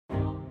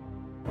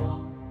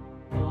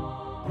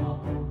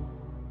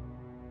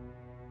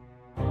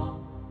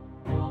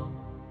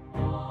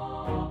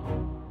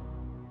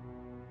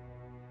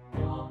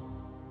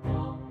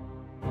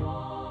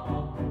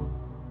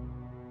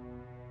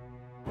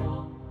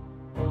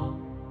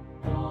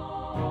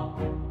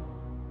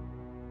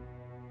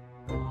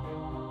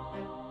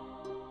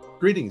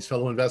Greetings,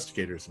 fellow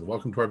investigators, and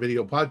welcome to our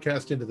video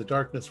podcast, Into the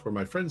Darkness, where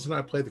my friends and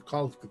I play the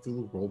Call of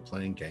Cthulhu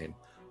role-playing game.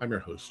 I'm your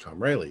host, Tom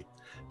Rayleigh.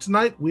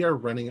 Tonight, we are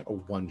running a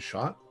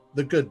one-shot,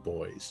 The Good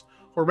Boys,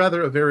 or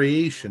rather a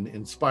variation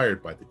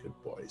inspired by The Good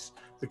Boys.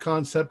 The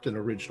concept and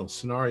original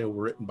scenario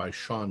were written by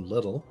Sean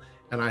Little,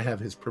 and I have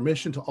his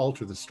permission to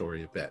alter the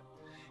story a bit.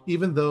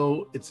 Even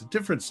though it's a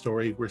different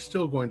story, we're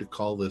still going to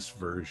call this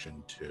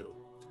version 2.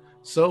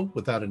 So,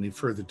 without any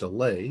further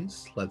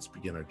delays, let's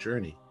begin our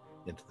journey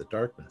into the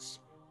darkness.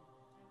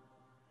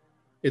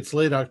 It's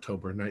late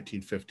October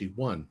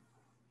 1951.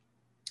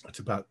 It's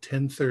about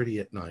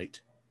 10:30 at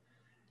night,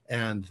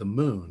 and the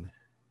moon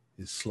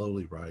is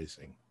slowly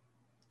rising.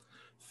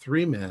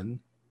 3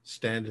 men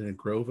stand in a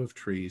grove of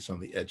trees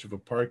on the edge of a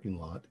parking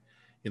lot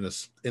in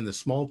the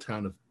small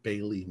town of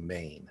Bailey,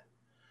 Maine.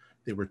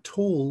 They were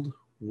told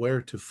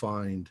where to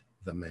find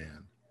the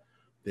man.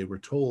 They were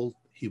told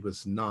he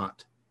was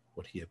not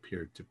what he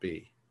appeared to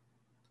be.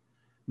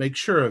 "Make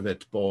sure of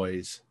it,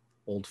 boys,"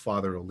 old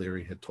Father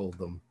O'Leary had told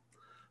them.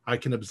 "I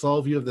can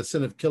absolve you of the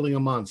sin of killing a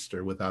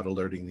monster without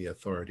alerting the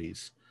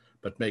authorities,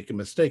 but make a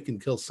mistake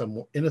and kill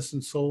some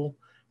innocent soul,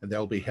 and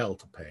there'll be hell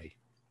to pay."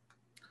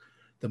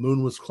 The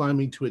moon was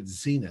climbing to its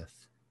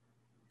zenith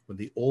when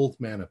the old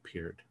man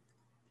appeared.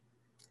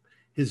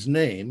 His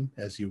name,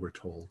 as you were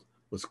told,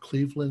 was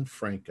Cleveland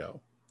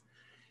Franco.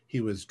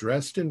 He was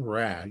dressed in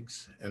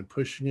rags and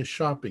pushing a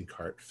shopping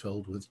cart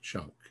filled with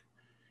junk.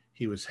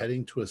 He was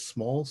heading to a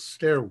small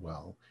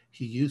stairwell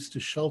he used to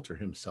shelter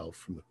himself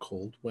from the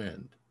cold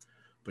wind.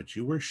 But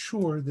you were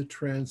sure the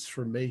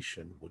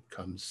transformation would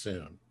come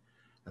soon,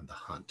 and the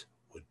hunt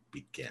would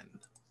begin.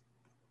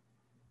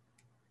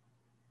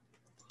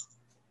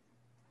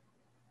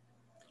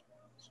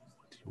 So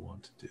what do you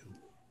want to do?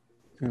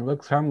 He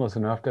looks harmless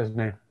enough, doesn't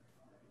he?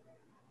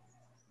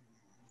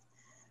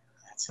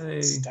 That's a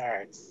good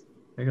start.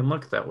 It can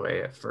look that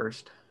way at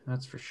first,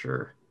 that's for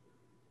sure.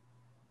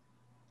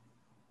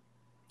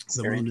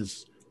 The moon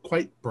is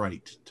quite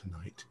bright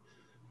tonight,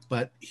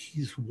 but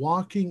he's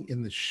walking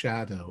in the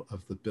shadow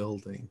of the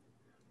building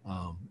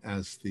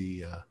as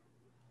the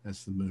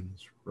moon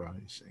is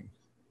rising.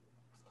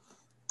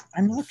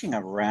 I'm looking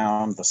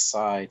around the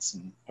sides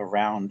and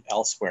around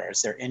elsewhere.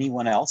 Is there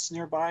anyone else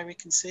nearby we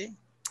can see?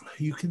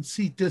 You can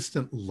see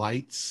distant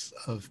lights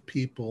of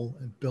people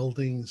and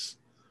buildings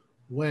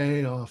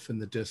way off in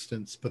the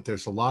distance, but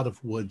there's a lot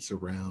of woods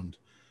around.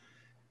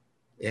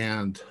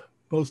 And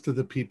most of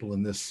the people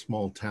in this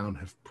small town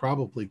have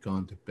probably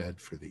gone to bed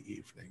for the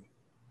evening.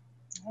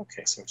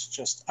 Okay, so it's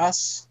just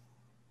us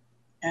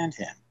and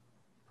him.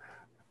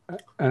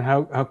 And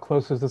how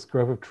close is this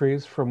grove of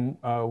trees from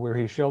where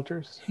he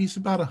shelters? He's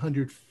about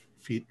 100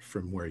 feet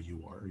from where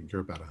you are.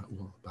 You're about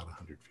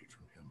 100 feet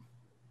from him.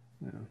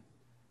 Yeah.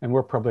 And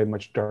we're probably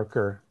much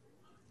darker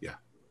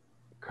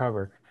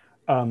cover.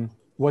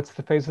 What's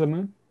the phase of the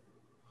moon?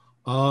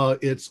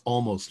 It's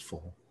almost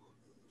full.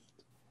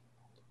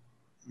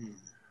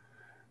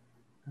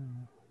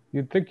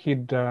 You'd think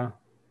he'd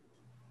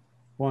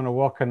want to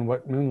walk in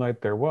what moonlight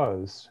there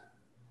was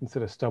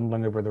instead of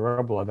stumbling over the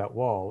rubble of that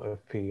wall if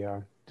he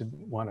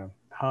didn't want to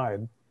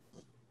hide.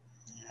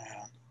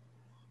 Yeah.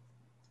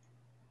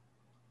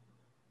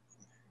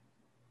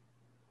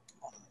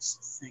 I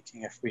was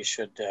thinking if we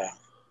should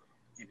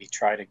maybe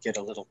try to get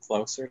a little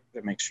closer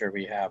to make sure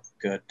we have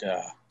good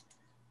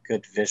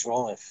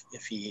visual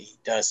if he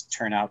does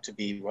turn out to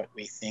be what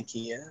we think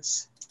he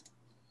is.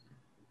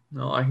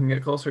 No, I can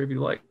get closer if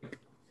you like.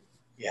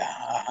 Yeah,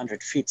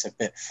 100 feet's a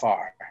bit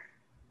far.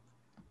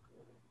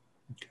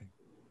 Okay.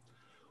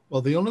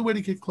 Well, the only way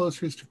to get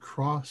closer is to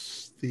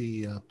cross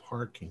the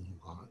parking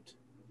lot,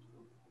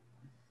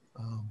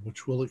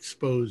 which will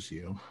expose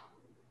you.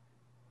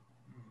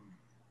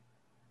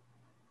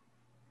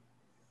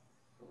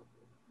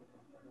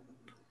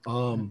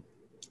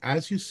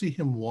 As you see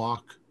him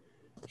walk,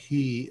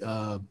 he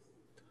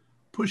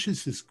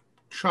pushes his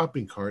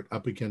shopping cart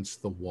up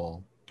against the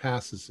wall,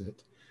 passes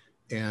it,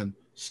 and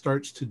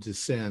starts to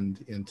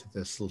descend into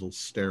this little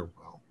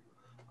stairwell.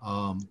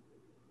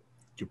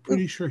 You're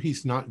pretty sure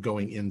he's not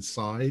going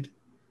inside.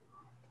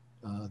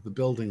 The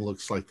building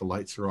looks like the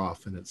lights are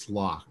off and it's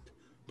locked,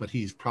 but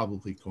he's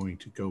probably going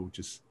to go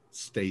just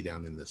stay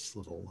down in this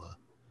little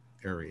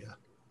area.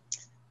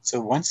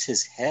 So once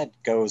his head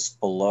goes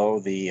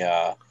below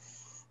the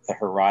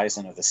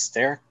horizon of the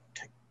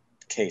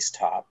staircase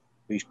top,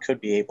 we could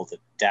be able to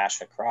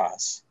dash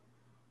across.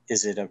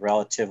 Is it a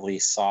relatively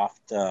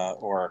soft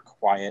or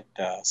quiet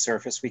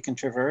surface we can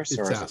traverse? It's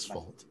or is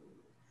asphalt.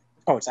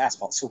 It's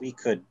asphalt. So we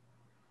could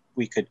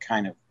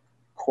kind of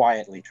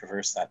quietly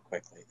traverse that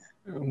quickly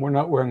then. We're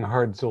not wearing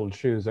hard-soled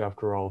shoes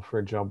after all for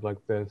a job like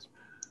this.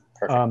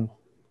 Perfect.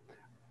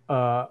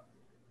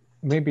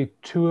 Maybe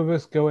 2 of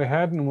us go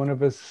ahead and one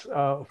of us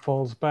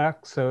falls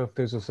back. So if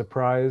there's a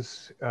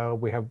surprise,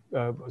 we have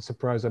a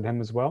surprise on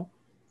him as well.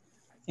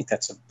 I think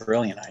that's a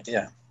brilliant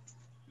idea.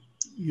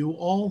 You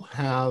all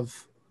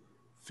have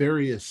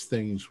various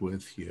things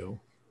with you.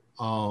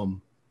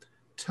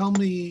 Tell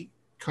me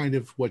kind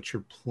of what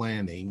you're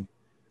planning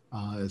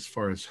as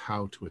far as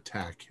how to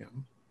attack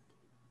him.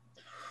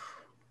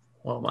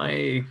 Well,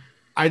 I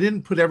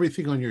didn't put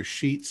everything on your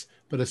sheets,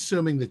 but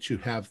assuming that you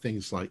have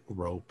things like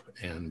rope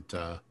and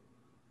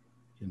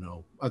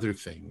other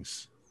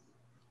things,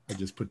 I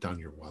just put down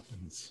your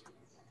weapons.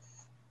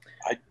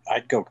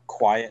 I'd go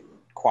quiet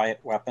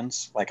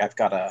weapons. Like I've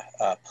got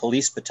a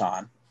police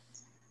baton.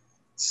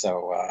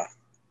 So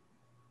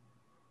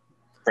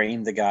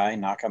brain the guy,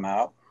 knock him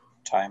out,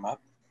 tie him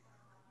up.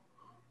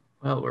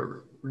 Well,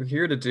 we're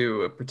here to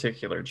do a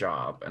particular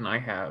job, and I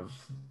have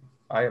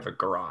a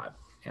garrote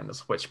and a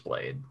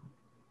switchblade.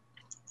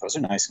 Those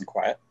are nice and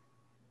quiet.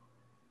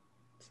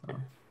 So.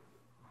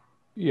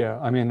 Yeah,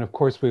 I mean, of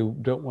course, we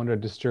don't want to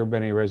disturb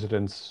any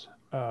residents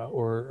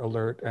or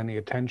alert any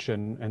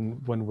attention. And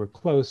when we're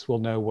close, we'll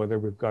know whether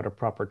we've got a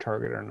proper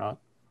target or not.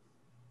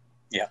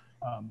 Yeah.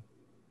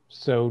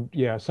 So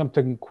yeah,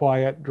 something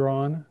quiet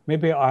drawn.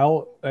 Maybe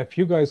if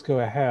you guys go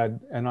ahead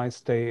and I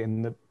stay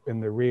in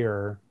the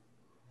rear,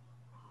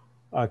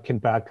 I can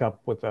back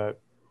up with a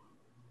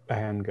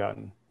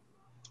handgun.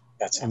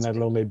 And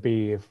that'll only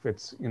be if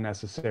it's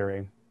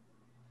necessary.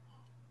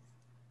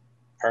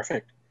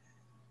 Perfect.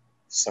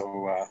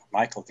 So,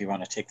 Michael, do you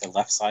want to take the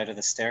left side of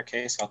the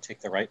staircase? I'll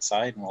take the right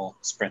side, and we'll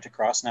sprint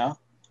across now.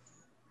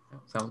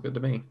 Sounds good to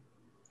me.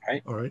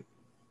 All right.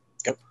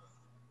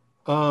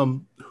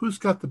 Go. Who's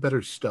got the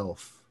better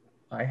stealth?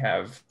 I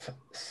have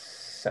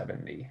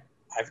 70.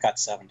 I've got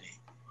 70.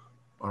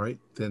 All right,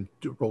 then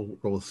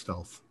roll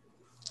stealth.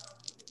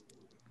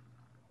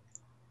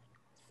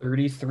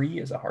 33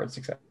 is a hard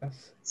success.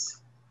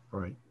 All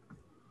right.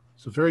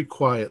 So very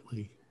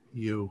quietly,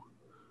 you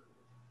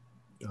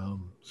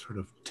sort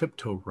of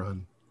tiptoe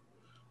run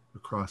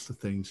across the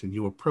things, and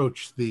you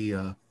approach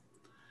the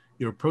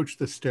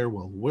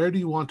stairwell. Where do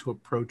you want to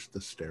approach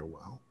the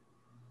stairwell?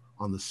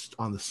 On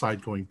the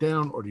side going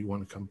down, or do you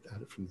want to come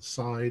at it from the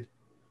side?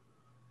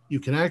 You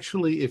can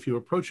actually, if you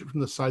approach it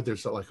from the side,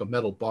 there's like a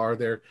metal bar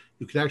there.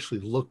 You can actually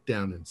look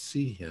down and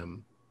see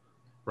him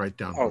right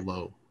down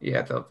below.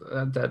 Yeah,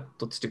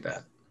 let's do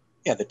that.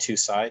 Yeah, the two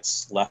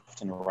sides,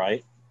 left and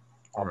right.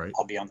 All right.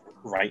 I'll be on the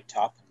right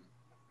top.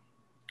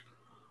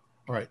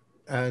 All right.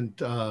 And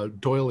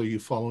Doyle, are you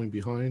following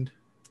behind?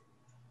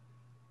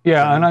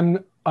 Yeah,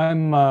 and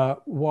I'm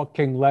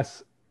walking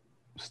less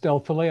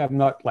stealthily. I'm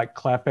not like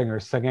clapping or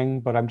singing,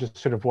 but I'm just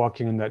sort of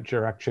walking in that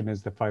direction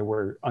as if I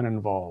were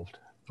uninvolved.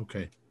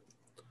 Okay.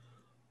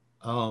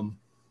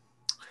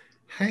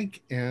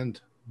 Hank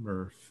and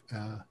Murph,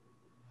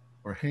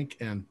 or Hank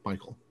and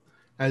Michael,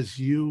 as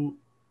you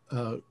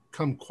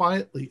come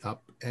quietly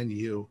up and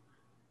you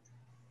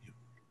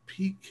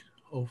peek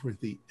over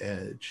the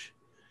edge,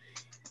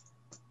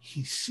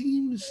 he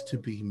seems to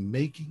be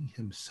making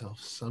himself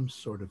some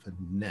sort of a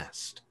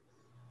nest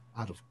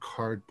out of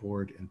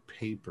cardboard and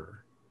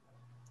paper,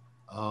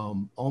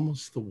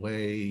 almost the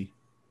way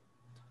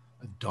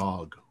a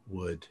dog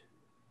would,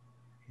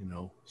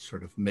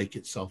 sort of make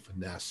itself a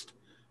nest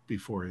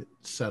before it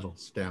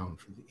settles down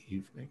for the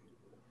evening.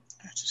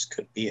 It just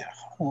could be a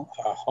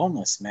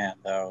homeless man,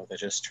 though. They're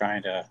just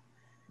trying to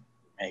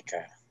make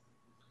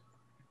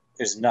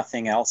there's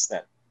nothing else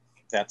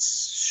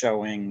that's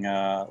showing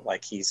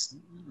like he's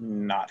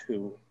not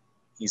who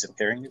he's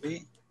appearing to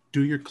be.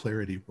 Do your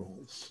clarity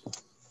rolls.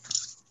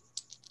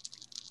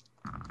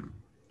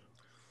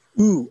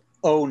 Ooh,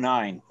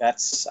 09.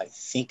 That's, I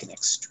think, an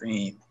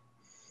extreme.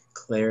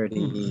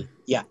 Clarity.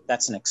 Yeah,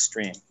 that's an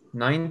extreme.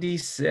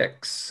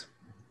 96.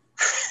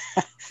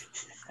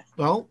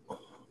 Well,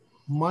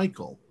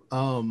 Michael,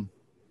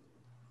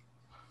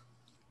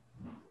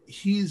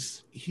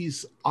 he's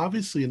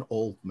obviously an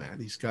old man.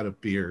 He's got a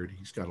beard.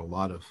 He's got a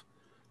lot of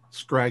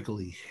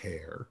scraggly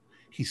hair.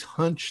 He's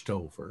hunched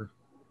over.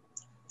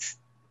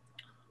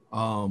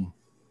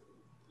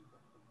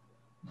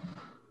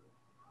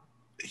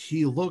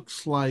 He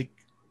looks like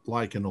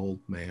an old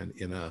man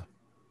in a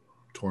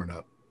torn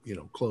up,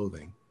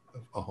 clothing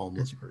of a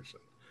homeless person.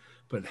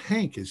 But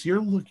Hank, as you're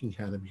looking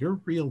at him,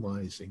 you're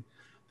realizing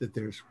that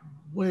there's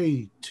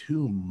way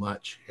too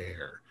much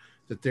hair,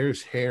 that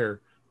there's hair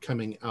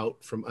coming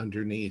out from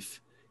underneath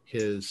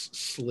his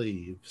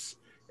sleeves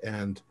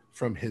and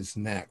from his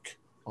neck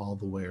all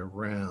the way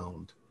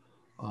around,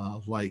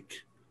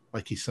 like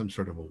he's some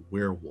sort of a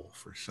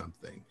werewolf or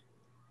something.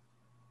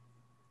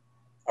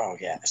 Oh,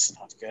 yeah, this is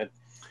not good.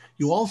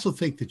 You also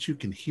think that you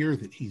can hear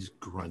that he's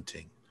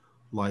grunting.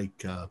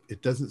 Like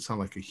it doesn't sound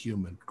like a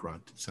human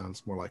grunt. It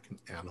sounds more like an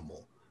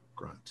animal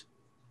grunt.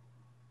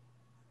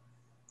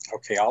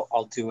 Okay,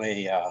 I'll do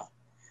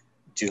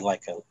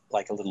like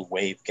a little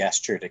wave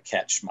gesture to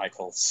catch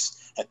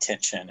Michael's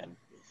attention and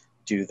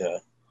do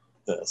the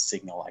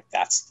signal like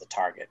that's the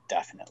target,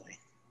 definitely.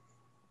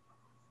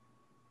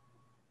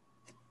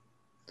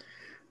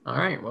 All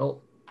right.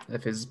 Well,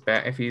 if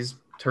he's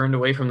turned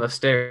away from the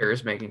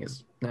stairs, making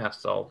his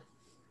nest, I'll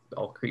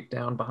creep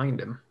down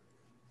behind him.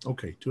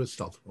 Okay, do a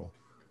stealth roll.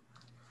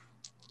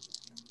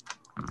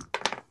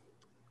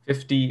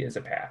 50 is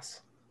a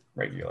pass,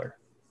 regular.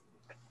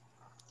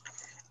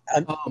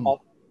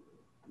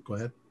 Go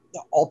ahead.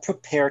 I'll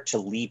prepare to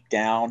leap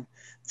down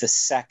the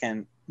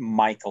second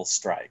Michael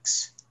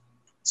strikes.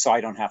 so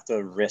I don't have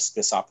to risk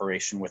this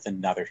operation with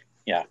another.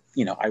 Yeah,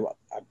 you know,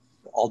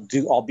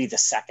 I'll be the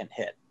second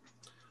hit.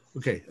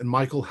 Okay, and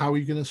Michael, how are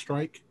you going to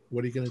strike?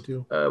 What are you going to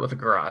do? With a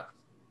garrote.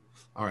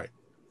 All right.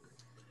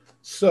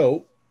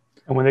 So,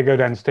 And when they go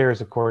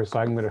downstairs, of course,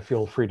 I'm going to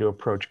feel free to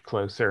approach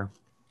closer.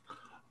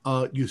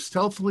 you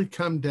stealthily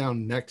come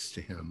down next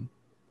to him,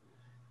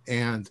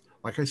 and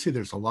like I say,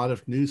 there's a lot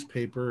of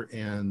newspaper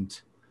and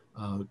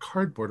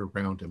cardboard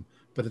around him.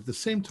 But at the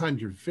same time,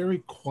 you're very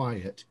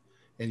quiet,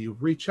 and you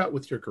reach out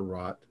with your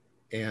garrote,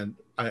 and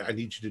I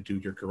need you to do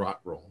your garrote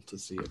roll to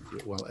see if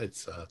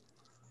it's a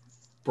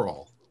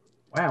brawl.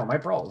 Wow, my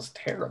brawl is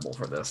terrible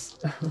for this.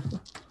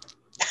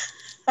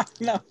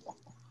 No.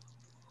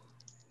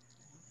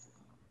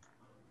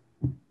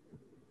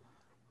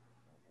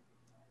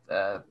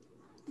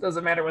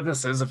 Doesn't matter what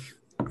this is.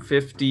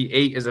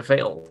 58 is a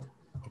fail.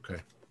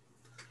 Okay.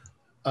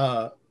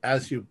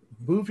 As you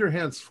move your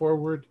hands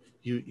forward,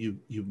 you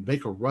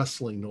make a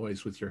rustling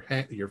noise with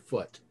your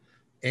foot,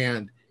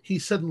 and he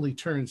suddenly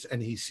turns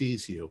and he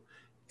sees you.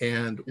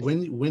 And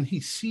when he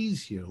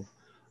sees you,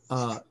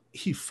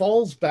 he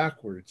falls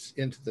backwards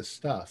into the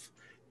stuff,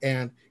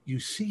 and you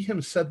see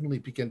him suddenly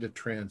begin to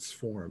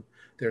transform.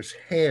 There's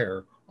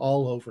hair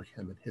all over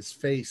him, and his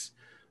face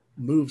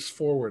moves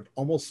forward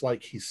almost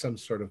like he's some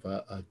sort of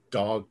a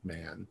dog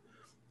man,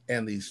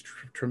 and these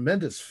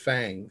tremendous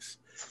fangs.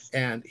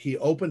 And he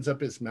opens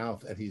up his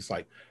mouth, and he's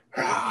like,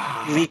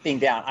 leaping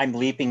down. I'm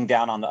leaping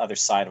down on the other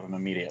side of him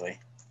immediately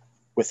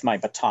with my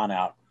baton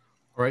out.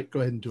 All right, go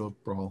ahead and do a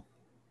brawl.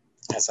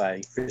 As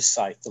I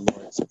recite the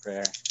Lord's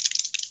Prayer.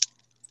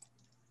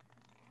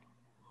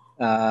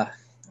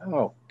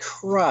 Oh,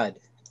 crud.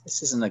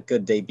 This isn't a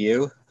good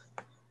debut.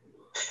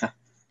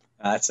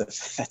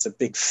 That's a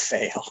big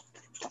fail.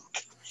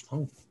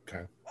 Oh,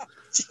 okay.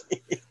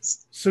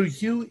 Jeez. So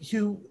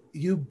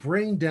you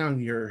bring down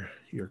your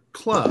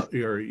club,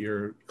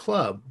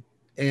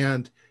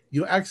 and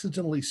you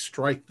accidentally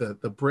strike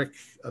the brick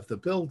of the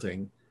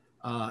building,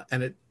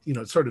 and it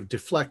sort of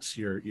deflects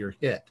your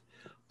hit.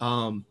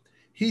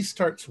 He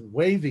starts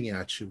waving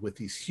at you with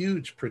these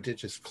huge,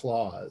 prodigious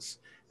claws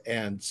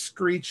and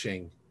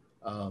screeching.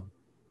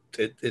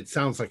 It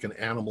sounds like an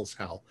animal's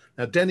howl.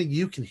 Now, Denny,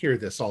 you can hear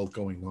this all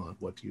going on.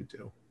 What do you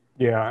do?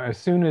 Yeah, as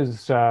soon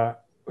as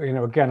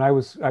again, I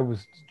was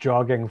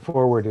jogging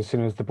forward as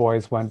soon as the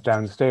boys went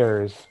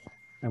downstairs,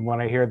 and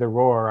when I hear the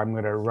roar, I'm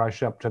going to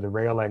rush up to the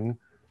railing,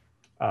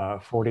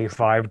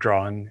 45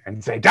 drawn,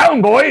 and say,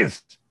 "Down,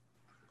 boys!"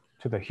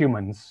 to the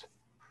humans.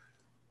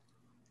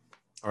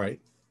 All right.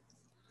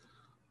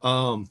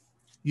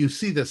 You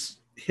see this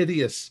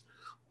hideous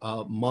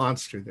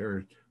monster. There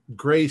are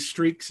gray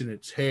streaks in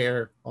its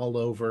hair all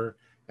over,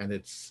 and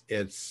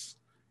it's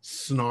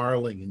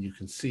snarling, and you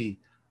can see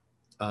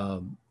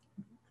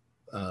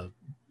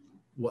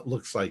what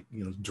looks like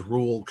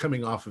drool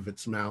coming off of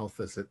its mouth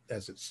as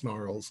it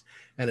snarls,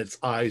 and its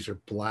eyes are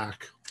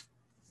black.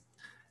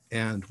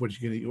 And what are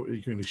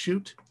you going to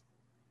shoot?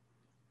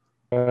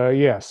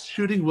 Yes.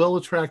 Shooting will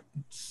attract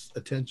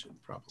attention,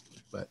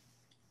 probably, but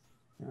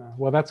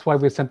well, that's why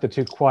we sent the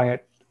two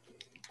quiet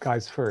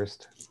guys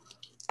first.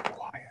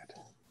 Quiet.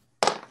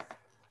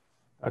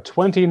 A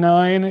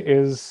 29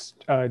 is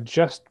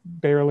just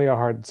barely a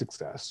hard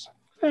success.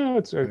 No,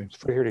 it's for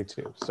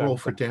 32. So roll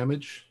for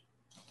damage.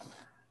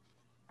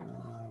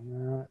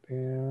 That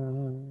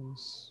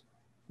is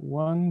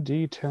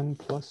 1d10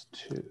 plus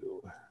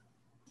 2.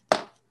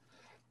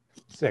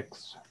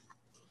 6.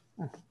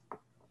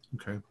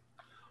 Okay.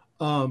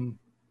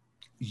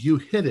 You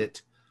hit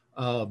it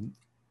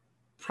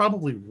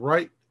probably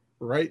right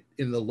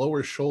in the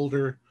lower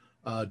shoulder,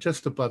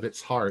 just above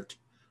its heart.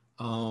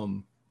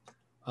 So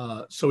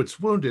it's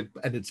wounded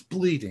and it's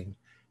bleeding,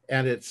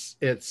 and it's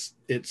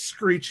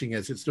screeching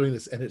as it's doing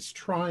this, and it's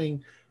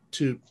trying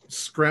to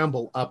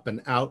scramble up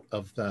and out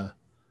of the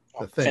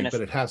thing,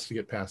 but it has to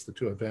get past the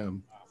two of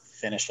them.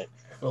 Finish it.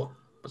 Well,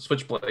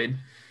 switchblade.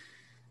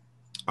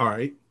 All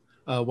right.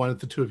 Why don't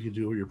the two of you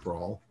do your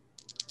brawl?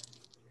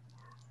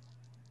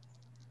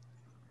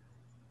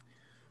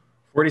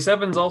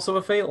 47's also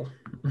a fail.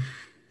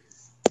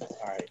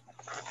 All right.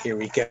 Here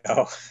we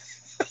go.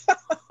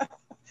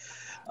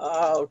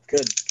 Oh,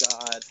 good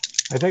God.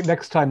 I think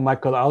next time,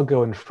 Michael, I'll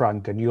go in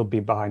front and you'll be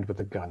behind with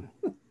a gun.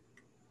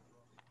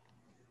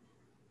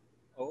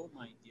 Oh,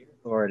 my dear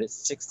Lord. It's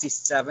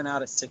 67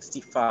 out of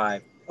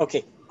 65.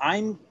 Okay.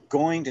 I'm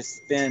going to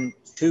spend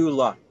 2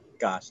 luck.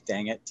 Gosh,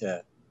 dang it.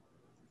 To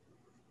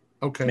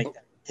make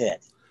that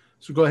hit.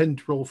 So go ahead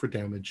and roll for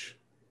damage.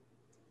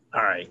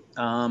 All right.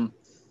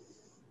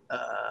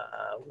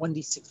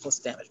 1d6 plus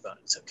damage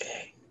bonus.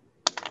 Okay.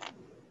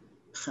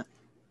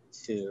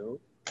 2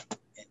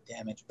 and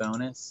damage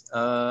bonus.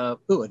 A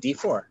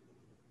d4.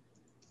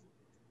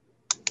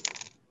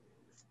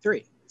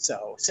 3.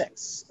 So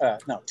 6.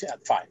 No,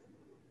 5.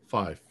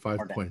 5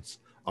 points.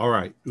 All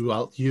right.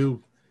 Well,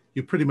 you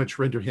pretty much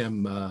render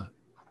him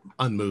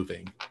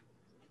unmoving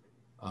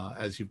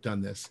as you've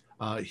done this.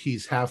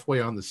 He's halfway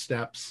on the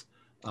steps.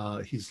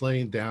 He's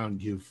laying down.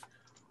 You've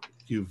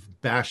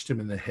bashed him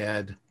in the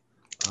head.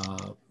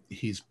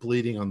 He's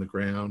bleeding on the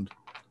ground.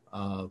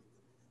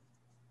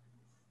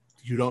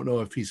 You don't know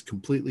if he's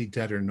completely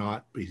dead or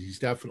not, but he's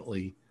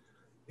definitely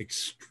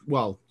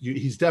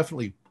he's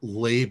definitely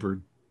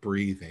labored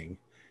breathing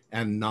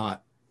and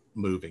not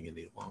moving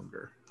any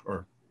longer.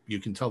 Or you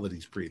can tell that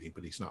he's breathing,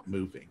 but he's not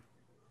moving.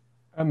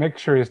 Make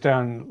sure he's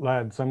down,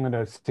 lads. I'm going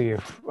to see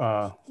if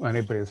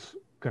anybody's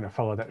going to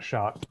follow that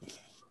shot.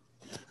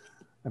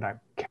 And I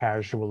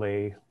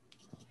casually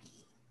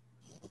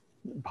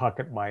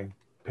pocket my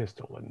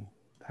pistol and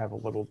have a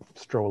little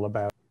stroll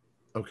about.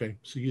 Okay,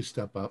 so you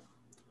step up.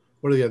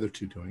 What are the other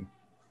two doing?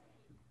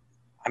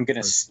 I'm going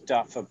to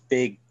stuff a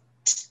big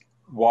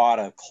wad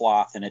of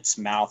cloth in its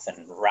mouth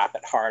and wrap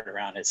it hard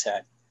around its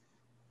head.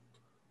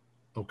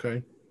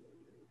 Okay.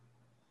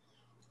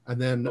 And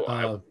then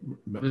I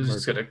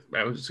was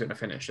just gonna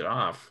finish it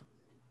off.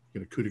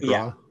 Get a coup de grace?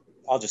 Yeah,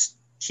 I'll just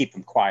keep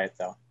him quiet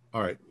though.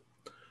 All right.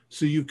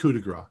 So you coup de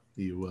grace.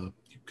 You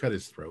cut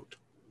his throat.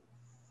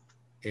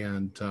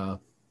 And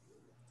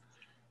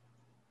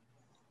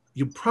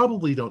you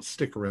probably don't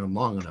stick around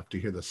long enough to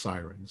hear the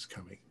sirens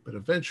coming, but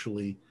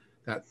eventually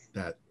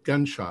that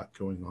gunshot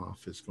going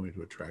off is going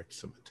to attract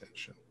some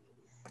attention.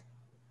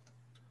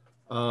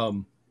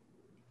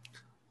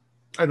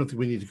 I don't think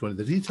we need to go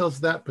into the details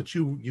of that, but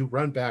you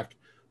run back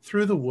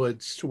through the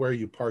woods to where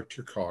you parked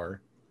your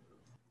car,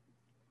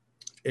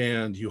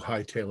 and you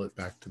hightail it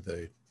back to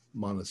the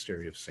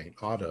monastery of St.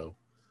 Otto,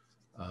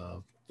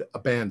 the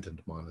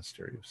abandoned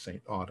monastery of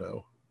St.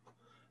 Otto,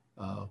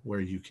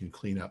 where you can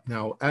clean up.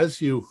 Now, as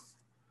you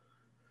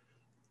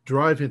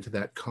drive into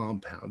that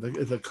compound,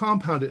 the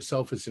compound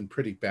itself is in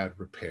pretty bad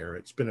repair.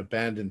 It's been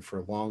abandoned for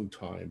a long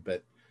time,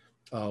 but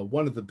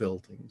one of the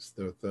buildings,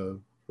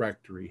 the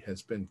rectory,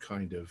 has been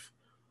kind of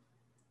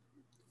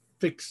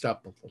fixed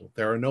up a little.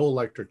 There are no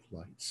electric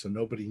lights, so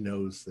nobody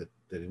knows that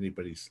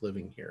anybody's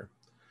living here.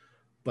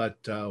 But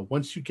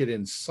once you get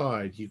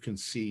inside, you can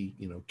see,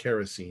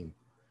 kerosene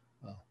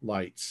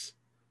lights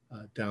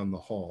down the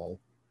hall.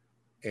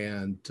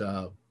 And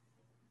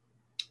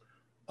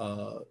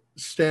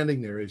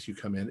standing there as you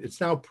come in,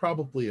 it's now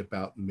probably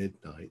about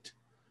midnight.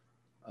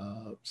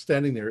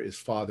 Standing there is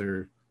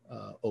Father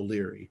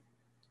O'Leary.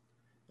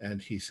 And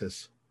he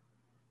says,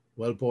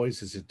 "Well,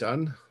 boys, is it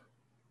done?"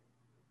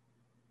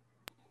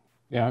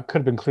 Yeah, it could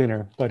have been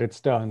cleaner, but it's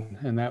done.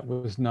 And that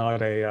was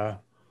not a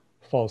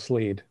false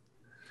lead.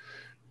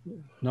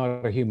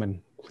 Not a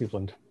human,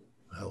 Cleveland.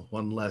 Well,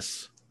 one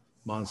less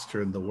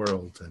monster in the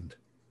world. And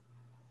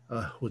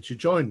would you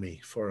join me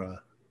for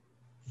a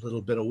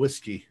little bit of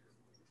whiskey?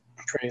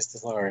 Praise the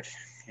Lord.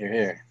 You're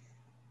here.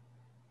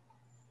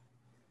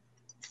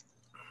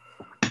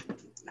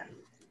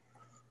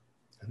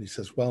 And he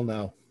says, "Well,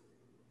 now,"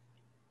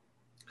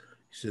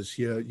 he says,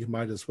 "Yeah, you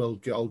might as well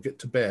all get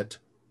to bed.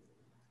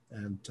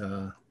 And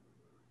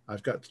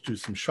I've got to do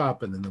some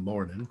shopping in the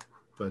morning,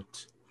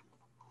 but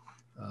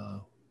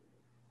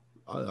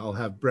I'll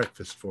have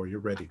breakfast for you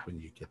ready when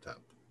you get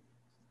up."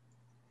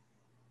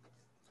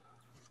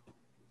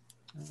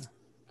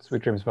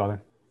 Sweet dreams,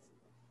 Father.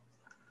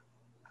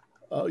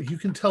 You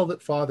can tell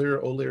that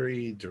Father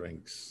O'Leary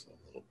drinks a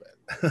little bit.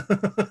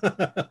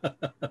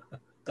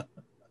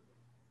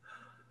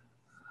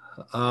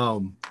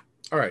 All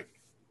right.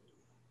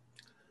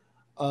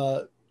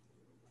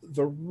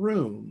 The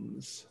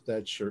rooms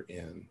that you're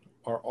in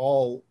are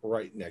all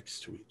right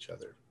next to each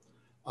other.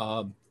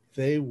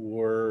 They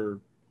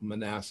were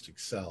monastic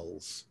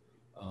cells.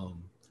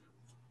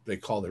 They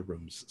call their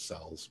rooms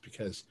cells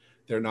because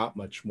they're not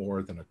much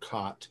more than a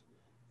cot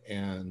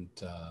and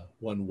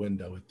one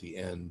window at the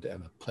end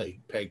and a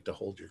peg to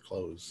hold your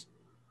clothes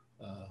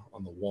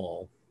on the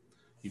wall.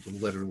 You can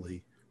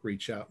literally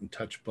reach out and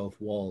touch both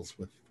walls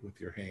with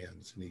your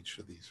hands in each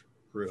of these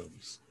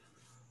rooms.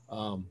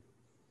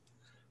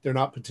 They're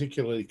not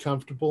particularly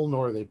comfortable,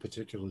 nor are they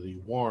particularly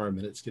warm,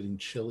 and it's getting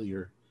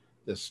chillier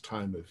this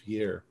time of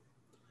year.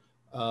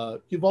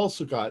 You've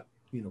also got,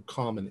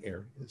 common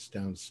areas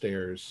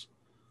downstairs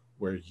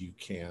where you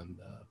can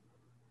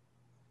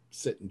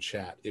sit and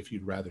chat if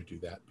you'd rather do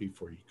that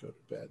before you go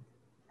to bed.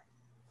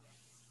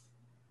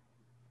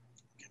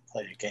 You can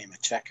play a game of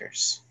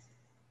checkers.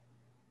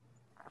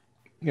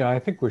 Yeah, I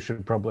think we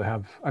should probably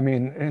have,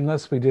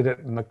 unless we did it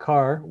in the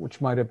car,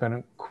 which might have been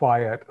a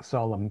quiet,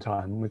 solemn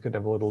time, we could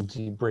have a little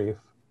debrief.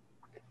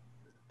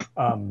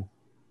 I'm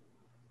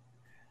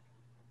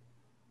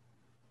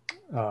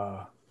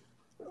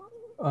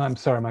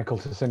sorry, Michael,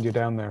 to send you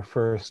down there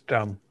first.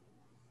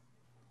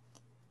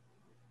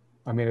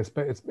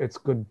 It's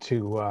good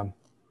to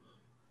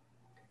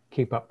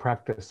keep up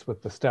practice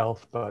with the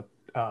stealth, but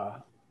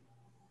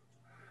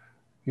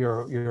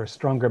you're a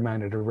stronger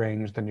man at a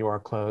range than you are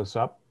close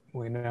up.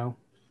 We know.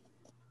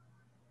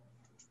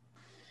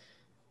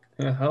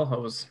 Yeah,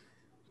 hell,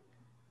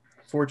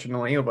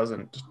 fortunately, it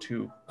wasn't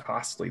too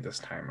costly this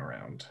time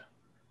around.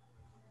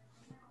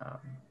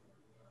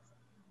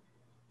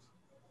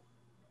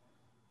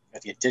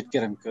 But you did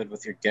get him good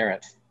with your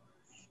Garrett.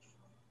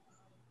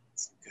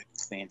 It's a good,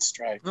 clean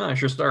strike. I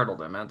sure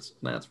startled him.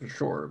 That's for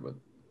sure.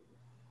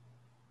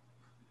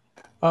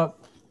 But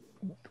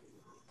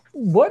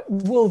What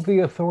will the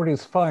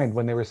authorities find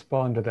when they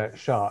respond to that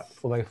shot?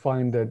 Will they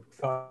find a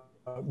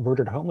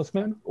murdered homeless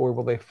man, or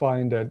will they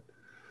find a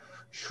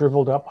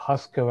shriveled up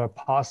husk of a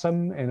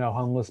possum in a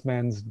homeless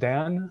man's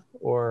den,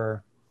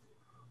 or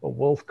a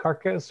wolf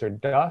carcass, or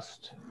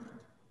dust?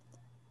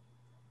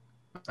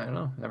 I don't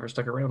know. Never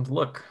stuck around to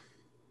look.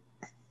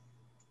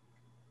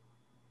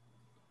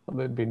 Well,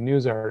 there'd be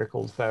news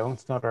articles, though.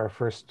 It's not our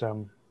first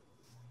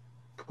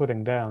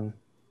putting down.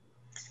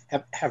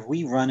 Have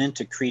we run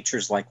into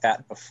creatures like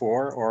that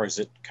before, or is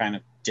it kind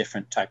of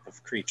different type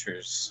of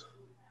creatures?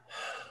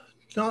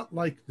 Not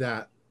like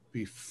that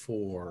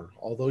before,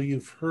 although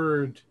you've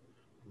heard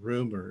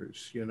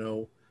rumors,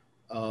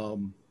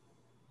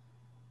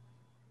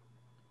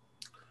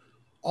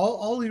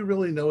 all you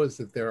really know is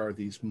that there are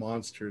these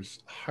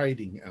monsters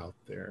hiding out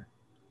there.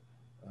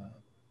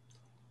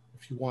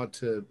 If you want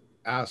to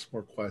ask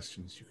more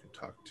questions, you can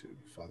talk to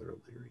Father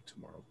O'Leary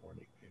tomorrow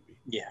morning, maybe.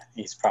 Yeah,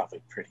 he's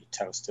probably pretty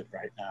toasted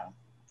right now.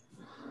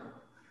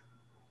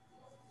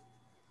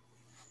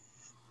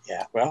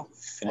 Yeah, well,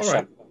 finish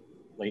up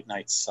late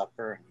night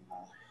supper and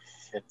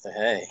hit the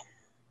hay.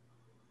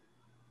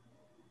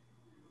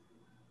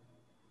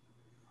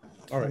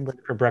 All right. I'm ready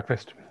for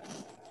breakfast.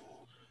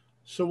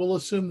 So we'll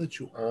assume that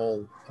you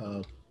all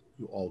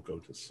go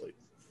to sleep.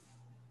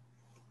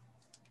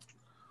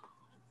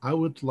 I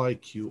would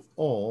like you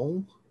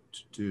all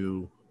to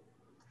do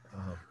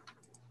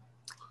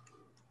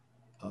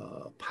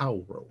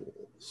power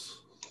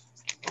rolls.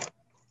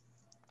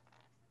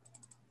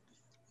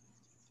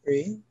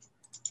 3.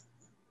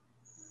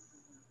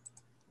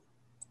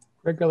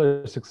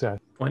 Regular success.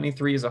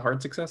 23 is a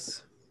hard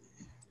success.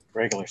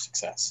 Regular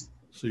success.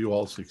 So you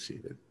all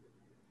succeeded.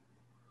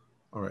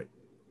 All right.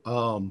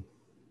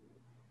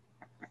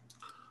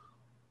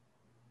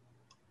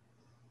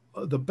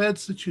 The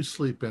beds that you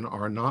sleep in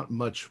are not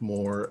much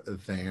more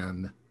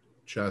than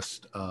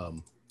just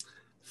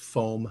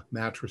foam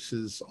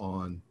mattresses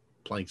on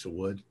planks of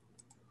wood.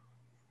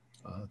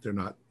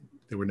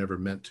 They were never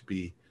meant to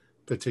be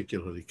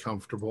particularly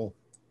comfortable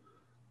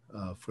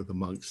for the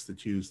monks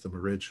that used them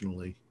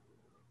originally.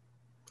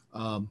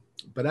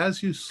 But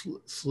as you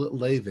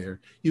lay there,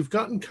 you've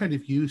gotten kind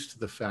of used to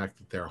the fact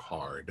that they're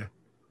hard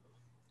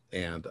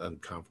and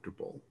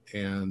uncomfortable.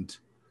 And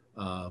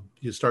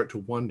you start to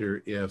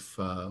wonder if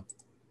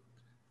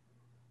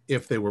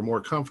they were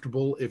more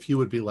comfortable, if you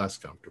would be less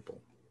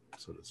comfortable,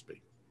 so to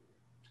speak.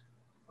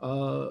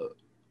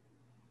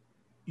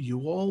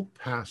 You all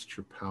passed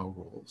your power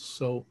rolls.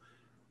 So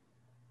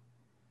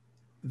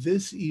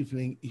this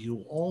evening,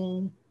 you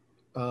all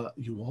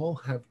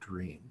have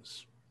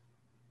dreams.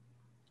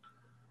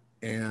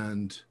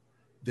 And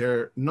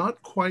they're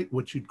not quite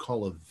what you'd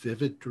call a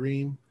vivid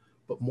dream,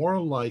 but more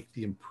like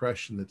the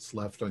impression that's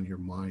left on your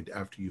mind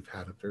after you've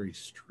had a very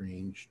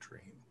strange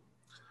dream.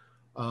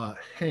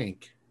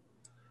 Hank,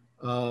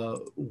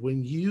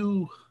 when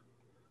you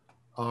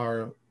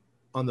are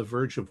on the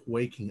verge of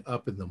waking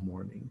up in the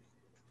morning,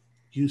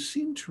 you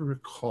seem to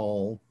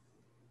recall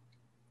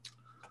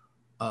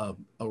a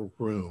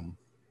room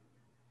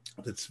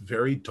that's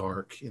very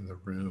dark in the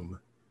room,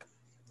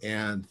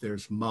 and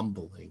there's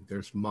mumbling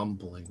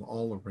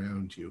all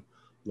around you,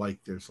 like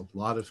there's a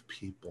lot of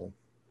people.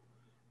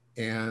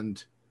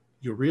 And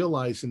you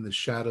realize in the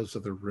shadows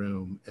of the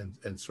room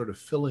and sort of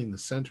filling the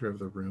center of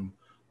the room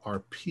are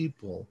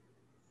people,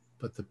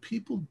 but the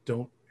people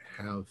don't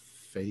have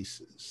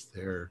faces.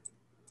 They're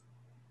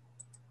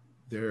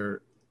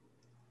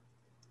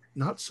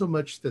not so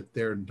much that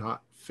they're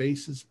not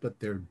faces, but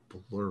they're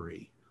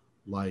blurry,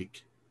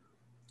 like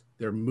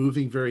they're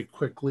moving very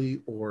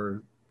quickly,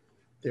 or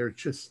they're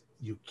just,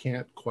 you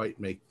can't quite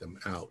make them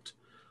out.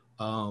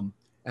 And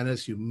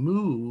as you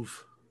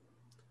move,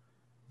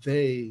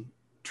 they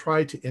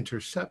try to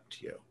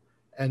intercept you.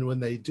 And when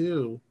they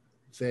do,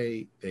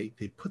 they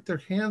put their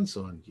hands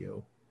on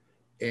you,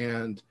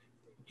 and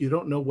you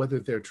don't know whether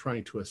they're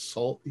trying to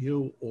assault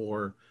you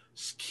or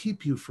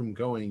keep you from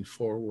going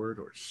forward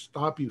or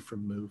stop you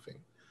from moving.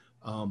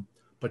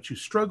 But you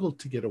struggle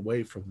to get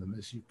away from them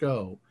as you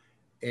go.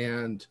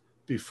 And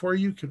before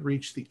you can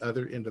reach the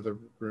other end of the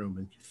room,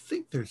 and you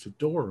think there's a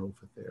door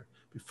over there,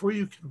 before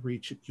you can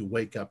reach it, you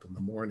wake up in the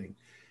morning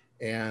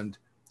and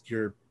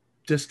you're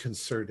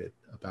disconcerted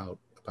about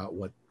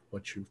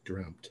what you've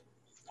dreamt.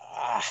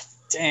 Ah,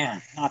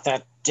 damn, not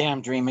that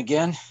damn dream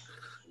again.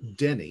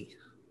 Denny,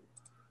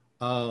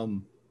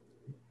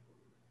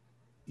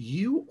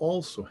 you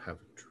also have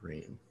a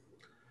dream,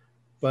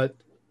 but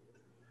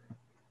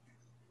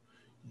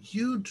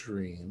you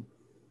dream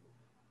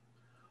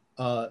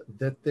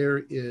that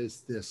there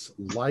is this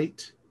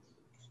light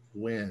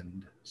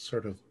wind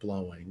sort of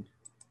blowing,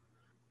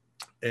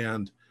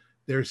 and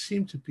there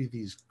seem to be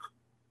these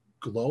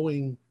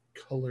glowing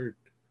colored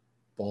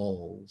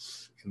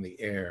balls in the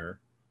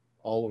air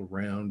all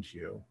around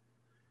you,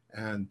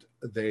 and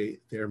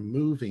they're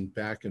moving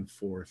back and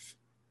forth.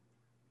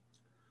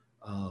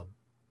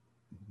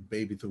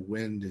 Maybe the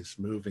wind is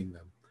moving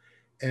them,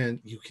 and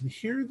you can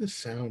hear the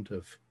sound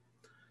of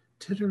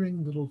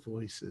tittering little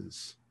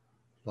voices,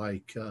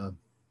 like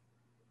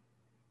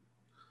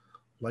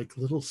like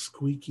little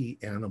squeaky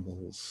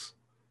animals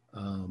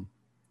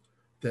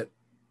that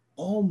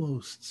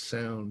almost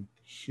sound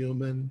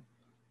human.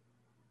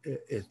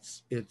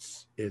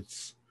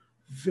 It's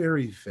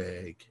very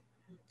vague,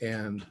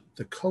 and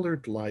the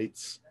colored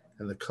lights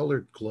and the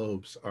colored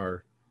globes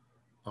are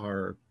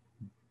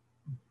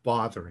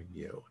bothering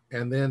you.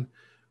 And then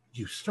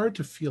you start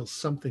to feel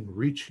something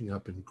reaching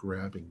up and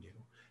grabbing you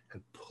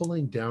and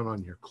pulling down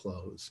on your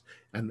clothes.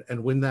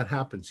 And when that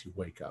happens, you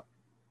wake up,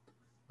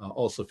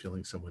 also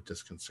feeling somewhat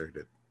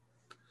disconcerted.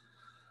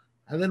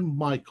 And then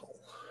Michael,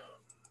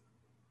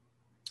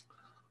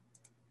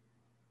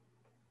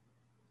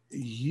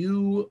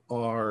 you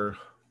are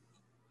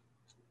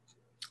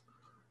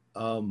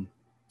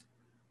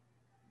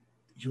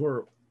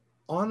you're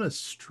on a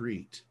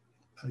street.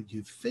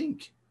 You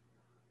think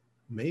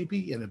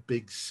maybe in a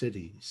big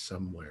city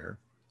somewhere.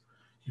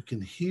 You can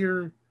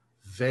hear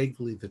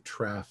vaguely the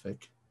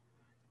traffic,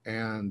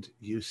 and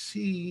you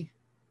see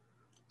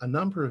a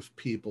number of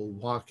people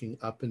walking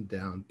up and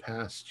down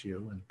past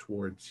you and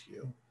towards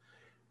you.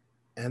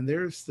 And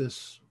there's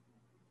this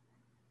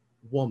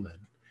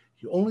woman.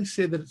 You only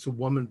say that it's a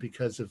woman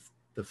because of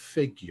the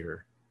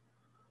figure,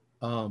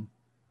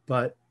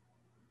 but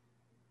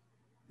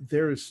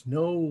there's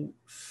no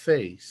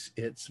face.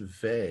 It's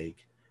vague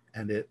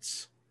and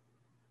it's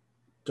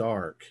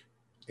dark,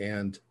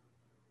 and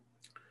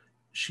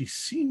she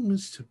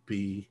seems to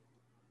be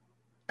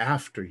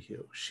after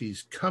you.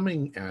 She's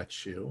coming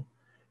at you,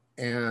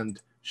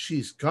 and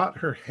she's got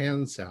her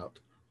hands out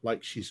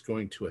like she's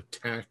going to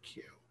attack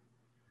you.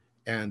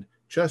 And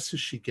just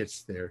as she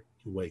gets there,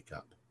 you wake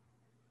up.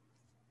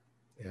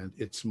 And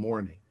it's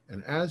morning.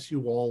 And as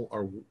you all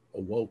are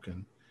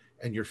awoken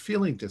and you're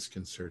feeling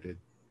disconcerted,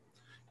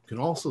 you can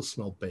also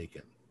smell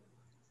bacon.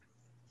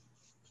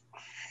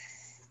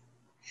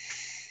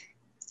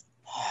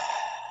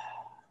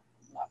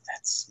 Love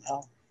that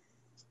smell.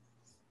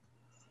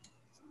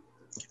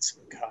 Get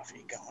some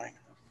coffee going.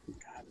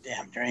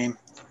 Goddamn dream.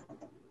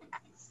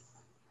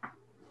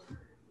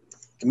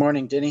 Good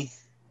morning, Denny.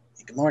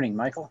 Good morning,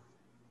 Michael.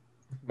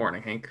 Good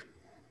morning, Hank.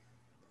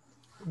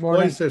 Good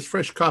morning. Boys, there's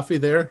fresh coffee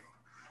there.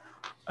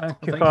 Thank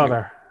Oh, you, thank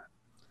Father.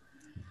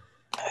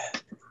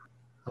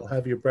 I'll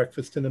have your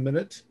breakfast in a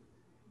minute.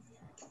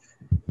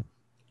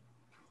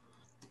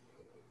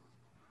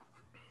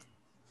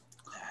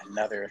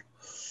 Another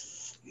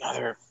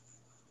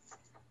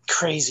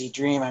crazy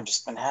dream I've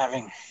just been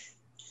having.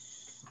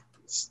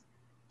 It's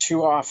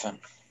too often.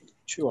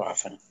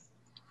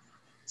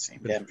 Same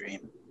damn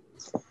dream.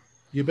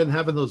 You've been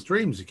having those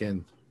dreams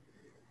again.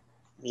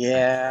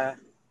 Yeah. It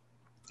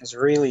was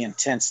really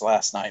intense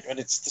last night, but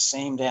it's the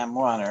same damn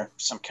one or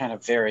some kind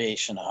of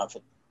variation of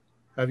it.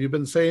 Have you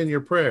been saying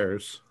your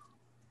prayers?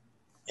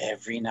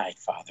 Every night,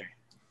 Father.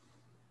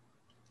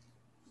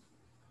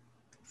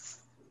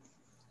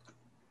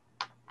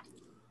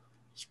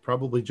 It's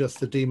probably just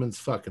the demons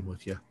fucking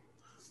with you.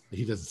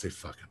 He doesn't say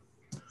fucking.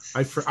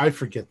 I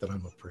forget that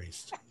I'm a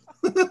priest.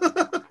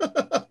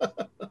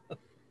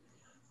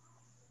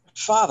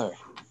 Father,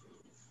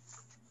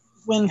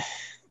 when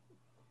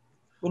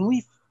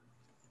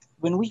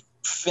we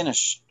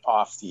finish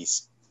off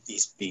these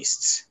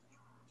beasts,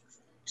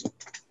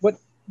 what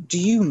do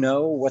you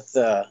know what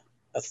the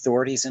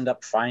authorities end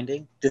up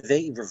finding? Do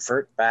they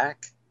revert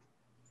back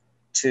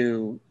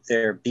to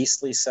their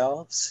beastly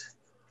selves?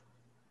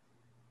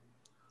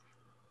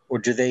 Or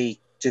do they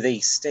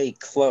stay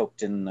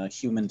cloaked in a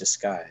human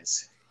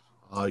disguise?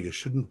 Oh, you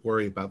shouldn't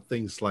worry about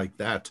things like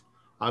that.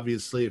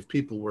 Obviously, if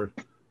people were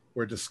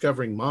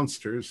discovering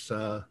monsters,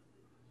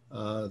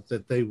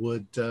 that they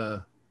would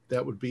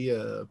that would be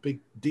a big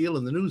deal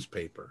in the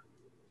newspaper.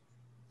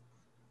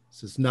 It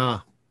says,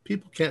 nah,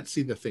 people can't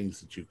see the things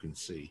that you can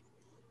see.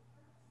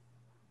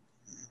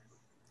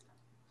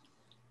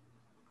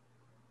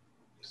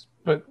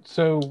 But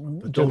so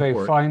But do don't they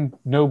worry. find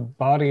no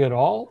body at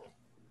all?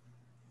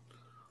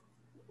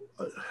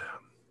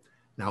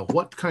 Now,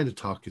 what kind of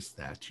talk is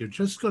that? You're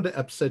just going to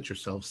upset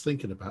yourselves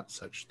thinking about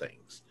such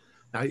things.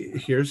 Now,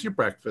 here's your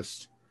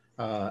breakfast.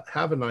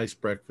 Have a nice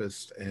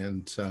breakfast,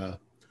 and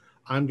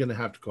I'm going to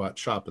have to go out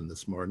shopping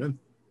this morning.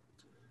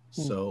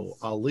 So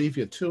I'll leave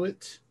you to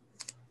it.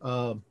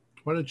 Why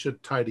don't you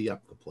tidy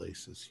up the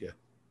places? Yeah.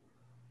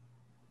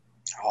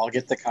 I'll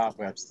get the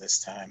cobwebs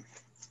this time.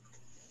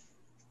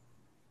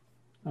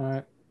 All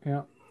right.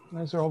 Yeah.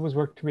 There's always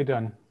work to be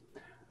done.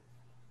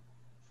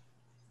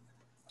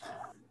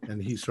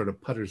 And he sort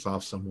of putters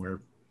off somewhere,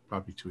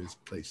 probably to his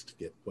place to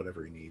get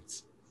whatever he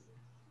needs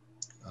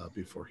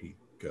before he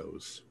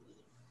goes.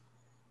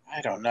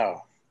 I don't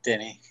know,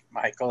 Denny,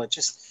 Michael. It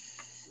just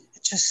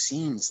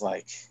seems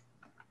like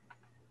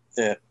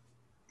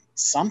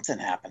something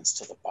happens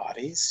to the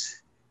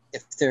bodies.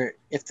 If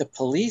the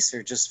police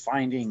are just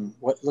finding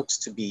what looks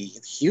to be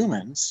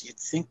humans, you'd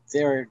think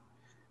there'd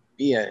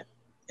be an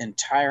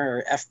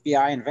entire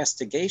FBI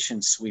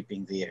investigation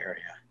sweeping the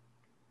area.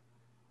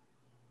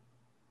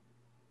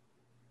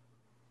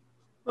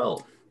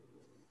 Well,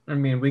 I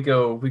mean, we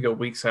go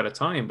weeks at a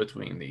time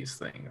between these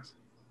things.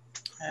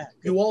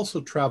 You also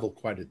travel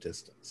quite a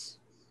distance.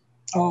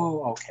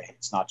 Oh, okay.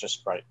 It's not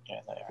just right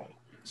there.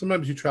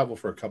 Sometimes you travel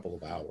for a couple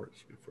of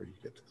hours before you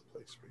get to the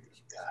place where you're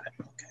Got it.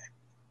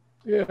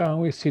 Okay. Yeah,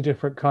 we see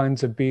different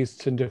kinds of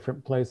beasts in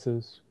different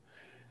places.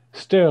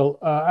 Still,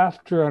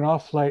 after an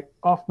off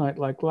night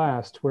like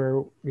last,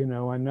 where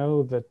I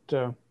know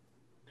that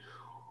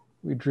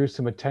we drew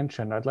some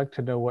attention, I'd like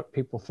to know what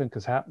people think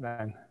is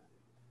happening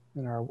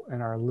in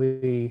our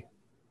lee.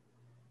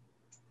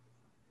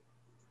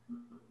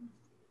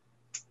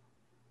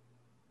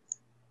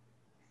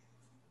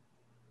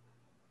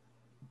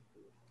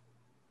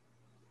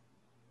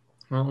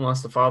 Well,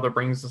 unless the father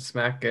brings us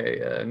back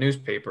a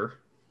newspaper.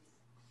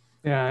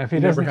 Yeah, if He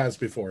he never doesn't, has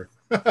before.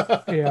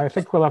 yeah, I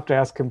think we'll have to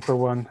ask him for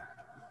one.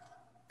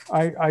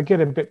 I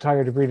get a bit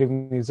tired of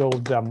reading these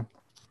old,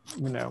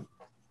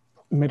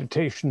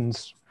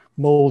 meditations,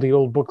 moldy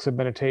old books of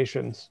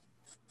meditations.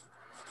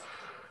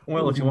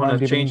 Well, if you want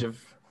to change,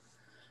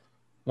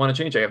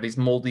 I have these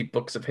moldy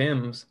books of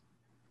hymns.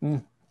 We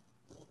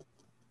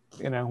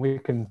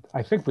can.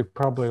 I think we've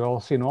probably all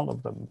seen all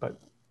of them, but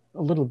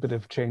a little bit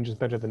of change is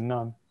better than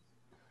none.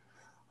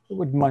 I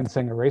wouldn't mind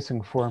saying a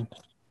racing form.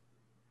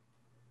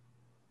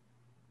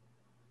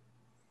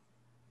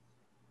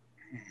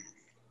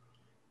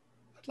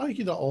 I'd like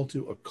you to all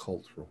do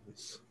occult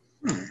rolls.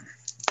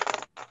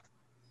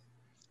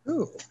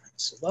 Ooh,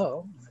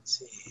 slow. Let's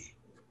see.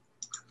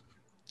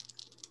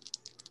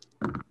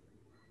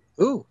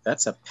 Ooh,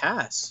 that's a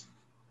pass.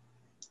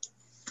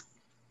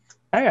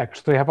 I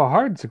actually have a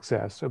hard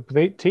success with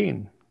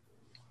 18.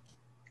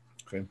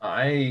 Okay.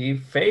 I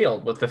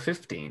failed with the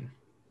 15.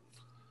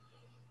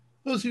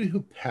 Those of you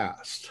who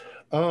passed,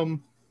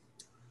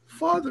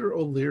 Father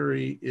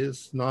O'Leary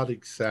is not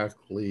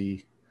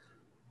exactly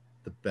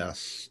the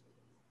best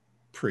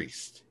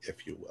priest,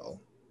 if you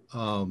will.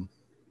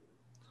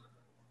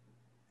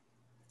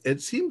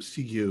 It seems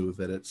to you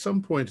that at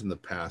some point in the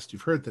past,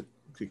 you've heard that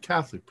the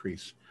Catholic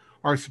priests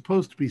are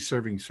supposed to be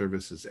serving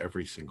services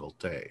every single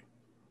day.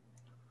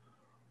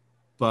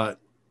 But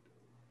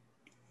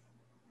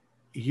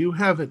you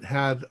haven't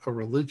had a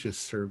religious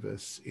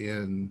service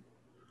in...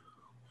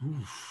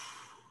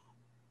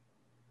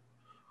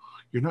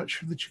 You're not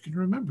sure that you can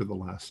remember the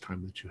last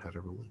time that you had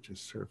a religious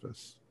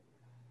service.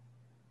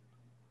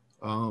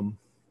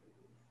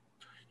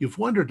 You've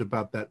wondered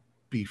about that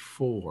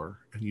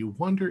before, and you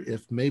wonder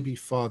if maybe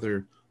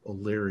Father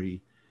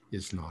O'Leary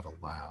is not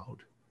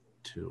allowed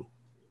to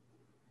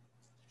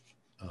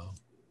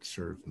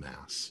serve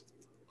Mass.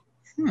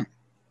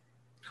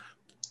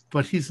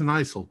 But he's a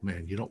nice old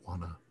man. You don't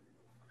want to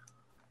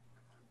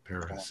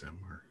embarrass him.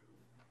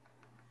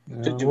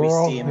 We're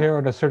all here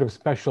on a sort of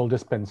special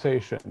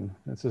dispensation.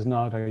 This is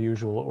not a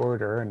usual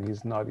order, and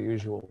he's not a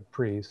usual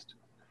priest.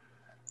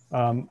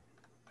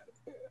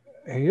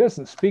 He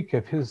doesn't speak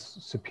of his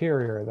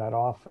superior that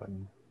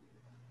often.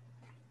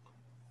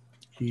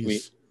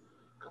 He's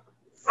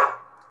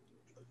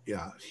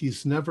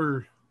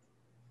never,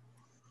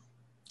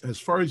 as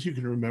far as you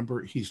can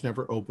remember, he's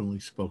never openly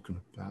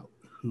spoken about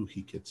who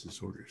he gets his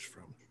orders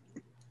from.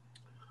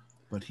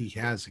 But he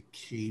has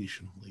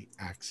occasionally,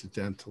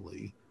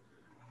 accidentally,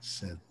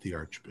 said the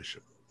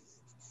Archbishop.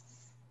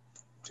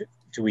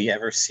 Do we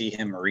ever see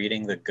him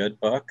reading the good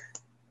book?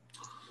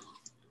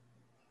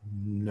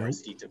 No. Or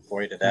is he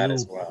devoid of that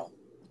as well?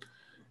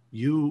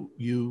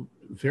 You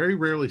very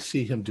rarely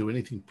see him do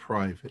anything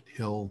private.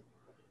 He'll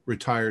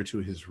retire to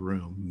his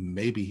room.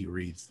 Maybe he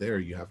reads there.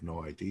 You have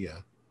no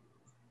idea.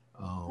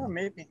 Or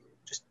maybe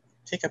just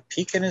take a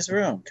peek in his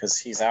room because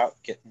he's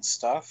out getting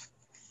stuff.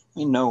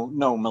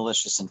 No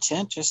malicious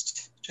intent,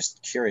 just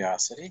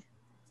curiosity.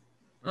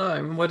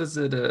 What is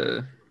it?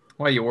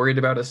 Why are you worried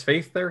about his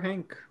faith there,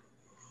 Hank?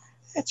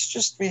 It's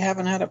just we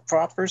haven't had a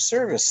proper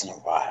service in a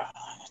while.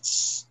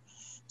 It's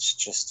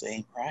just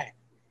ain't right.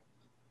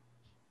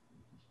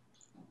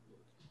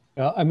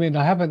 I mean,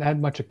 I haven't had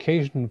much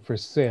occasion for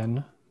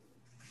sin,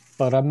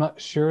 but I'm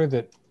not sure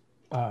that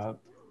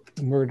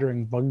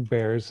murdering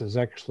bugbears is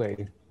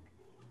actually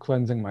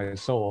cleansing my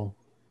soul.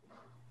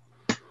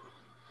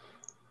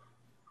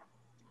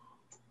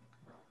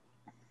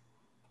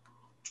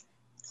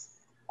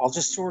 I'll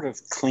just sort of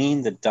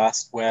clean the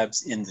dust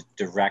webs in the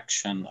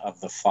direction of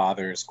the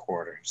father's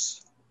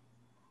quarters.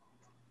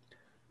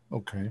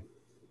 Okay.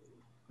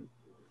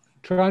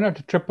 Try not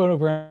to trip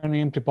over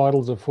any empty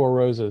bottles of Four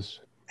Roses.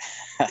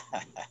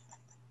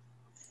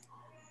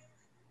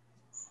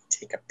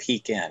 Take a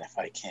peek in if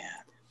I can.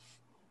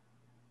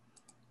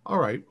 All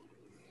right.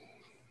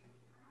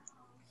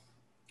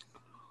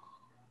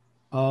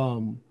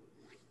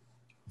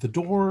 The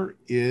door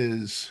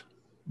is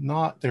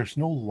not, there's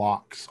no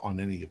locks on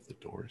any of the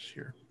doors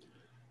here,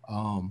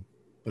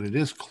 but it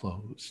is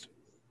closed.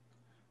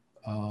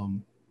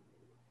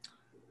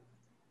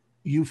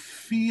 You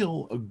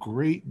feel a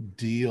great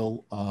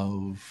deal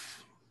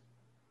of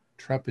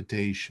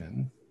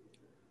trepidation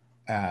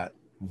at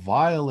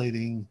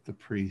violating the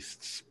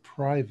priest's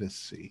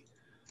privacy,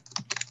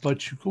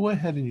 but you go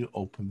ahead and you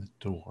open the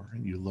door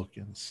and you look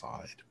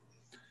inside,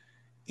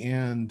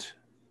 and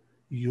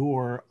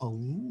you're a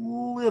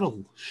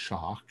little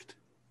shocked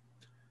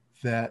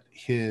that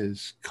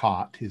his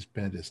cot, his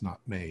bed, is not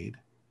made.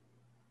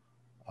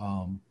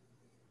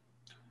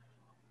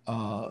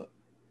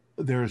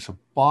 There's a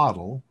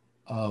bottle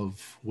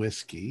of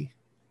whiskey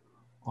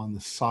on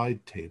the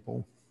side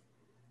table.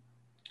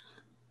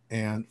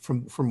 And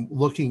from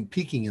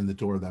peeking in the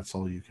door, that's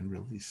all you can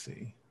really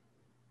see.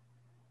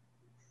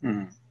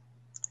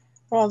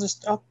 Well,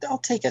 I'll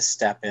take a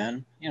step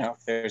in.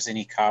 If there's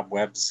any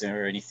cobwebs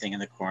or anything in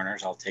the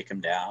corners, I'll take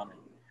them down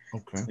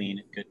and clean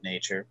in good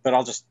nature. But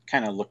I'll just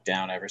kind of look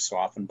down every so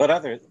often. But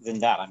other than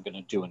that, I'm going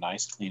to do a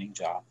nice cleaning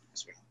job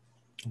as well.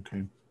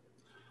 Okay.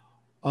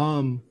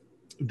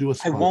 Do a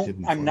spot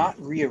hidden for I'm not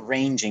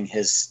rearranging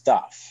his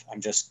stuff. I'm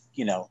just,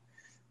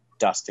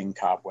 dusting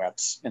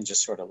cobwebs and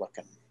just sort of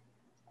looking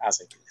as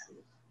I do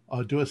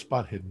that. Do a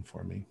spot hidden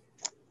for me.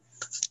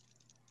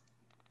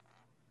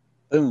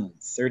 Boom,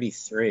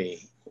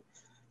 33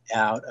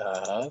 out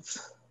of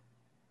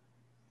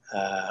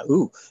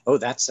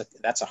that's a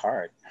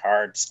hard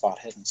spot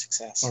hidden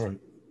success. All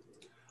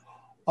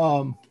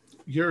right.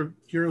 You're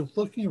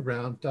looking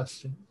around,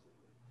 dusting,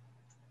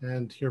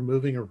 and you're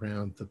moving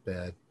around the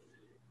bed,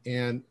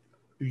 and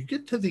you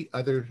get to the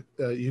other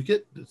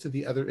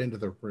end of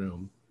the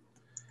room,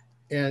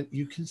 and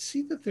you can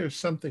see that there's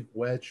something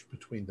wedged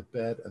between the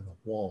bed and the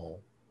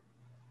wall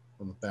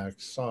on the back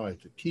side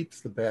that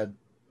keeps the bed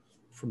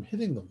from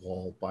hitting the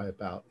wall by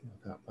about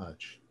that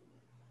much.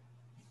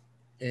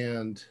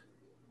 And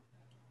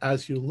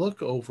as you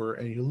look over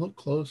and you look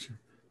closer,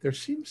 there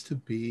seems to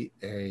be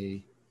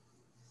a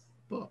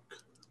book,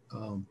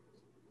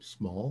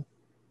 small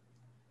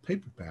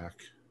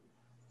paperback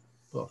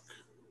book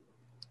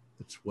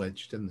that's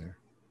wedged in there.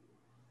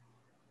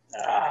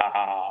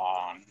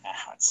 Oh,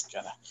 now it's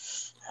gonna.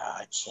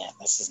 I can't.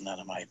 This is none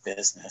of my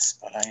business,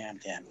 but I am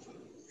damn.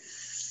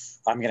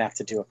 I'm gonna have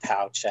to do a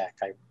POW check.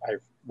 I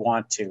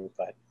want to,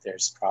 but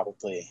there's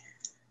probably.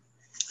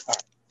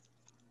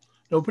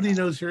 Nobody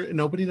knows you're in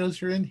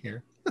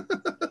here. I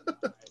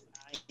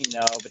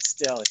know, but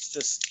still, it's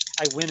just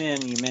I went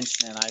in. You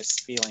mentioned it. And I was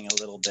feeling a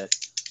little bit.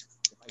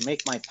 If I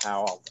make my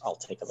POW, I'll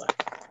take a look.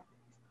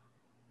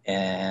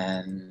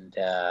 And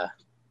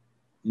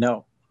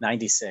no,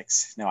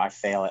 96. No, I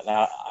fail it.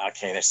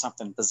 Okay, there's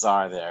something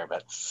bizarre there,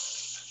 but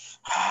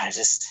I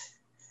just.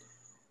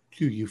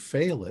 You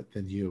fail it,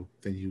 then you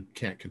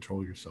can't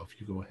control yourself.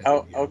 You go ahead.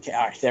 Oh, okay.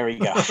 All right, there we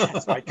go. So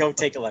I go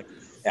take a look.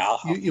 Yeah,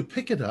 you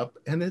pick it up,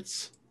 and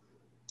it's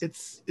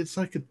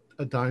like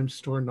a dime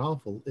store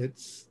novel.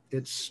 It's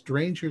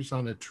Strangers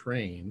on a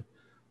Train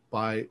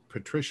by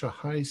Patricia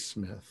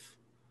Highsmith.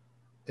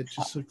 It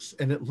just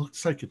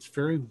looks like it's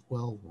very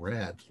well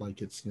read.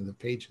 Like it's the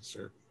pages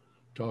are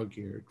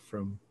dog-eared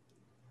from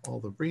all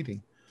the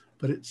reading,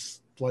 but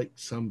it's like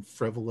some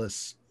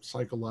frivolous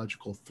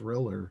psychological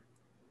thriller.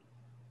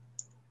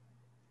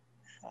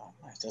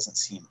 It doesn't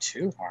seem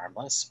too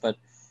harmless, but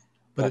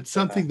it's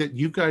something that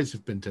you guys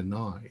have been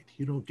denied.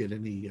 You don't get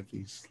any of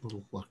these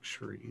little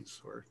luxuries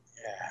or.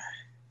 Yeah.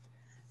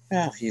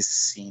 Well, he's a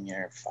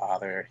senior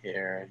father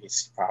here.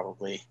 He's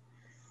probably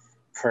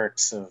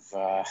perks of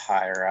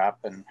higher up,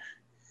 and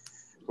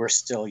we're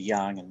still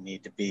young and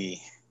need to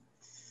be.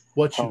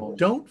 What you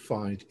don't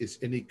find is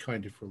any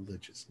kind of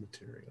religious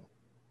material.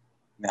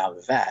 Now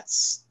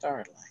that's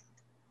startling.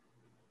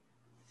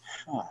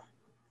 Huh.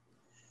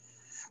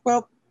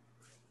 Well,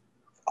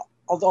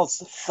 I'll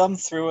thumb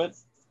through it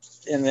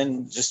and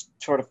then just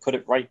sort of put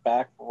it right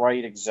back,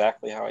 right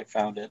exactly how I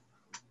found it.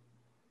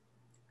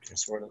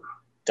 Just sort of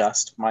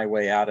dust my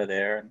way out of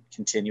there and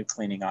continue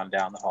cleaning on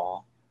down the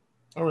hall.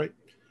 All right.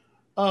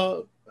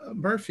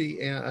 Murphy,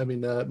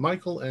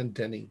 Michael and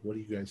Denny, what are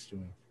you guys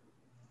doing?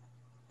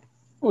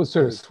 I was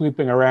sort of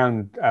sweeping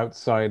around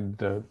outside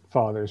the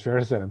father's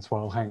residence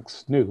while Hank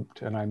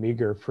snooped, and I'm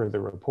eager for the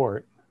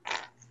report.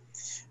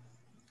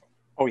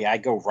 Oh, yeah, I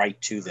go right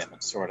to them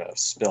and sort of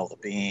spill the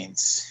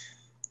beans.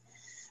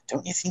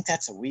 Don't you think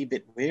that's a wee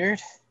bit weird?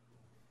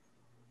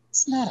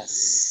 It's not a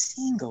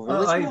single.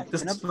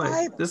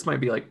 This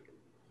might be like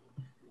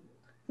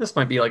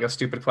a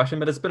stupid question,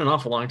 but it's been an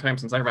awful long time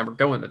since I remember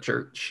going to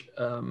church.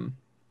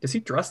 Is he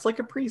dressed like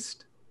a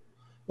priest?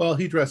 Well,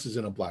 he dresses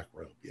in a black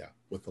robe, yeah,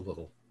 with a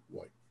little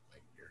white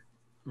here.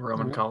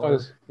 Roman collar.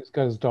 He's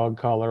got his dog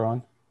collar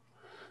on.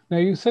 Now,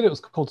 you said it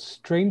was called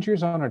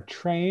Strangers on a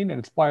Train, and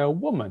it's by a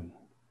woman.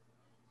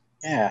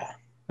 Yeah.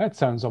 That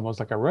sounds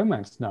almost like a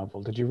romance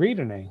novel. Did you read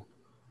any?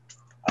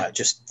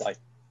 Just like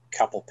a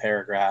couple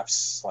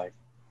paragraphs. Like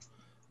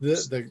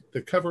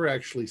the cover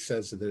actually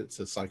says that it's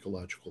a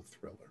psychological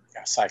thriller.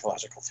 Yeah,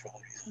 psychological thriller.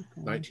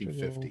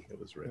 1950 it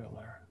was written.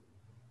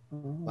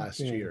 Last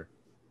year.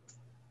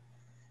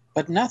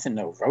 But nothing,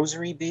 no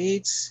rosary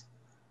beads,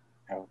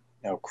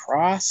 no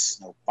cross,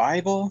 no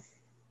Bible.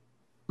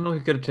 Well, he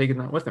could have taken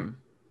that with him.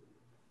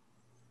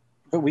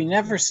 But we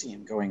never see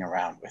him going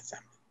around with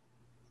them.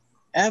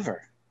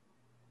 Ever.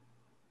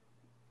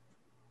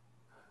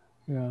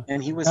 Yeah.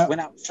 And he went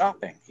out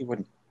shopping. He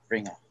wouldn't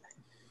bring up.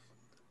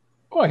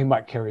 Well, he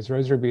might carry his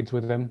rosary beads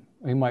with him.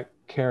 He might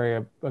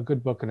carry a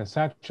good book in a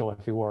satchel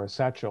if he wore a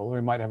satchel, or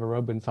he might have a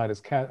robe inside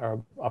his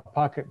or a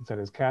pocket inside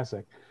his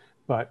cassock.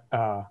 but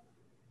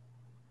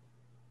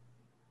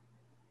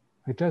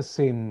it does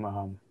seem.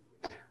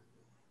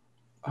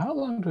 How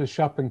long do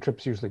shopping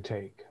trips usually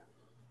take?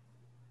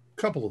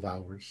 Couple of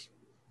hours.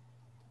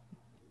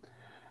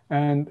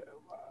 And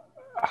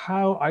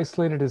how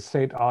isolated is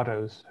St.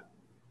 Otto's?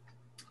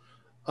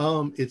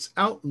 It's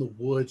out in the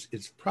woods.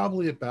 It's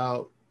probably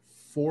about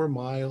 4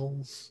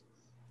 miles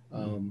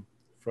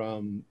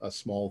from a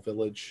small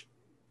village.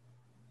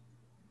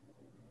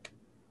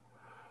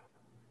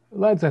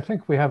 Lads, I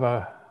think we have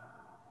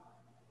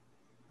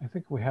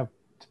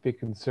to be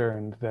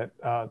concerned that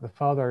the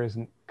father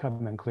isn't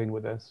coming clean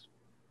with this.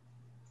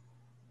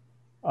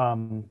 I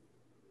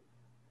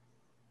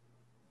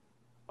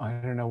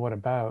don't know what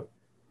about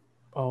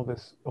all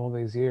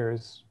these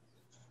years,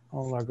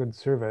 all our good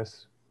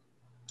service.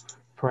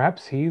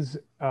 Perhaps he's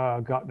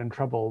gotten in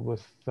trouble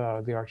with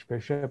the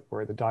Archbishop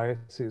or the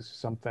diocese or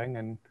something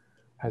and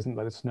hasn't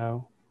let us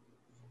know.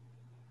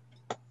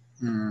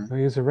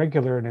 He's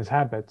irregular in his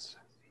habits.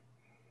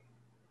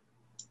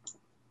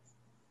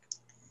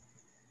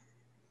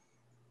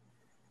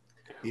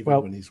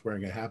 Even when he's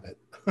wearing a habit.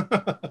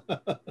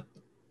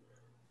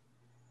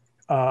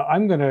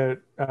 I'm going to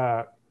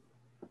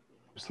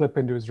slip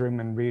into his room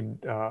and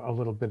read a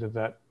little bit of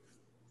that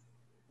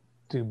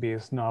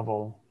dubious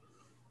novel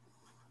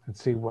and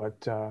see what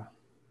the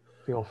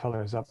old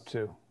fella is up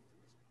to.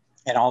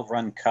 And I'll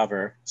run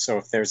cover, so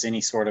if there's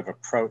any sort of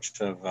approach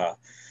of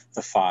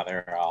the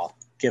father, I'll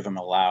give him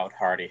a loud,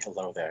 hearty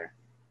hello there.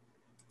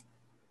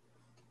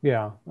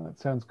 Yeah, that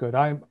sounds good.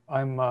 I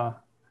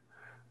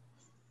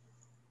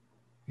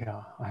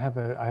have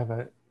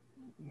a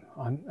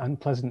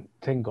unpleasant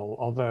tingle,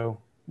 although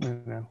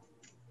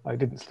I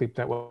didn't sleep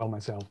that well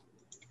myself.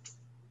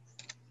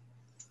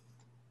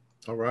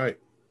 All right.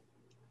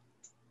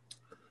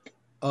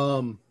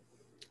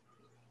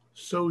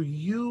 So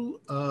you're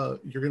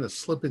going to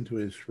slip into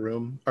his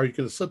room. Are you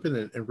going to slip in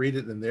and read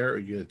it in there, or are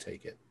you going to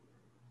take it?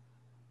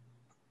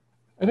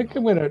 I think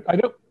I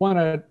don't want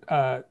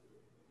to,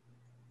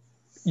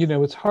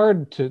 it's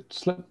hard to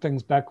slip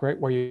things back right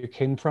where you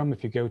came from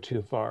if you go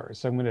too far.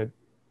 So I'm going to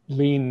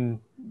lean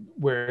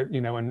where,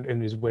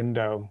 in his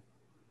window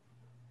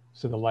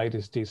so the light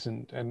is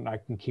decent and I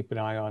can keep an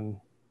eye on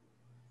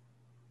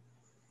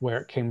where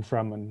it came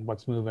from and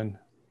what's moving.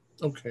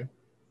 Okay.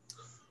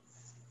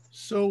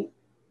 So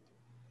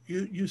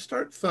you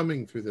start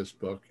thumbing through this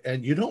book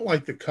and you don't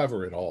like the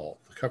cover at all.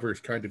 The cover is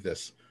kind of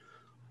this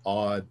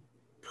odd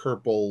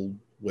purple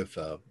with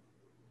a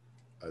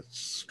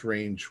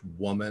strange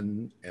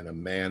woman and a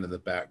man in the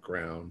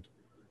background.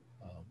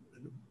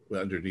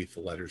 Underneath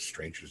the letters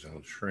Stranger's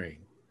Own Train.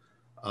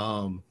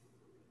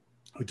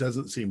 It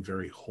doesn't seem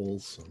very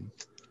wholesome.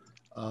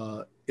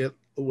 The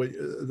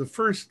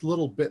first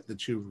little bit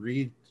that you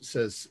read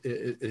says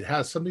it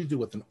has something to do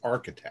with an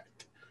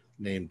architect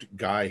named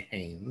Guy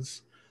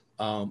Haynes,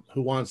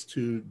 who wants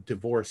to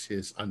divorce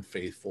his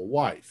unfaithful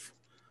wife.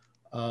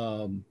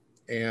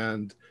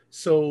 And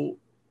so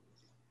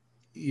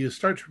you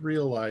start to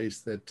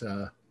realize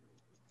that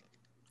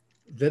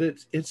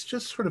it's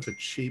just sort of a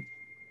cheap,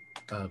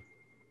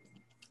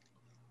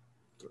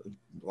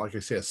 like I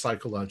say, a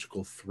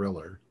psychological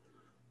thriller.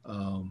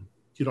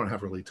 You don't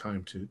have really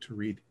time to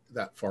read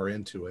that far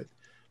into it,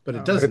 but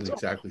it doesn't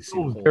exactly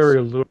seem wholesome.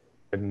 Very lurid.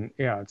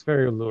 It's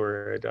very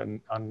lurid and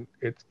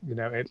it's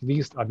at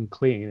least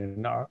unclean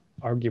and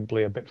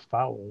arguably a bit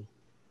foul.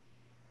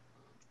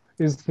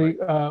 Does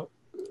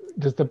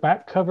the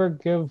back cover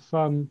give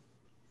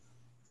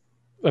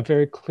a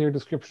very clear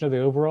description of the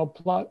overall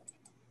plot?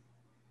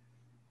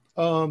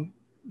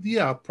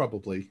 Yeah,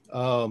 probably.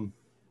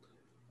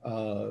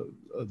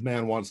 A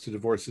man wants to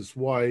divorce his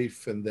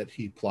wife, and that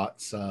he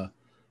plots her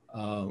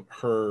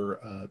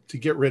to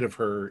get rid of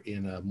her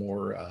in a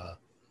more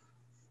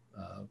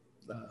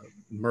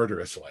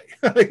murderous way.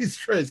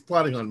 He's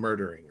plotting on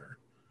murdering her.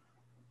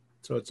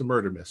 So it's a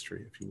murder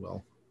mystery, if you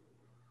will.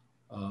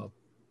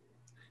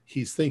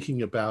 He's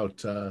thinking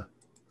about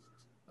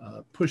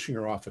pushing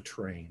her off a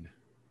train.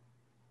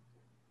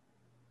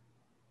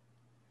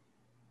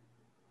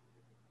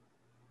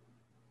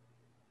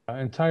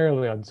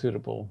 Entirely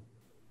unsuitable.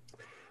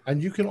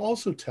 And you can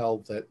also tell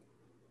that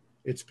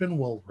it's been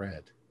well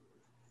read.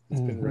 It's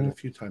been read a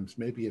few times.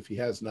 Maybe if he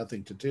has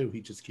nothing to do,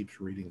 he just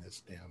keeps reading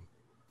this damn.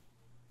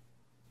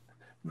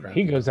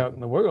 He goes out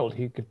in the world.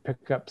 He could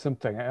pick up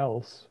something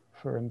else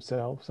for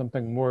himself,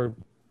 something more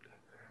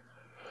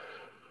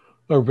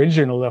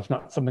original, if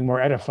not something more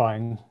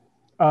edifying.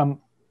 I'm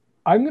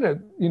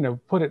gonna,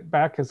 put it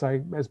back as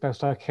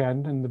best I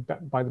can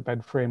by the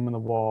bed frame on the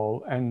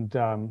wall, and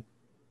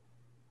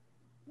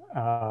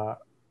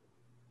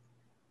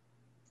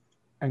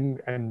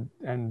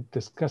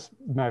discuss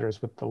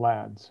matters with the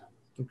lads.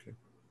 Okay.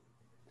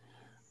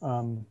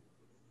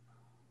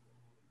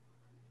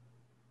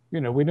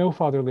 We know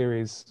Father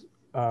Leary's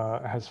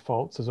has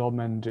faults, as all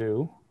men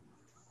do.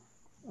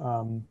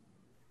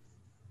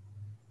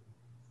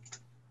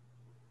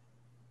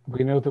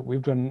 We know that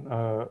we've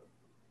done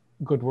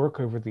good work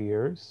over the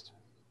years.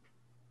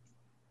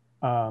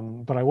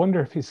 But I wonder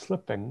if he's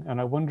slipping,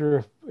 and I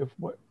wonder if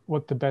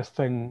what the best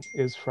thing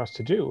is for us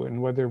to do,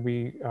 and whether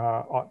we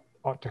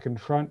ought to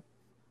confront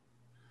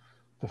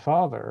the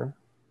father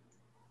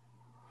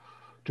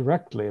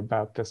directly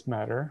about this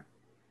matter.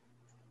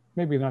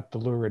 Maybe not the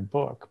lurid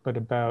book, but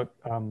about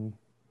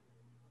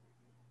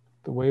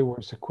the way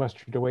we're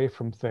sequestered away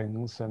from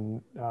things.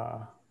 And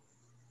I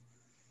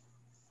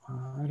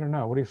don't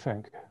know. What do you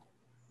think?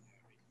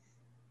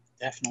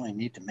 Definitely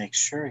need to make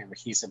sure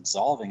he's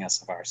absolving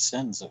us of our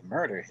sins of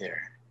murder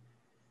here.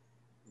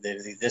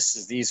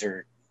 These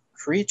are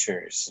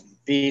creatures and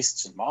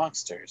beasts and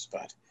monsters,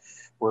 but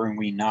were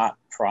we not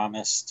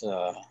promised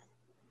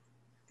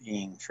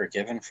being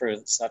forgiven for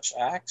such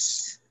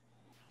acts?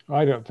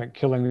 I don't think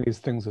killing these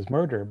things is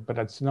murder, but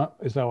it's not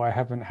as though I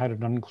haven't had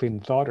an unclean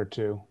thought or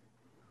two.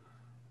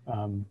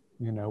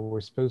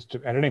 We're supposed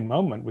to, at any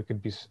moment, we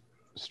could be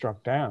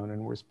struck down,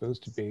 and we're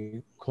supposed to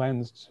be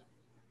cleansed.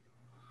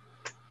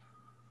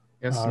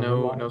 Yes,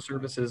 no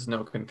services,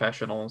 no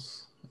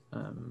confessionals.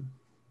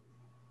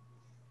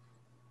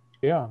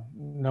 Yeah,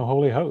 no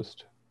holy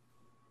host.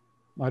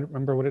 I don't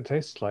remember what it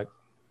tastes like.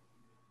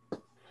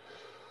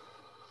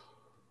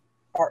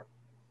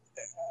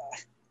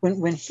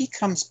 When he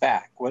comes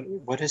back,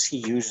 what does he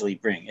usually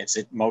bring? Is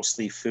it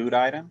mostly food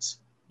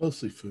items?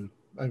 Mostly food.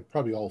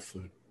 Probably all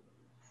food.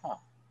 Huh.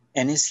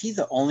 And is he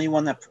the only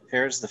one that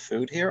prepares the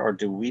food here, or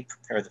do we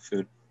prepare the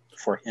food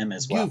for him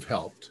as well? You've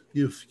helped.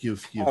 You've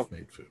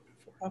made food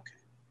before.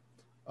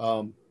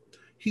 Okay.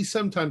 He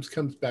sometimes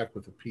comes back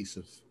with a piece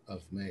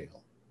of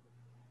mail.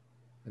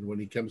 And when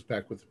he comes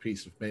back with a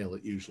piece of mail,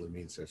 it usually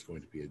means there's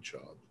going to be a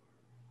job.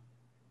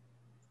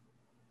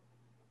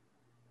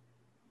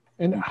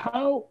 And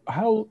how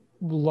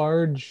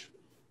large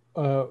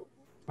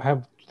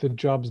have the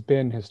jobs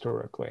been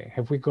historically?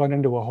 Have we gone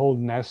into a whole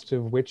nest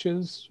of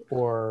witches,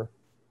 or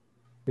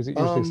is it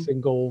usually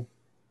single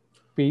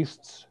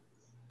beasts?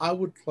 I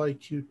would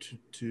like you to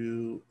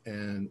do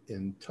an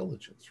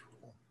intelligence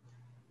roll.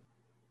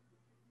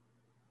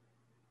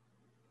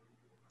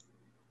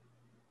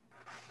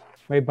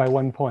 Made by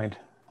 1 point.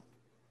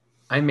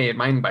 I made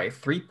mine by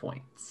 3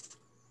 points.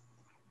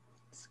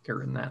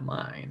 Securing that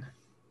line.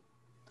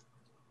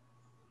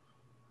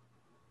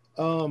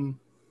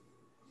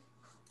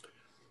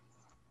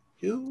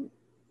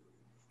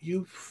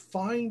 You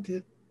find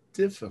it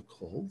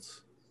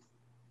difficult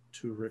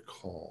to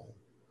recall.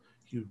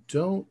 You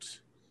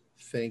don't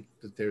think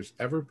that there's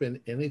ever been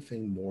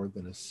anything more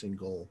than a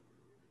single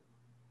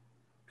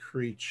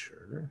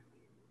creature.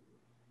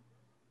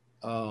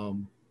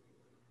 But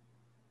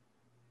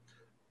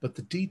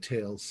the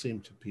details seem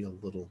to be a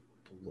little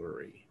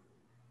blurry.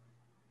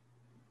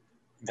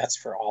 That's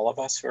for all of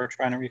us who are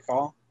trying to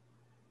recall?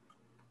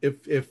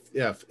 If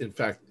in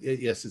fact,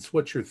 yes, it's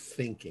what you're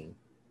thinking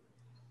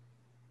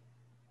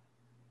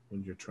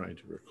when you're trying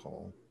to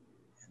recall.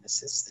 And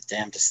this is the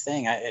damnedest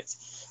thing. I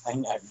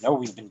know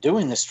we've been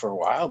doing this for a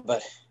while,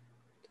 but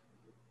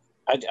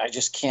I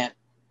just can't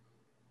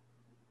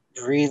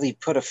really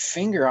put a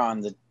finger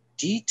on the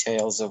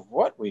details of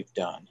what we've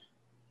done.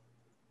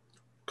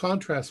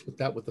 Contrast with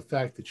that with the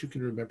fact that you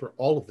can remember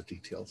all of the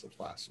details of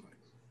last night.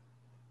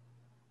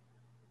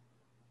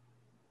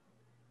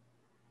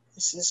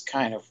 This is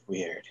kind of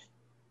weird.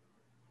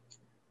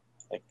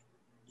 Like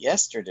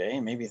yesterday,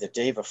 maybe the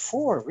day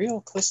before,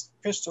 real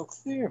crystal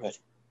clear, but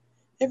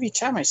every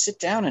time I sit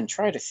down and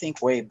try to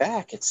think way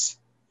back, it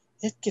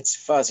gets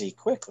fuzzy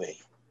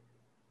quickly.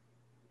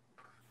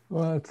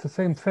 Well, it's the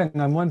same thing.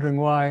 I'm wondering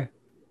why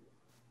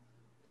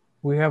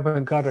we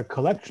haven't got a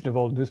collection of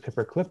old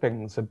newspaper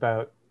clippings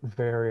about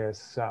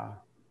various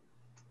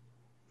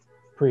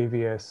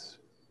previous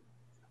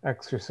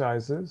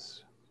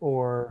exercises,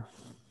 or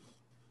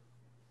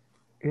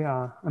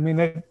yeah, I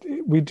mean,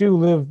 we do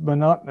live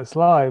monotonous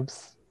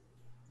lives,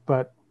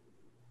 but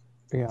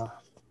yeah,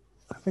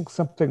 I think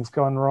something's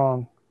gone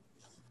wrong.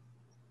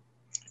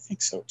 I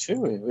think so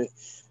too.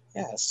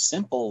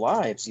 Simple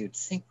lives. You'd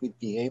think we'd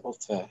be able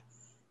to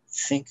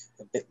think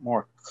a bit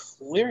more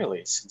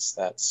clearly,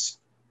 since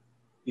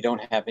we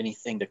don't have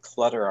anything to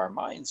clutter our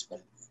minds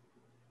with.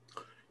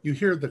 You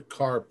hear the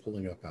car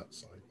pulling up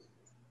outside.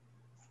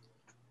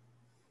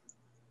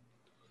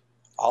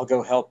 I'll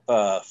go help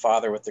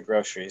Father with the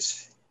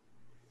groceries.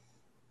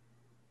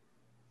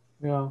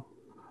 Yeah.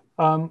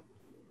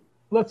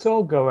 Let's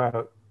all go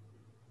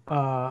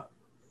out.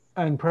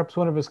 And perhaps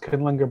one of us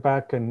can linger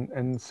back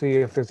and see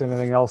if there's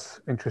anything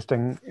else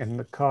interesting in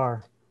the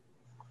car.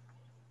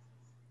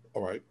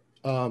 All right.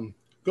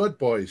 Good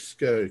boys.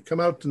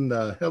 Come out and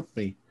help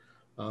me.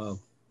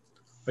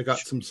 I got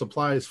some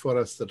supplies for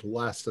us that'll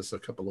last us a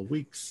couple of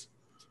weeks.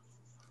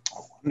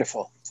 Oh,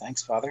 wonderful.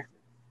 Thanks, Father.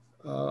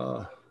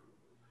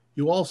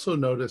 You all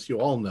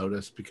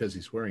notice, because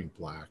he's wearing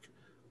black,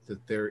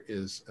 that there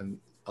is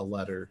a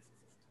letter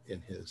in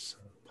his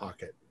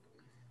pocket,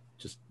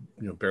 just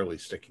barely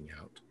sticking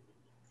out.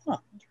 Huh,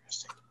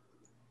 interesting.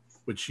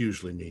 Which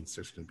usually means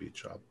there's going to be a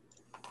job.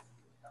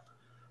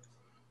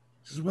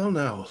 He says, well,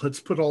 now, let's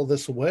put all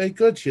this away.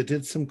 Good, you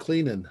did some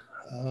cleaning.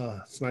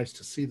 It's nice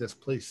to see this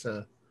place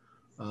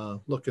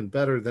looking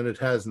better than it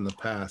has in the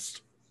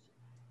past.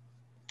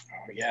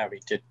 Oh, yeah, we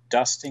did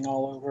dusting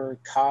all over,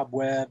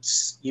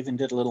 cobwebs, even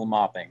did a little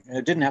mopping.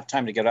 I didn't have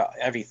time to get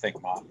everything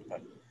mopped,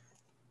 but...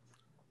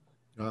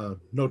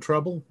 No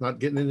trouble? Not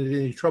getting into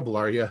any trouble,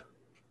 are you?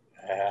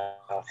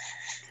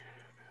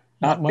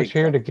 Not much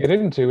here to get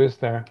into, is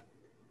there?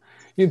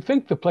 You'd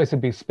think the place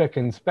would be spick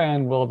and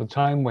span with all the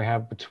time we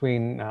have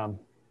between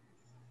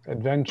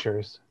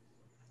adventures.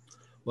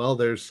 Well,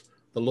 the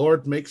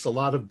Lord makes a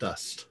lot of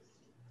dust.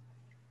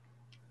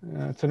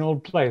 It's an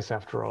old place,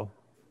 after all.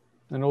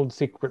 An old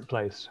secret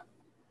place.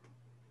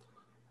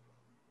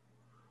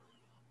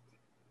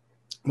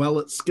 Well,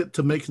 let's get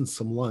to making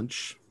some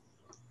lunch.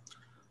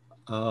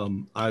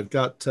 I've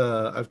got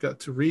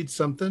to read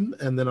something,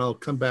 and then I'll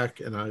come back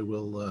and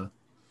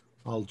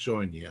I'll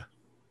join you.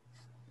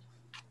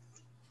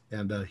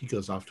 And he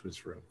goes off to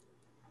his room.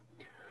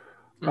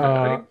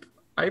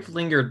 I've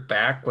lingered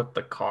back with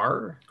the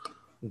car.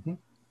 Mm-hmm.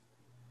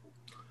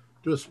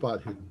 Do a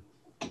spot hidden.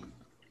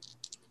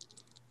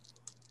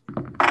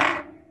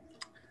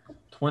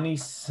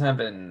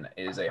 27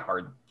 is a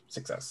hard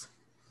success.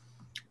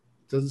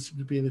 Doesn't seem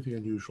to be anything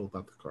unusual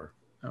about the car.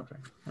 Okay.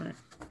 All right.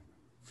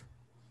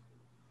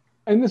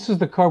 And this is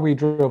the car we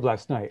drove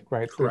last night,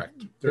 right?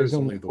 Correct. There's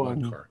only the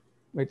one car.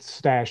 It's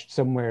stashed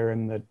somewhere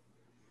on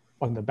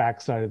the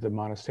backside of the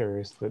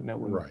monasteries that no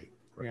one. Right.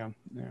 Yeah.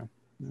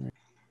 Right.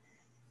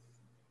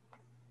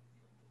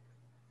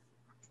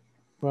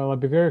 Well, I'd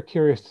be very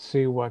curious to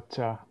see what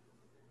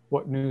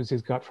news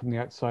he's got from the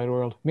outside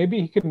world.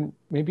 Maybe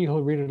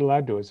he'll read it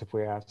aloud to us if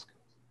we ask.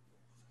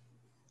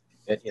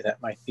 I bet you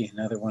that might be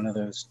another one of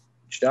those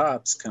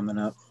jobs coming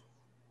up.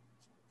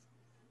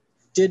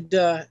 Did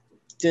the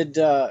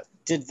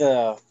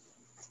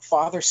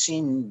father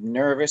seem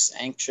nervous,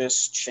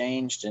 anxious,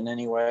 changed in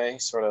any way,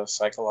 sort of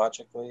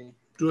psychologically?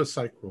 Do a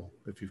psych roll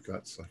if you've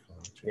got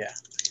psychology. Yeah.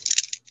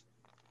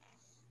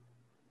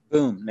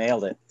 Boom,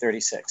 nailed it.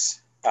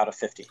 36 out of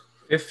 50.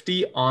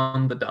 50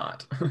 on the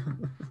dot.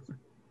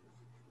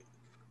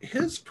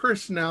 His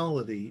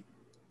personality,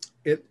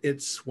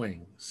 it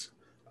swings.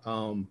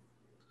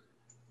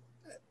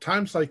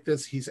 Times like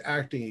this, he's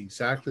acting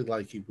exactly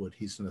like he would.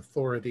 He's an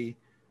authority.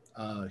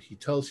 He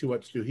tells you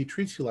what to do. He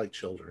treats you like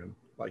children,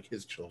 like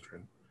his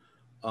children.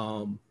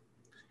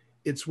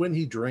 It's when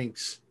he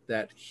drinks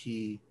that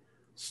he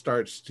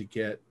starts to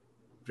get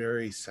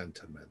very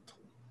sentimental.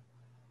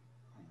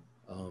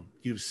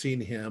 You've seen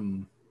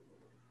him,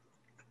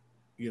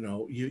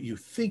 you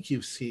think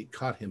you've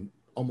caught him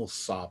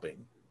almost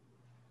sobbing.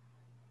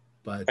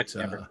 But he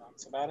never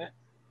talks about it.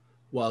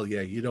 Well, yeah,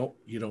 you don't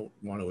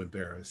want to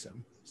embarrass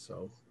him.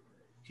 So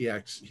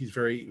he's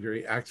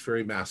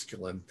very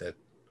masculine, that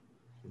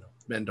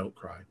men don't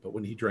cry, but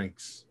when he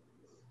drinks,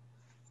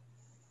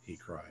 he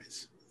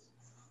cries.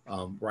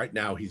 Right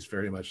now he's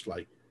very much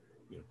like,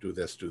 do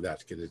this, do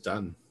that, get it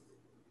done.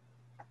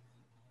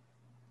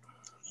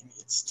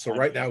 So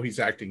right now he's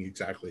acting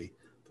exactly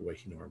the way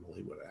he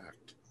normally would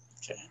act.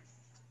 Okay.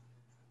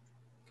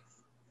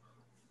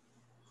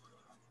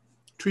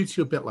 Treats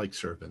you a bit like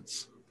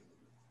servants.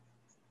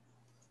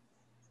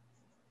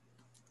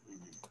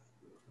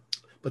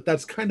 But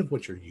that's kind of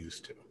what you're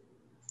used to.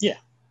 Yeah.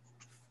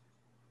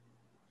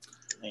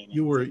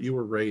 You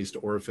were raised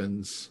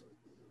orphans.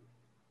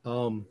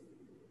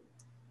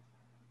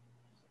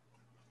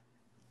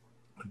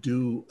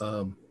 Do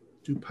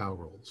power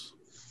rolls.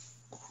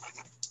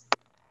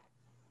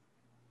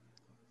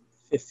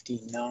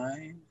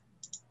 59.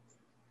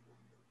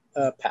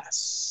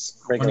 Pass.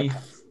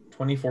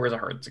 24 is a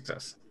hard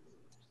success.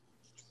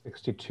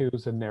 62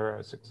 is a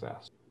narrow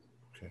success.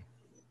 Okay.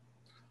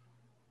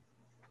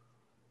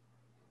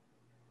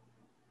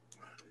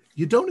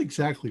 You don't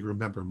exactly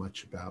remember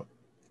much about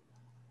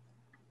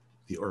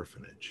the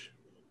orphanage.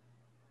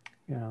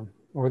 Yeah,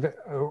 or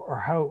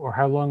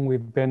how long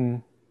we've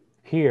been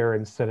here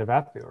instead of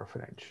at the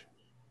orphanage.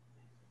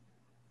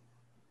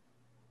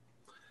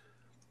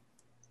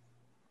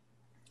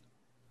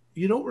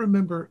 You don't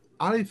remember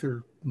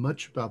either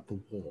much about the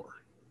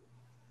war.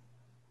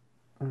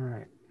 All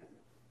right.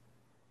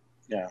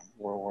 Yeah,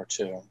 World War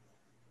II.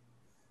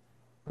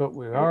 But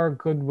we are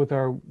good with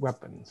our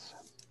weapons.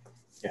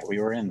 Yeah, we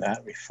were in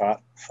that. We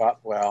fought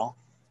well.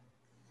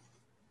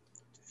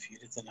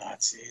 Defeated the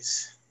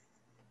Nazis.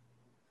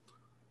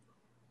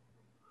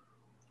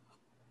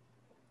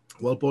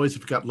 Well, boys, if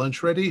you've got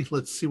lunch ready,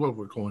 let's see what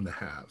we're going to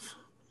have.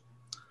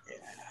 Yeah.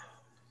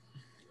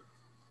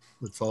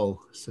 Let's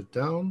all sit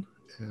down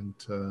and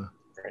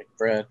break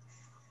bread.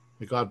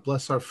 May God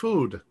bless our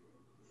food.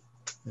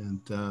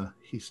 And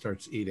he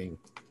starts eating.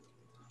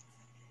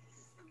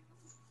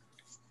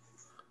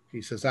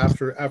 He says,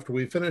 after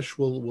we finish,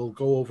 we'll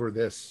go over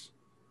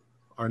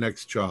our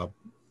next job.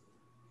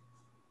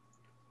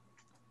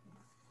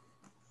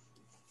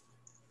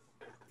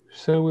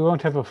 So we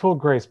won't have a full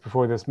grace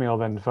before this meal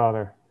then,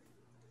 Father.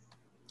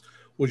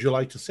 Would you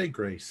like to say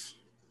grace?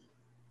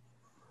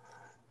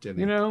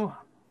 Denny?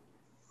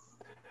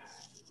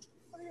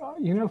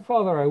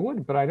 Father, I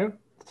would, but I don't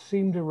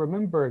seem to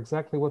remember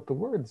exactly what the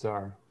words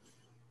are.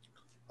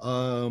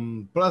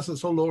 Bless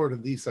us, O Lord,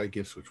 and these thy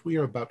gifts which we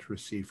are about to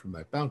receive from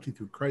thy bounty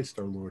through Christ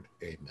our Lord.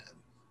 Amen.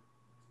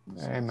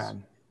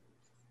 Amen.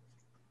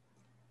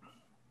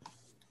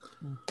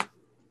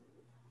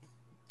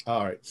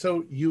 All right,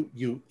 so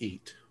you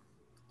eat.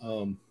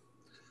 Now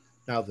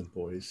then,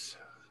 boys,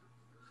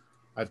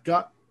 I've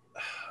gotten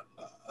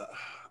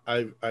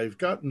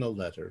a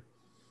letter.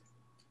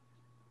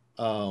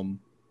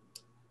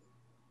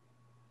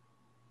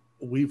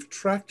 We've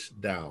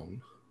tracked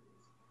down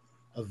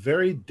a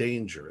very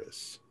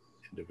dangerous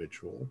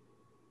individual.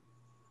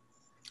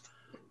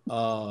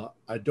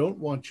 I don't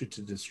want you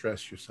to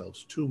distress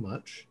yourselves too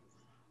much,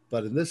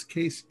 but in this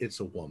case, it's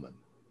a woman.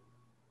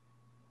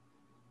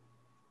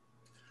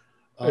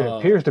 It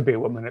appears to be a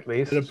woman, at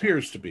least. It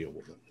appears to be a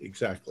woman,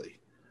 exactly.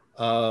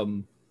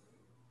 You're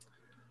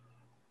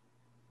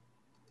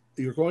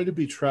going to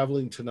be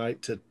traveling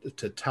tonight to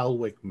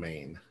Talwick,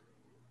 Maine.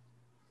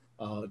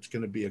 It's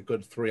going to be a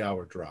good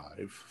 3-hour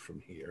drive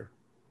from here.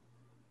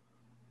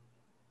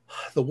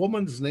 The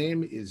woman's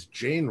name is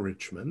Jane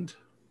Richmond,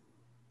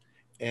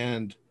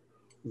 and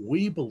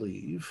we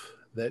believe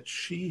that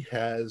she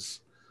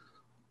has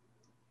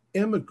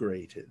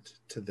immigrated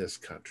to this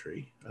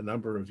country a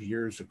number of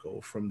years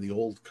ago from the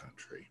old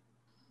country.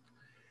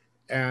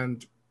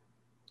 And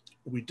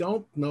we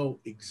don't know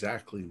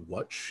exactly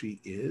what she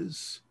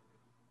is,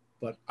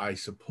 but I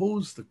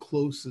suppose the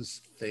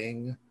closest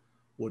thing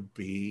would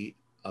be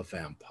a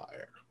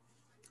vampire.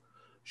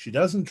 She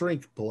doesn't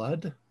drink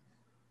blood,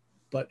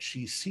 but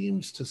she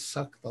seems to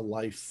suck the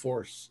life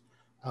force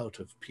out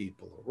of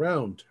people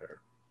around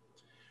her.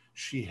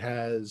 She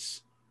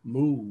has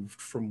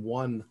moved from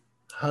one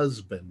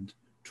husband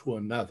to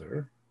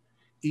another.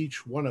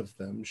 Each one of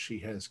them she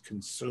has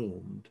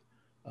consumed.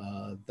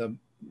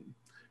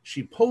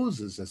 She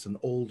poses as an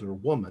older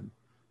woman,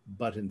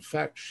 but in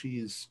fact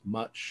she's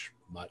much,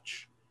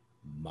 much,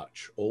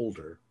 much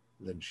older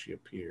than she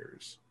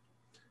appears.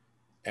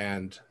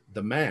 And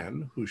the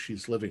man who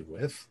she's living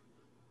with,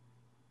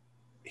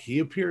 he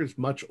appears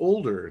much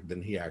older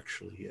than he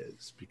actually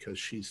is because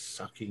she's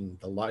sucking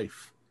the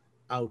life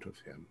out of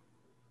him.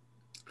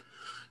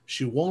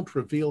 She won't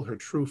reveal her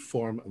true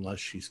form unless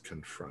she's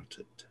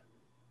confronted.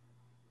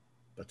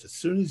 But as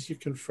soon as you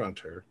confront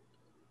her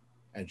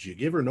and you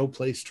give her no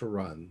place to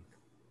run,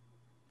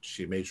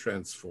 she may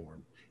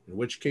transform, in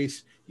which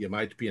case you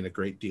might be in a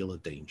great deal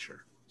of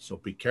danger. So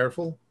be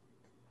careful.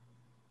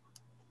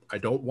 I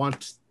don't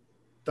want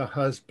the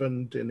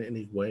husband in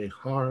any way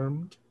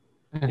harmed.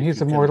 And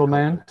he's a mortal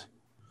man?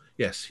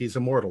 Yes, he's a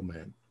mortal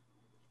man.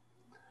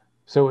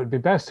 So it would be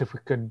best if we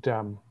could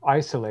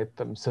isolate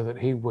them so that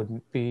he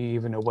wouldn't be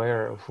even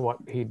aware of what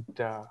he'd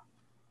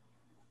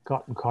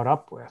gotten caught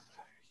up with.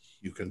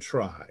 You can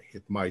try.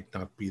 It might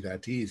not be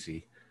that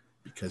easy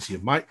because you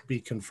might be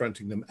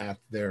confronting them at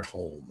their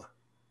home.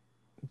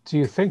 Do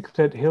you think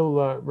that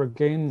he'll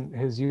regain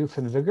his youth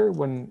and vigor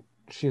when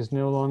she's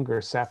no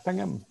longer sapping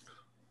him?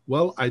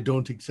 Well, I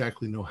don't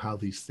exactly know how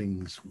these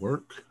things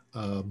work.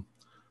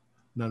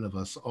 None of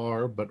us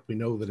are, but we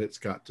know that it's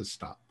got to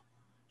stop.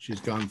 She's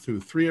gone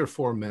through 3 or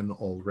 4 men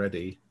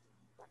already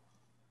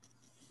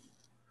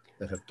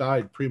that have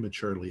died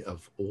prematurely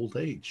of old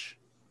age.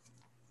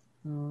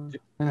 And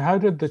how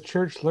did the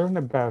church learn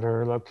about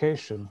her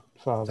location,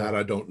 Father? That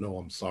I don't know,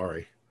 I'm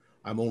sorry.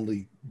 I'm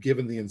only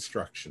given the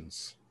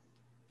instructions.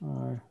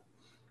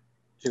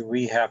 Do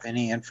we have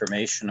any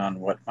information on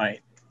what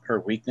might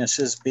her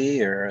weaknesses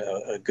be or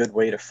a good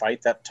way to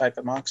fight that type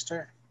of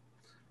monster?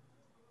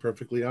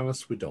 Perfectly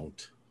honest, we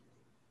don't.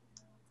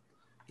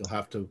 You'll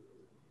have to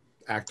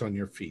act on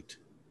your feet.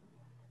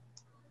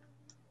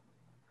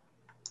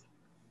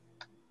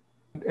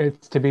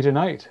 It's to be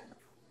tonight.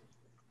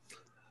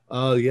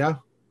 Yeah.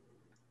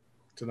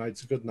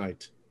 Tonight's a good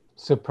night.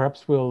 So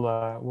perhaps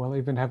we'll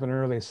even have an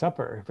early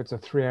supper if it's a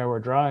 3-hour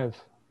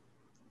drive.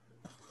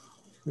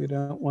 We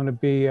don't want to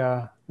be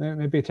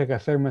maybe take a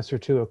thermos or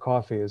 2 of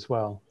coffee as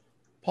well.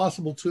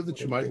 Possible too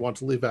that you might want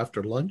to leave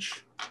after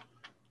lunch.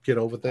 Get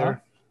over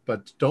there,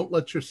 but don't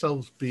let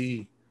yourselves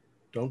be.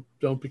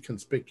 Don't be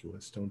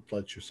conspicuous. Don't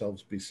let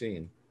yourselves be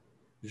seen.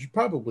 You should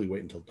probably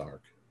wait until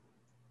dark.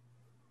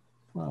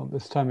 Well,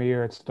 this time of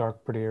year it's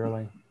dark pretty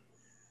early.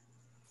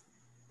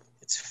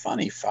 It's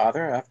funny,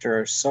 Father,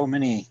 after so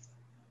many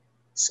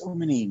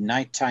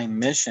nighttime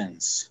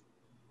missions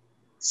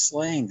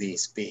slaying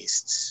these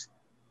beasts,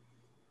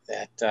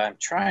 that I'm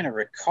trying to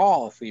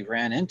recall if we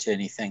ran into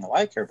anything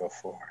like her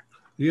before.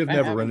 You have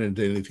never run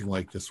into anything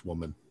like this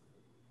woman.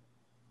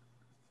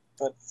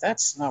 But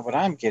that's not what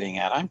I'm getting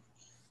at. I'm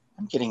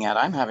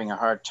having a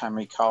hard time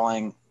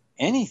recalling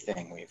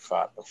anything we've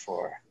fought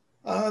before.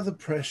 The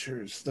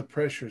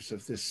pressures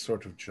of this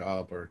sort of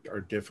job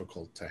are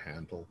difficult to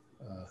handle.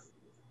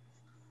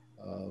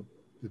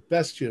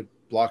 Best you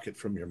block it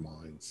from your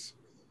minds.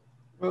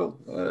 Well,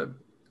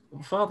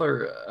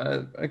 Father,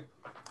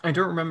 I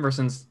don't remember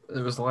since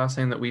it was the last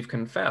time that we've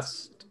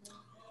confessed.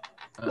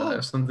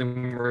 If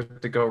something were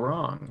to go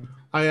wrong.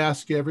 I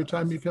ask you every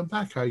time you come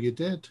back how you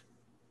did.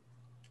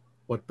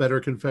 What better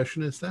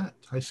confession is that?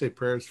 I say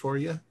prayers for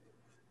you.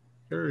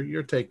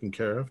 You're taken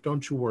care of.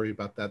 Don't you worry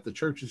about that. The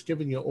church is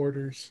giving you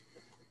orders.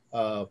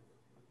 Quite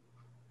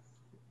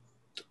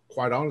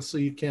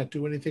honestly, you can't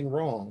do anything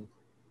wrong.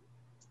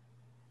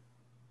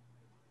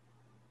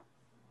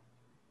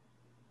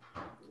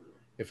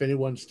 If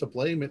anyone's to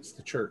blame, it's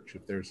the church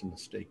if there's a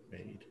mistake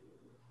made.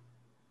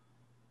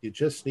 You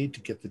just need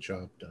to get the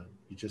job done.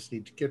 You just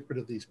need to get rid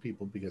of these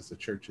people because the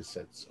church has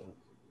said so.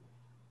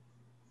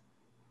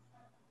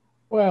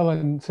 Well,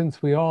 and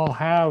since we all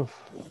have,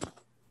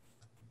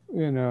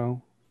 you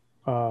know,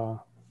 a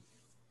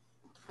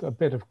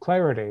bit of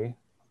clarity,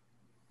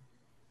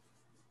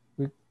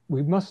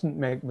 we mustn't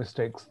make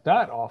mistakes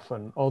that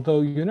often.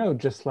 Although, you know,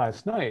 just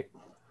last night,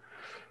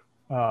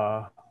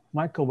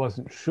 Michael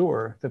wasn't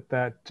sure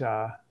that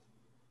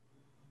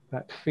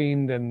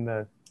fiend in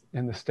the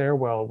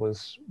stairwell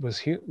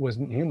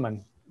wasn't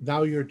human.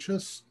 Now you're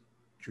just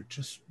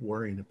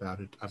worrying about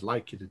it. I'd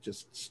like you to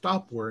just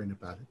stop worrying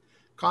about it.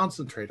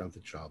 Concentrate on the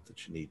job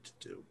that you need to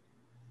do,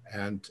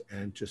 and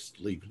just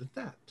leave it at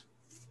that.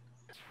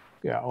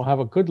 Yeah, I'll have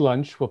a good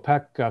lunch. We'll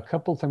pack a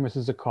couple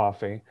thermoses of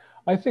coffee.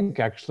 I think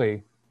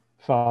actually,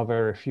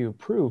 Father, if you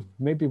approve,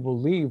 maybe we'll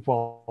leave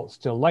while it's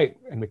still light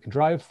and we can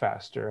drive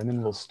faster, and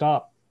then we'll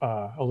stop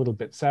a little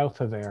bit south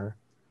of there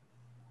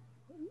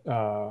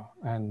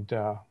and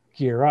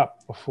gear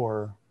up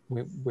before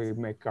we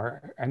make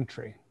our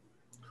entry.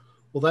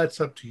 Well,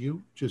 that's up to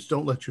you. Just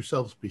don't let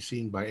yourselves be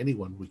seen by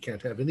anyone. We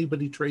can't have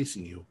anybody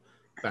tracing you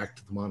back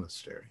to the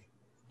monastery.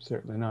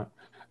 Certainly not.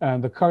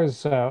 The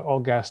car's all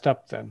gassed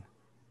up then.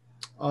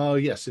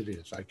 Yes, it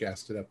is. I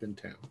gassed it up in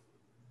town.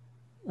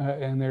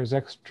 And there's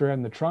extra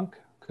in the trunk?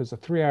 Because a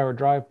 3-hour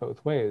drive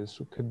both ways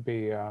could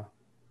be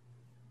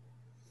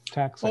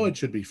taxing. Oh, it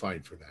should be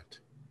fine for that.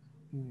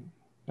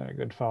 Very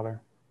good, Father.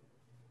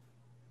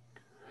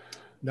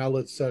 Now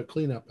let's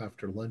clean up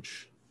after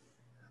lunch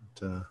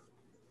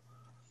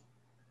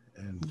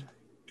and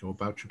go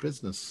about your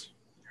business.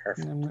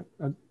 Perfect. I'm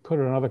gonna put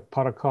another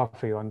pot of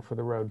coffee on for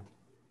the road.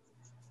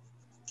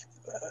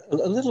 A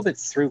little bit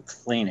through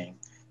cleaning,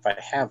 if I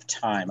have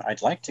time,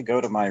 I'd like to go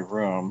to my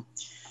room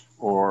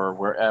or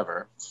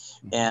wherever.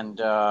 And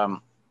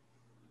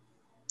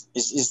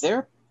is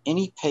there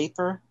any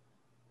paper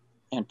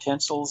and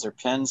pencils or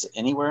pens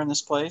anywhere in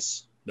this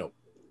place? No.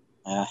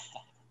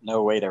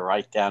 No way to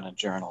write down a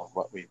journal of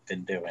what we've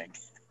been doing.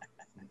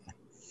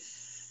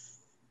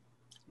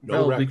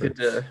 No well, records. we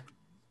could.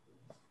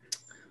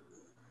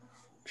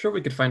 Sure,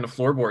 we could find a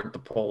floorboard to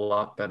pull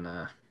up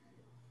and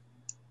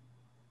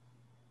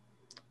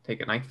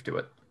take a knife to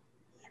it.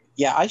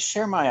 Yeah, I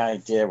share my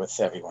idea with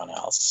everyone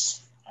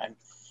else.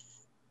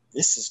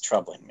 This is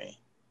troubling me,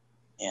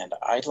 and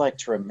I'd like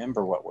to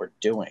remember what we're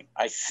doing.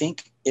 I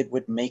think it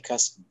would make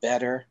us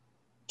better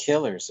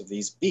killers of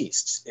these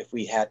beasts if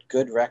we had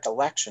good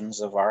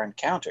recollections of our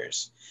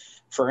encounters.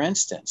 For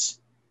instance,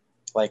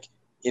 like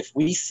if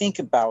we think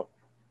about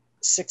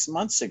 6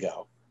 months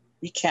ago,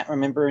 we can't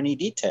remember any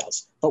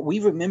details, but we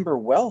remember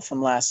well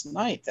from last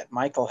night that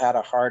Michael had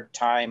a hard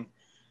time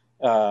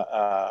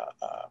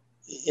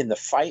in the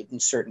fight in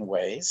certain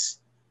ways,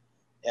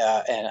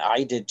 and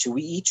I did too.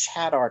 We each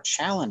had our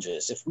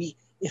challenges.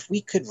 If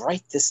we could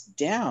write this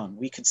down,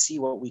 we could see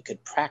what we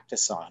could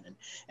practice on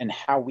and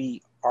how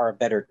we are a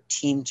better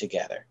team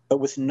together. But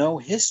with no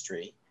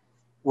history,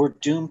 we're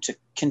doomed to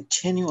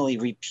continually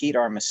repeat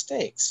our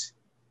mistakes.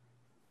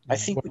 I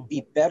think we'd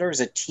be better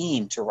as a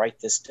team to write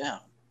this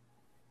down.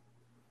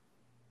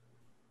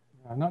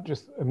 Not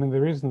just, I mean, the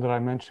reason that I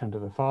mentioned to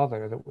the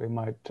Father that we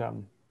might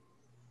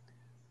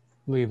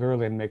leave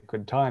early and make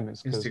good time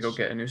is to go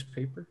get a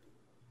newspaper.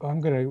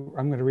 I'm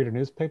gonna read a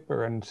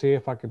newspaper and see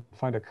if I can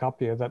find a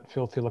copy of that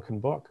filthy looking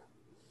book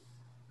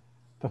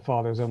the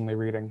Father's only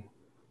reading.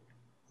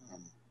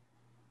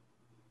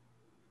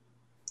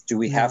 Do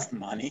we have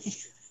money?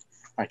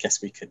 I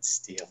guess we could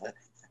steal it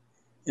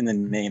in the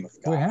name of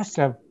God. We have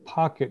to have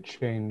pocket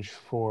change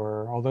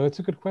for, although it's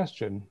a good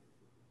question,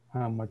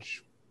 how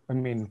much, I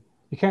mean,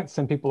 you can't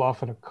send people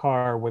off in a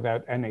car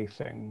without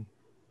anything.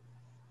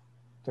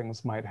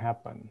 Things might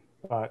happen,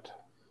 but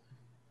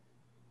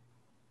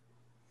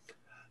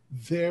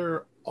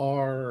there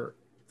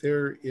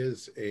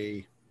is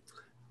a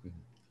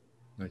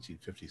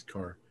 1950s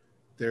car.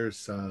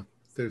 There's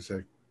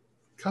a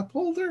cup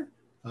holder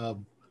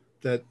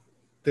that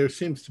there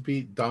seems to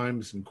be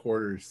dimes and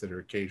quarters that are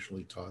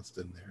occasionally tossed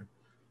in there,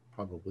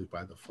 probably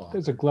by the Father.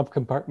 There's a glove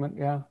compartment,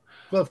 yeah.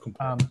 Glove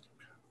compartment.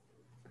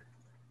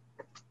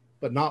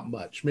 But not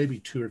much, maybe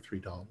 $2 or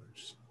 $3.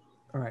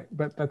 All right,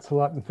 but that's a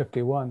lot in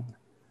 51.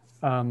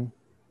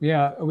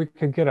 Yeah, we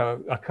could get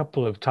a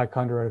couple of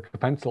Ticonderoga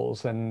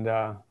pencils and.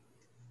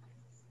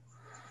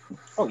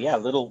 Oh yeah,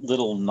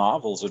 little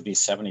novels would be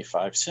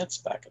 75 cents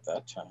back at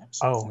that time.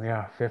 So. Oh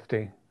yeah,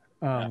 50.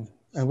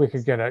 And we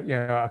could get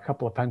a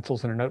couple of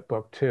pencils and a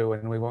notebook too,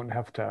 and we won't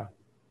have to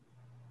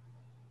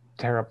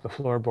tear up the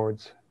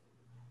floorboards.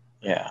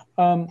 Yeah.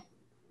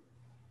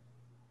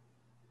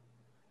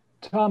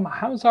 Tom,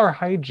 how's our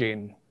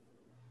hygiene?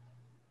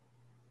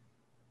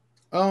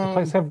 The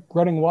place have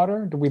running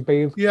water? Do we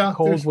bathe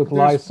cold with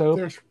lye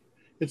soap?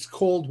 It's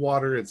cold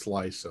water. It's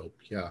lye soap.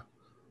 Yeah.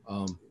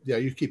 Yeah,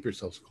 you keep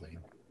yourselves clean.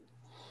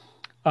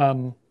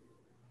 And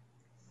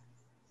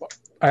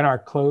our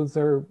clothes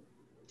are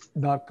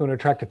not going to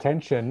attract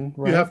attention,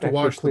 right? You have to If we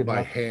wash them clean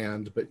by up.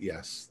 hand, but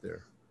yes,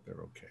 they're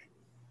okay.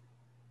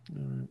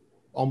 Alright.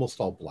 Almost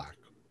all black,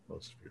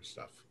 most of your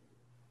stuff.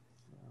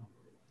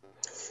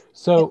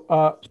 So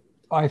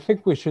I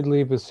think we should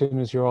leave as soon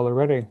as you're all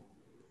ready.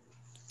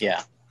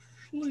 Yeah.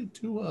 Actually,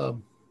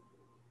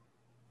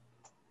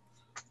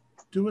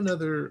 do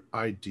another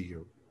idea,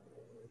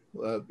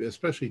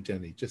 especially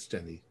Denny. Just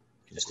Denny.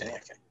 Just okay.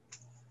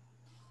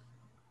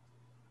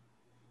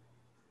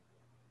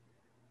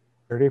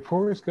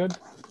 34 is good.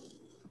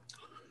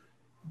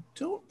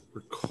 Don't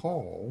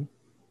recall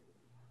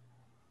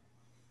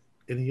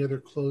any other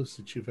clothes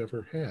that you've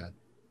ever had.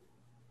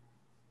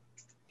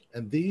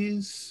 And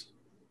these,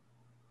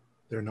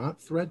 they're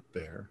not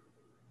threadbare.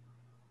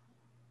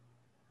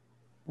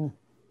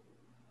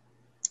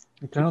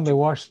 You can only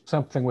wash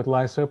something with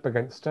lye soap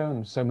against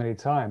stone so many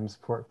times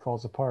before it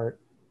falls apart.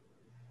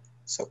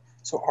 So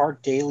our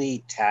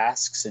daily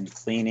tasks in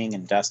cleaning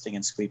and dusting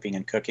and sweeping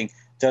and cooking,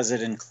 does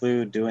it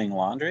include doing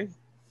laundry?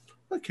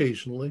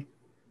 Occasionally.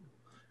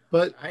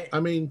 But, I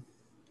mean,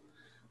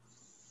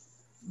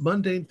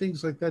 mundane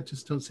things like that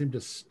just don't seem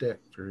to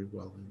stick very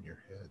well in your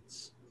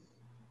heads.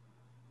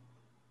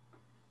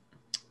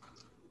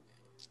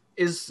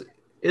 Is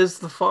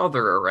the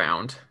father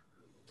around?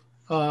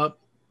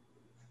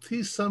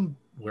 He's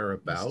somewhere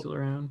about. He's still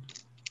around?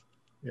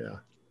 Yeah.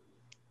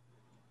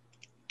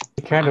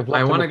 Kind of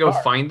I want to go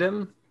find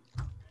him.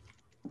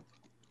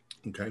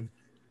 Okay.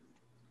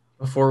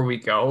 Before we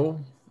go.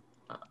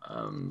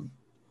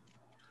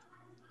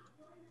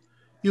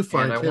 You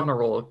find and I him. want to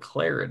roll a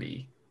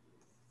clarity.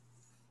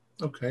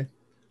 Okay.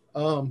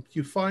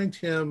 You find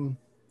him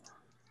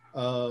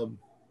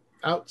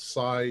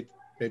outside,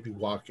 maybe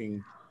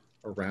walking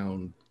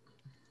around,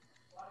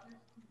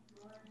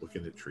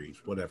 looking at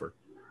trees, whatever.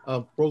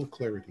 Roll a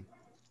clarity.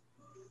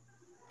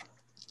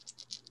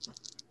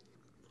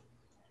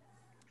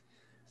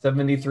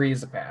 73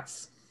 is a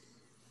pass.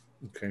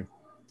 Okay.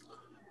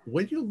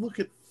 When you look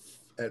at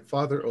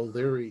Father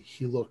O'Leary,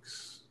 he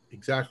looks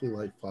exactly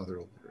like Father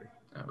O'Leary.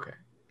 Okay.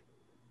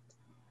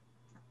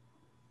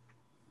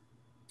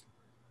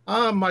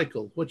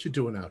 Michael, what you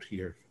doing out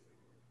here?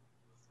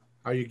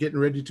 Are you getting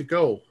ready to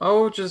go?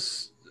 Oh,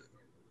 just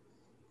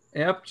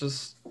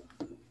enjoying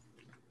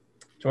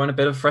a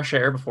bit of fresh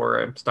air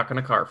before I'm stuck in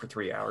a car for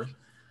 3 hours.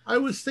 I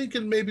was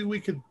thinking maybe we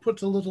could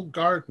put a little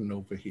garden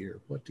over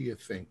here. What do you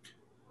think?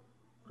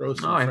 Grow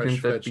some fresh I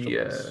think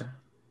vegetables.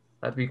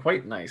 That'd be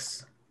quite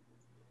nice.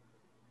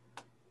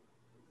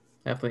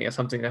 Definitely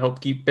something to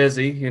help keep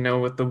busy,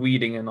 with the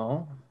weeding and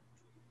all.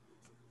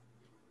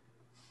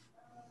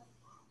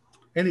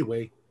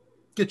 Anyway,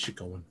 get you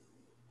going.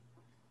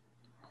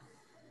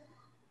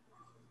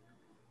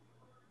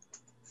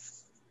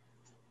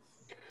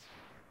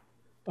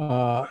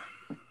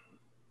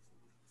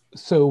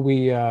 So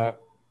we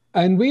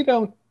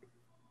don't.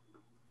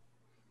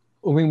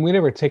 I mean, we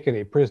never take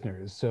any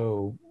prisoners,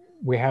 so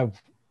we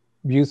have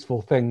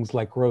useful things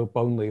like rope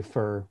only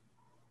for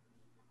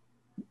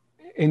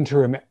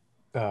interim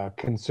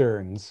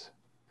concerns.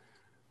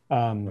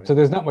 Right. So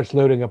there's not much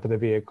loading up of the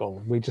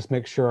vehicle. We just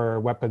make sure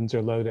our weapons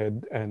are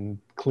loaded and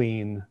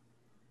clean.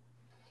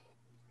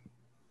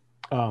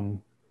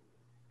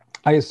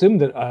 I assume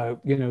that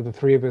the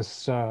three of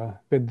us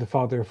bid the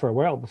father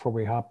farewell before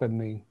we hop in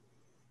the.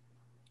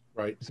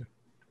 Right.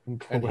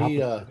 And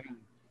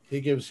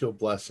he gives you a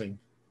blessing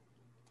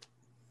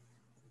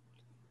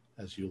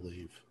as you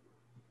leave.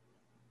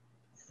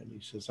 And he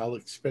says, I'll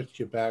expect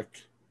you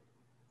back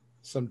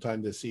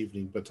sometime this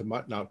evening, but to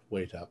not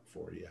wait up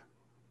for you.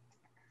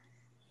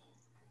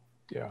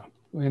 Yeah.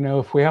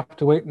 If we have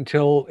to wait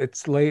until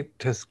it's late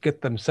to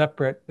get them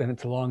separate, then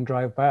it's a long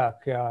drive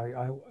back.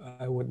 Yeah,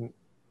 I wouldn't.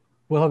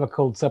 We'll have a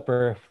cold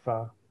supper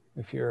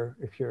if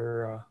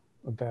you're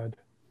abed.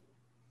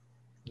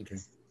 Okay.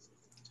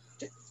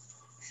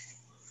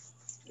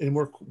 Any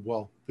more?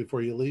 Well,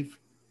 before you leave,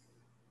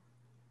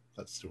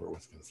 Stuart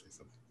was going to say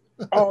something.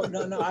 Oh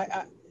no!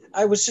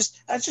 I was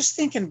just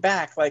thinking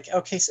back. Like,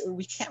 okay, so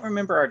we can't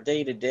remember our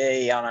day to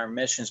day on our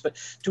missions, but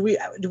do we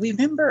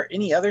remember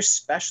any other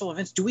special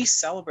events? Do we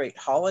celebrate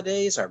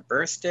holidays, our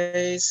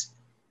birthdays?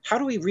 How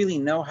do we really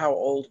know how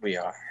old we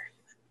are?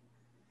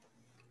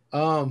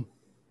 So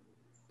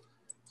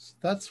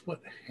that's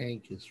what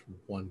Hank is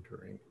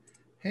wondering.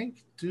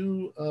 Hank,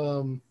 do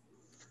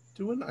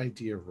an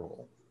idea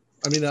roll.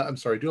 I mean, I'm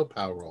sorry, do a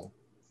power roll.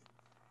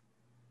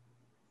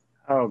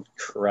 Oh,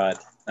 crud.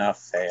 I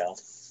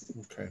failed.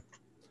 Okay.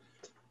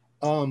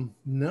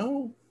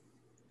 No,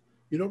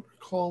 you don't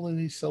recall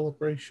any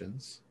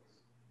celebrations.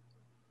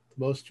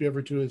 The most you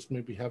ever do is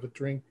maybe have a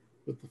drink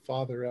with the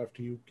father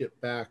after you get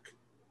back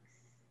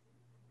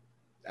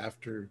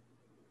after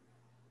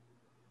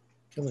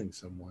killing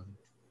someone.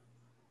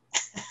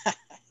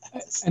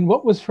 And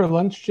what was for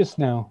lunch just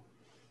now?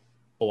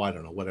 Oh, I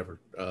don't know,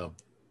 whatever.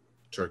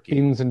 Turkey.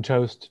 Beans and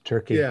toast,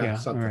 turkey. Yeah,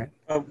 something.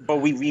 all right. But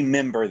we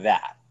remember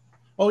that.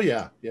 Oh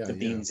yeah, yeah, the yeah.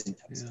 beans and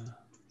toast.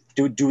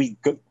 Yeah. Do we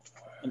go?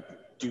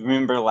 Do you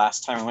remember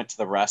last time I went to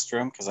the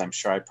restroom? Because I'm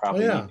sure I Oh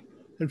probably yeah. need.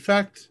 In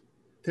fact,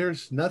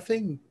 there's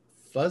nothing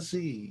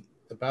fuzzy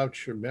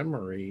about your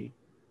memory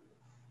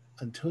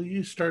until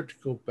you start to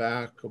go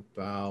back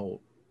about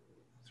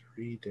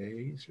 3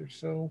 days or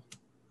so.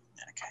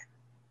 Okay.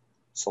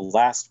 So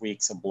last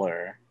week's a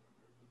blur.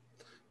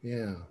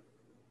 Yeah.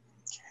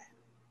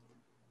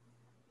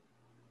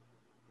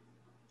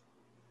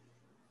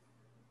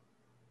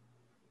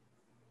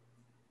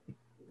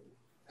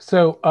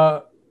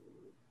 So,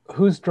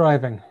 who's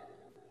driving?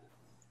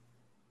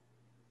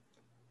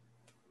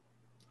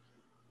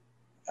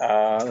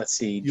 Let's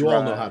see. You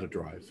all know how to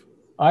drive.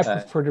 I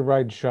prefer to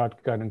ride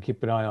shotgun and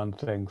keep an eye on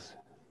things.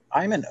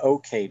 I'm an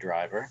okay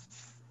driver.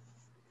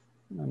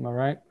 Am I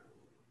right?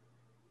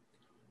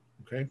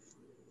 Okay.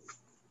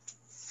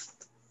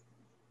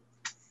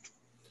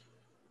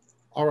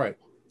 All right.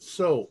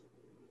 So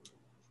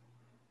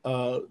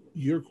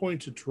you're going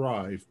to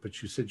drive,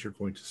 but you said you're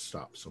going to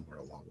stop somewhere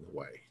along the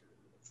way.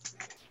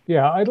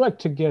 Yeah, I'd like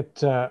to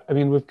get. I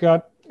mean, we've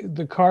got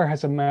the car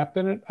has a map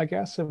in it, I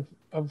guess, of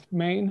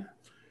Maine.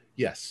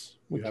 Yes,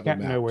 We you have a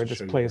can't map know where to this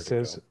show you where place to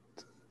is.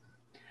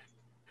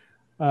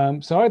 go.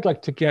 So I'd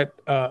like to get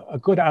a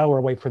good hour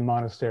away from the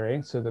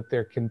monastery so that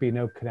there can be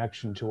no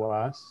connection to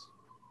us,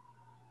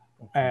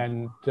 Okay.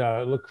 and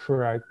look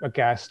for a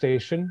gas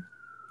station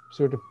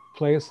sort of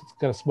place. It's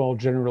got a small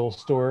general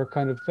store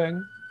kind of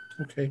thing.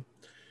 Okay.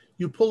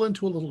 You pull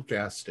into a little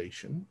gas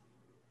station,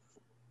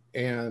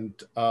 and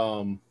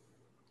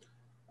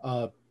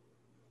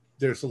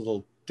there's a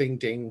little ding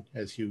ding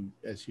as you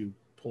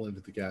pull into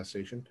the gas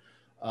station.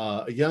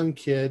 A young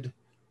kid,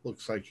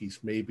 looks like he's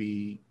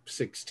maybe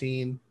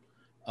 16,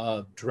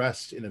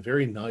 dressed in a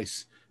very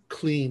nice,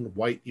 clean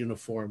white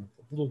uniform,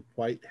 a little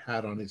white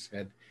hat on his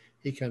head.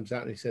 He comes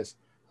out and he says,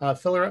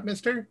 "Fill her up,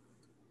 mister."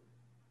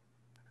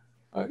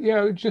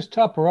 Yeah, just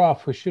top her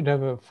off. We should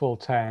have a full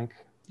tank.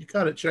 You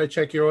got it. Should I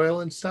check your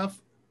oil and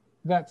stuff?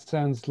 That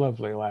sounds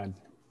lovely, lad.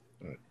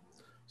 All right.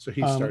 So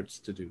he starts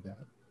to do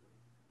that.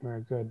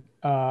 Very good.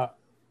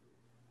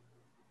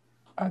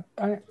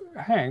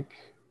 Hank,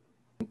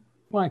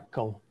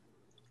 Michael,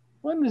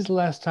 when was the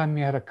last time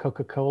you had a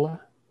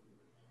Coca-Cola?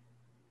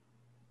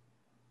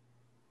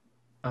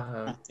 I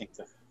don't think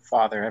the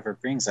father ever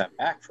brings that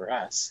back for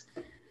us.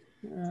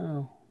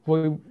 Oh,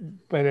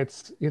 but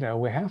it's, we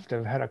have to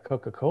have had a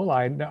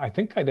Coca-Cola. I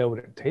think I know what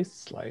it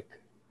tastes like.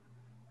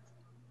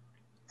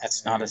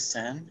 That's not a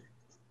sin.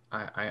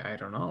 I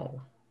don't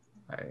know.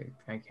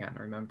 I can't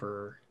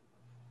remember.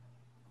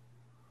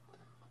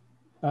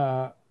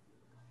 I'm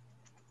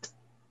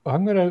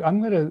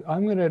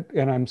gonna,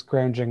 and I'm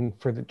scrounging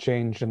for the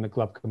change in the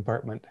glove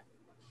compartment.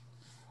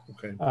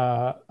 Okay.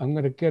 I'm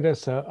gonna get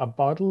us a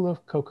bottle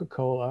of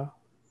Coca-Cola.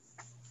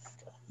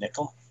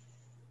 Nickel.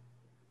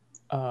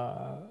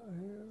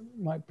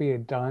 Might be a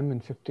dime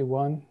and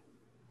 51.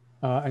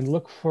 And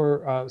look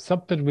for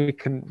something we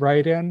can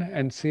write in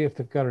and see if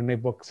they've got any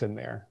books in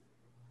there.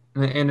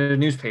 And a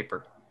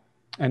newspaper.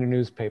 And a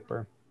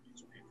newspaper.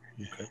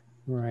 Okay.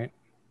 Right.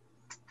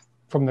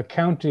 From the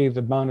county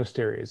the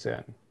monastery is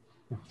in,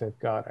 if they've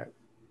got it.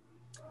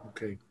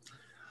 Okay.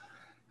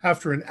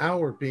 After an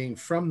hour being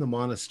from the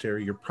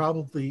monastery, you're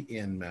probably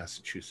in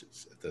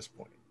Massachusetts at this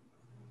point.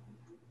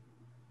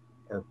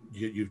 Or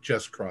you've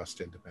just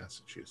crossed into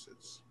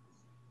Massachusetts.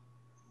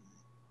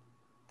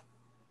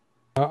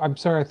 I'm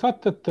sorry, I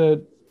thought that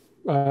the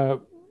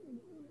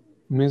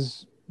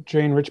Ms.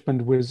 Jane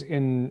Richmond was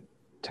in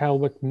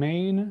Talwick,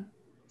 Maine.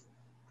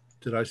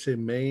 Did I say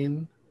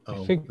Maine?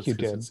 I think you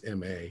did. It's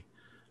MA.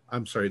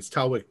 I'm sorry, it's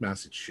Talwick,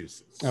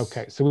 Massachusetts.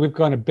 Okay, so we've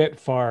gone a bit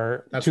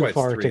far, too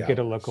far to get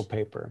a hours. local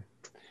paper.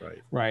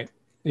 Right. Right.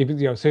 Even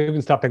so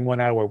even stopping 1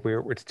 hour,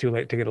 it's too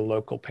late to get a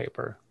local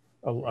paper,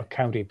 a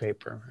county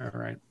paper. All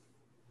right.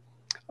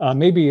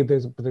 Maybe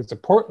there's a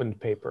Portland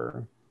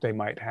paper they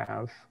might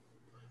have.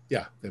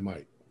 Yeah, they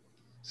might.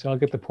 So I'll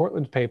get the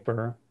Portland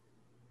paper,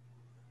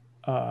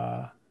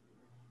 and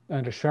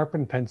a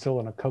sharpened pencil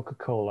and a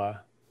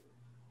Coca-Cola.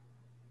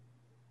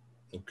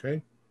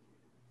 Okay.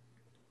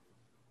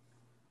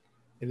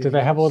 Do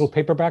they have a little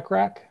paperback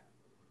rack?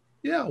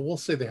 Yeah, we'll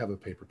say they have a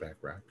paperback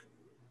rack.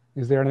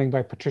 Is there anything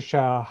by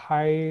Patricia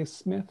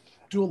Highsmith?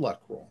 Do a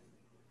luck roll.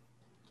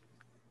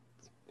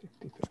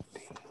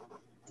 50-50.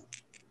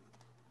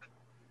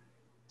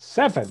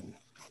 7.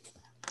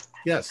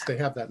 Yes, they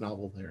have that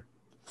novel there.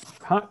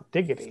 Hot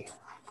diggity.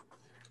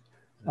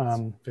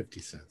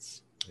 50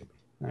 cents, maybe.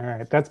 All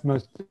right, that's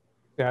going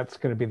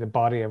to be the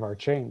body of our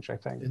change, I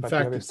think. In but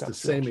fact, the it's the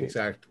same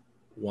exact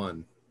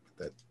one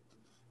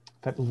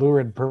that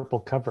lurid purple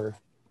cover.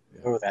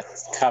 Yeah. Oh,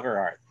 that's cover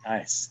art.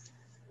 Nice.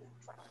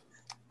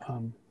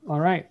 All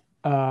right.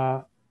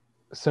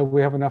 So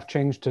we have enough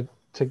change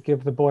to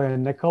give the boy a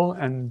nickel,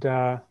 and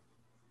I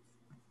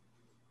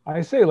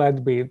say,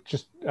 lad, we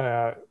just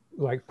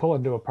pull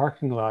into a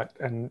parking lot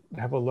and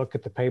have a look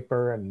at the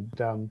paper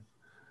and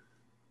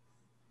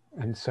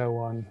so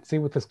on. See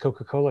what this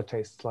Coca-Cola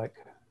tastes like.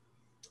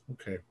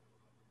 Okay.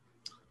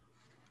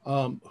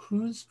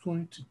 Who's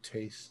going to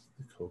taste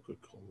the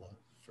Coca-Cola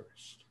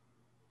first?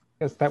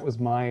 Yes, that was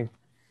my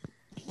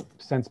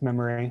sense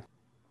memory.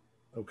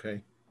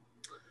 Okay.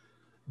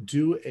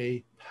 Do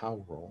a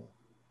power roll.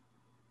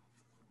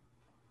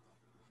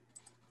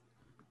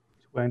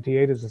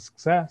 28 is a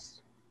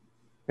success.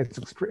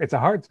 It's a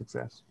hard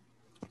success.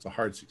 It's a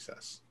hard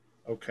success.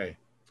 Okay.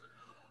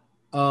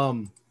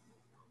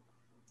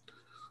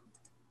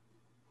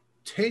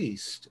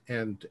 Taste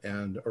and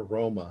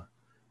aroma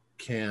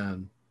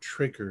can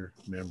trigger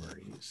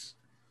memories.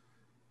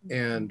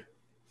 And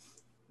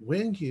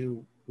when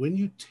you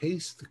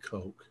taste the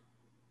Coke,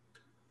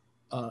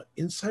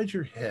 inside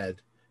your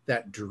head,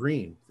 that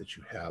dream that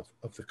you have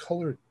of the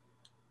colored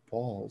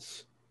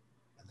balls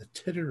and the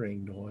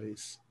tittering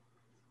noise,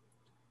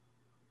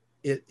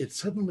 it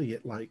suddenly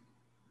like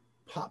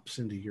pops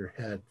into your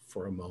head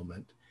for a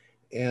moment.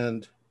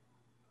 And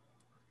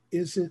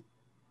is it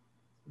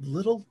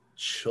little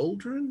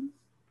children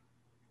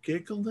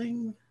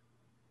giggling?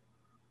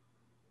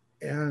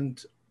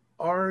 And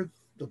are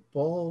the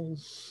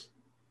balls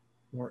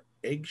more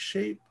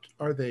egg-shaped?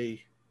 Are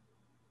they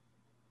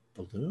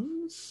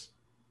balloons?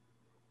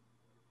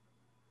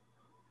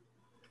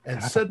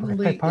 And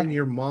suddenly in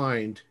your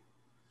mind,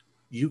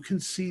 you can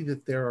see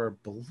that there are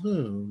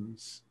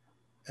balloons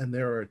and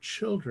there are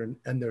children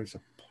and there's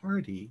a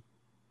party.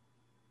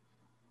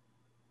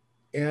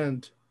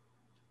 And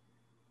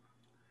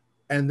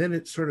then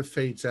it sort of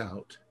fades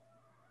out.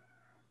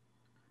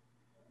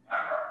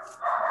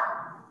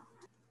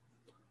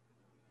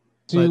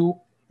 But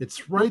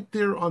it's right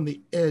there on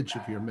the edge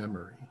of your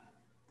memory.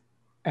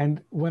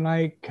 And when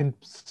I can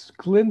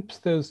glimpse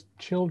those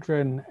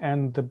children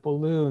and the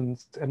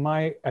balloons, am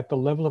I at the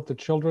level of the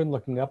children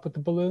looking up at the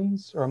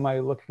balloons, or am I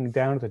looking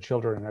down at the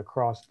children and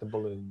across the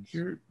balloons?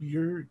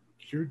 The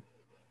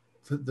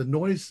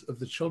noise of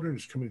the children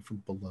is coming from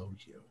below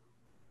you.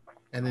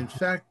 And in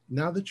fact,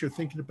 now that you're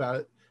thinking about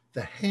it,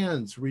 the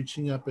hands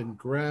reaching up and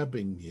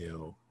grabbing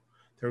you,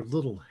 they're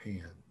little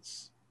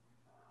hands.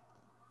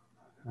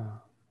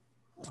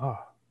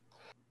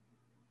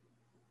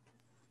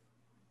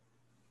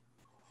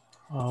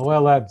 Oh,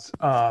 well, lads,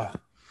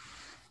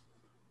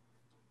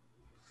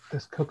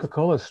 this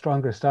Coca-Cola is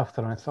stronger stuff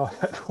than I thought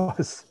it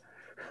was.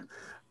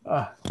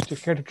 Would you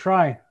care to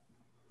try?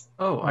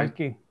 Oh,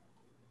 Mikey?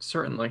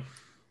 Certainly.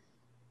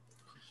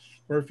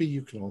 Murphy,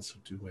 you can also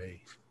do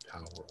a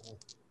power roll.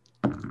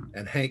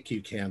 And Hank,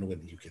 you can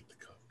when you get the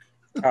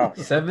Coke.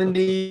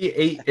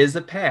 78 is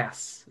a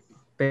pass.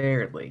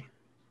 Barely.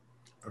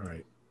 All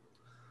right.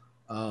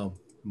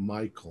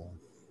 Michael.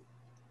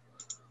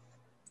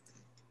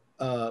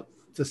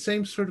 The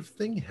same sort of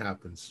thing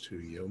happens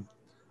to you.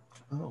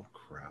 Oh,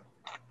 crap.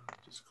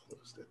 Just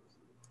closed it.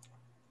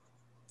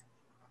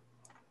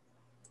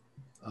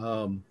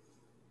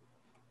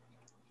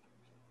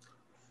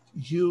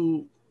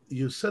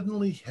 You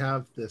suddenly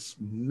have this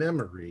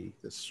memory,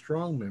 this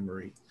strong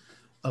memory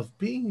of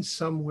being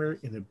somewhere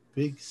in a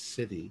big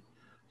city.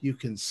 You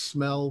can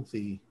smell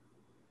the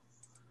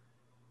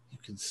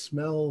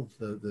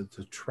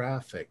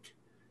traffic,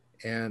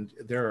 and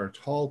there are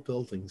tall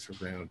buildings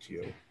around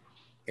you,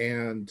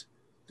 and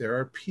there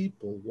are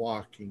people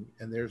walking,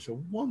 and there's a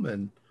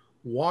woman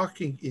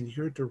walking in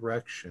your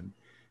direction,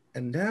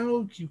 and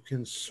now you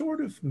can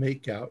sort of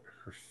make out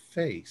her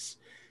face,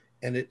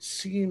 and it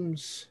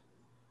seems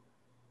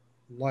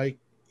like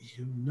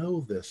you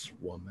know this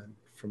woman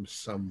from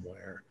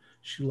somewhere.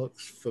 She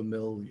looks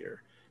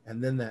familiar,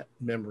 and then that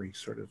memory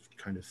sort of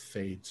kind of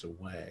fades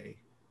away.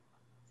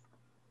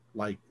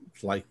 Like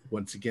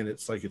once again,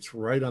 it's like it's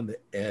right on the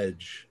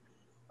edge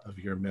of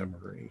your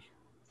memory.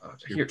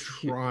 You're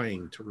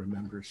trying to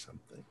remember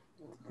something.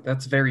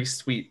 That's very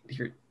sweet.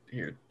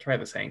 Here, try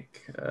this,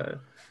 Hank.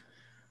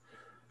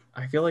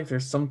 I feel like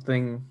there's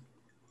something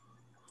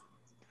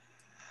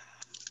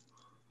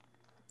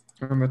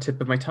on the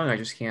tip of my tongue I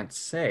just can't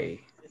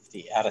say.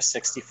 50 out of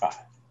 65.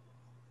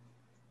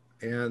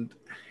 And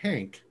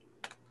Hank,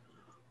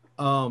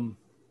 the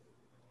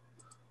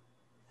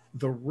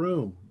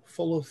room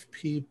full of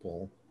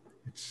people,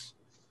 it's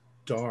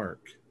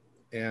dark,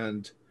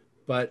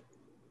 but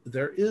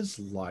there is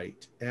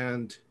light,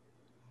 and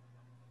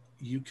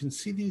you can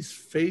see these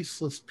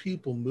faceless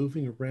people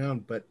moving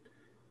around, but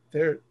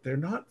they're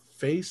not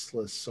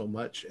faceless so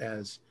much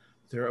as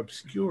they're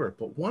obscure.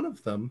 But one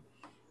of them,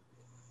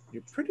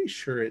 you're pretty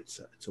sure it's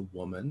a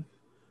woman.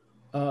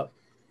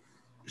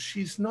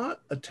 She's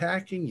not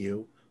attacking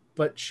you,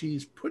 but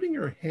she's putting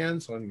her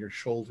hands on your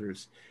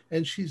shoulders,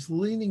 and she's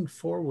leaning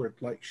forward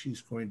like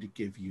she's going to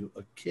give you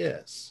a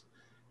kiss.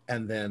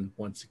 And then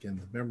once again,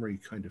 the memory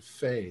kind of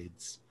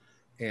fades,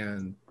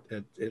 and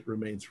it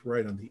remains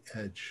right on the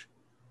edge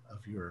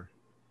of your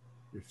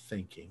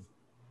thinking.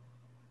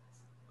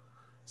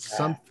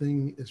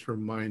 Something is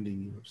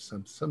reminding you of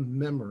some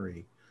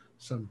memory,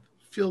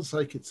 feels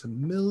like it's a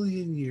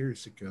million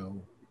years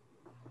ago,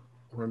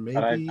 or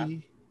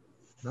maybe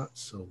not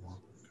so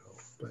long ago.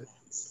 But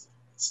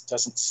this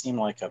doesn't seem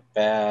like a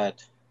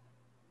bad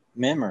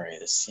memory.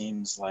 This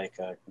seems like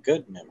a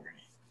good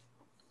memory.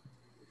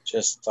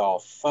 Just all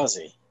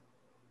fuzzy.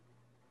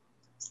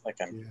 like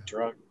I'm Yeah.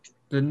 drugged.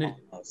 The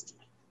Almost.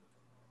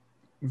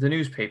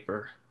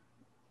 newspaper.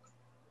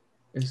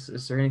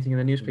 Is there anything in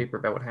the newspaper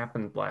about what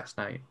happened last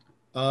night?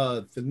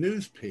 The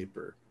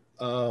newspaper.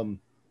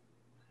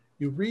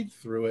 You read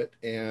through it,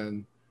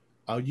 and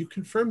you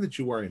confirm that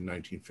you are in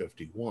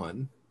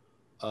 1951.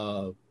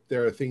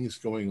 There are things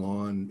going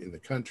on in the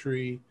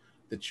country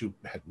that you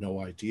had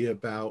no idea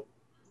about.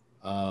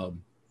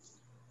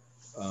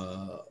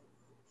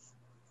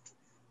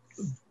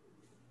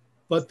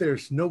 But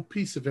there's no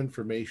piece of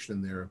information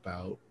in there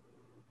about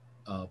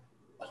a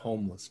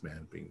homeless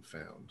man being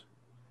found.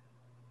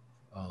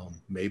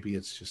 Maybe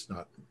it's just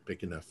not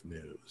big enough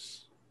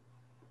news.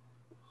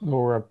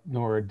 Nor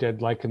a dead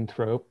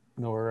lycanthrope,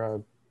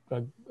 nor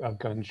a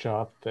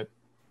gunshot that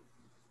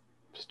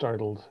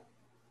startled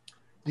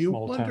Do you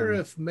small wonder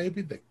town. if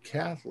maybe the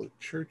Catholic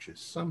Church is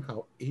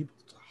somehow able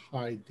to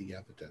hide the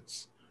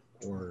evidence,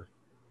 or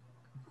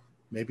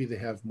maybe they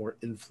have more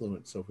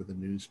influence over the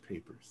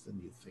newspapers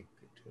than you think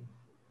they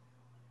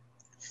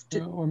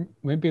do? Or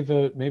maybe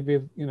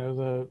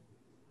the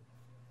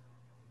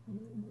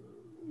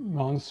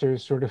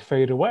monsters sort of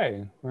fade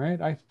away,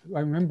 right? I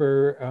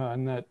remember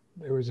in that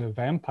there was a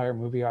vampire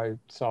movie I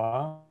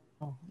saw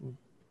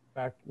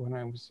back when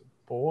I was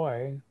a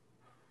boy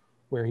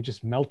where he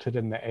just melted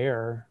in the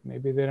air.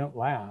 Maybe they don't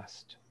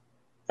last.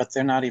 But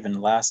they're not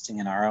even lasting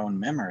in our own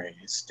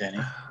memories, Denny.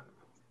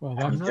 Well,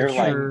 I mean, that's they're the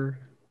like thing. I'm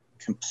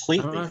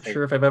completely not fake.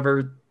 sure if I've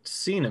ever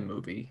seen a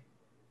movie.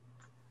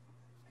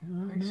 I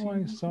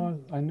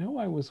know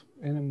I was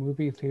in a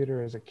movie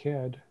theater as a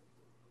kid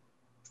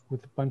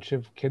with a bunch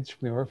of kids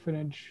from the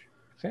orphanage,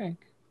 I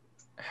think.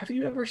 Have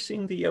you ever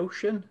seen The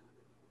Ocean?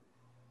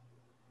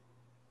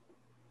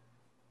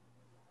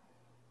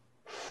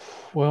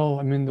 Well,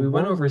 I mean, the We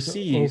went war was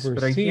overseas,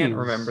 but I can't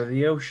overseas. remember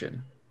The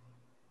Ocean.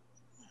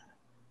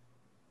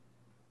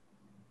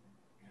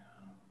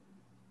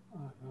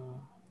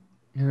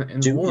 In the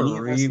Do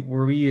war, any of us?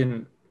 were we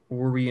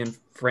in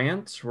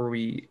France? Were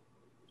we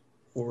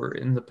or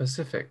in the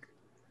Pacific?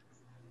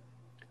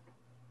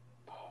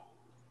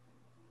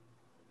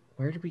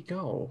 Where did we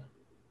go?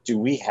 Do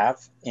we have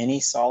any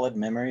solid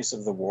memories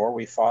of the war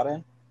we fought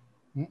in?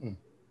 Mm-mm.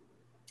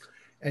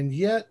 And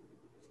yet,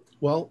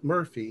 well,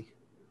 Murphy,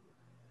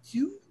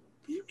 you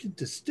can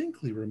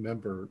distinctly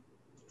remember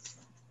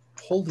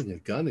holding a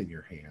gun in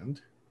your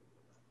hand.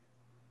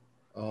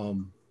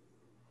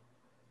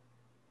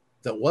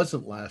 That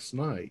wasn't last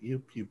night.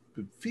 It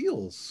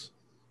feels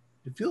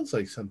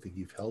like something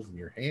you've held in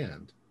your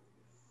hand.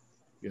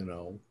 You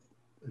know,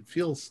 it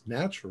feels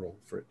natural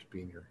for it to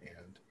be in your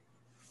hand.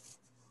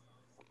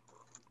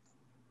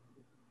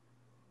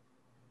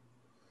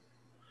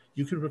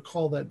 You can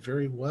recall that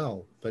very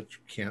well, but you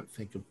can't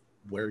think of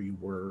where you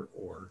were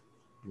or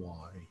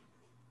why.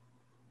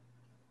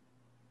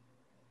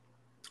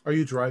 Are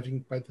you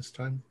driving by this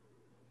time?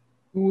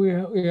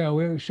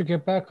 We should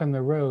get back on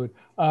the road.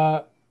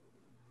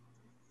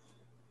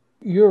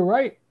 You're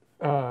right,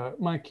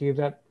 Mikey,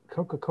 that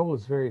Coca-Cola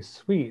is very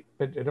sweet,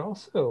 but it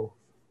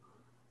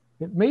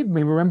made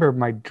me remember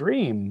my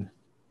dream,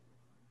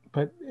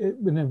 but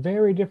in a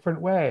very different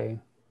way.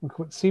 Like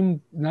what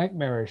seemed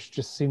nightmarish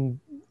just seemed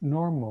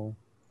normal.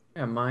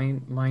 Yeah,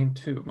 mine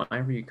too. My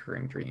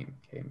recurring dream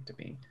came to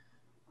me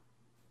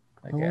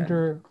I again.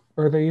 wonder,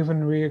 are they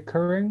even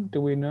reoccurring?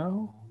 Do we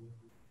know?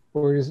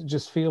 Or does it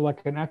just feel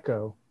like an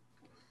echo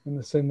in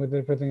the same way that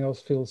everything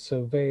else feels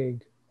so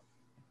vague?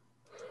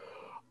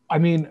 I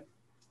mean,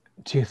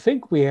 do you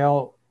think we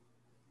all...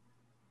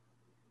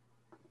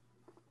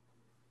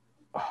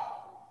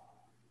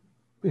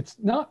 It's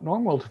not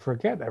normal to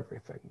forget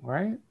everything,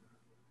 right?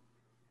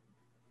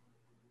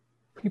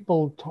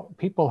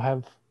 People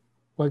have,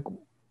 like,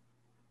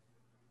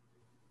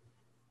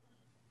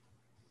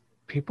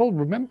 people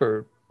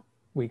remember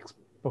weeks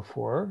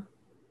before,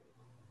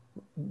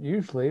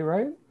 usually,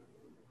 right?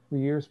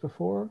 Years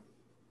before.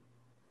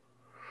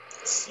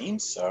 It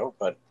seems so,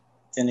 but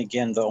then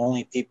again, the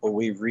only people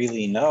we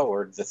really know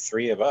are the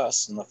three of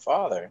us and the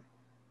Father.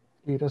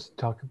 He doesn't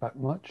talk about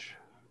much.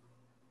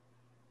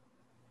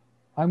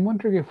 I'm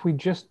wondering if we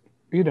just,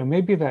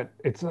 maybe that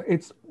it's,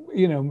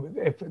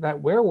 if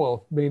that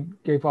werewolf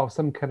gave off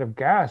some kind of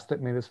gas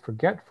that made us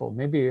forgetful,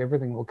 maybe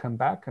everything will come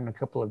back in a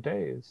couple of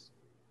days.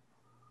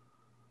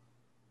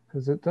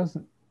 Because it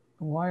doesn't,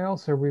 why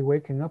else are we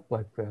waking up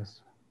like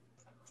this?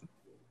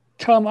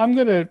 Tom, I'm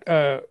going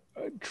to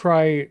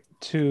try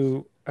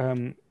to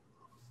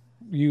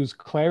use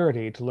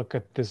clarity to look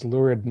at this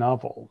lurid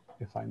novel,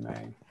 if I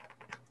may.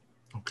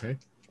 Okay.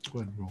 Go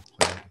ahead and roll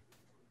clarity.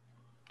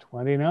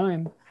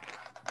 29.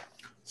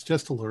 It's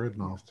just a lurid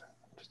novel.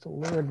 Just a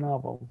lurid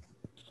novel.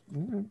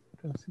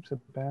 Doesn't seem so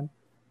bad.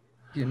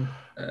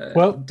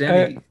 Well,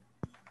 Denny,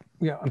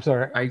 yeah, I'm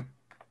sorry.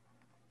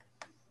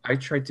 I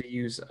tried to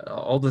use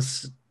all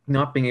this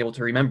not being able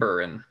to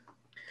remember and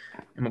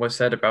what was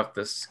said about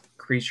this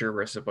creature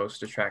we're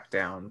supposed to track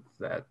down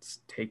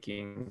that's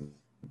taking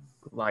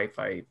life.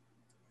 I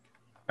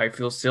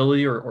feel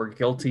silly or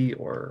guilty,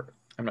 or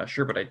I'm not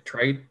sure, but I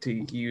tried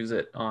to use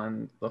it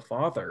on the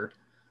Father.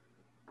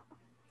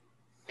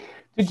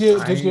 Did you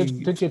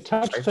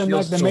touch I the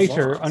feel so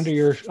magnetometer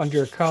lost. under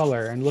your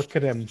collar and look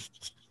at him?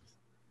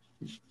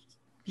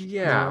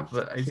 Yeah,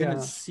 but I Yeah.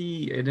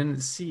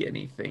 didn't see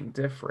anything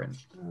different.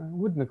 I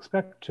wouldn't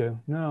expect to.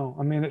 No,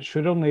 I mean it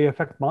should only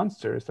affect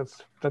monsters.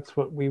 That's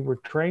what we were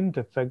trained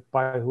to think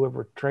by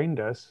whoever trained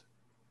us.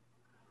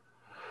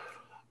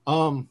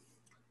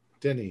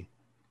 Denny,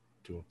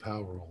 do a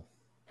power roll.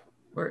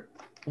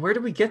 Where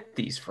do we get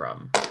these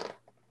from?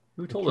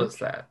 Who told us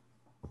that?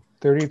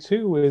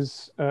 32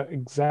 is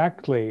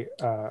exactly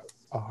a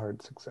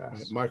hard success.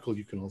 Right, Michael,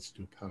 you can also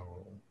do a power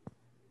roll.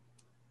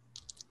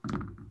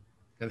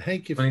 And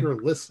Hank, if 20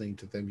 you're listening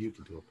to them, you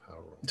can do a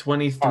power roll.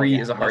 23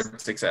 is a hard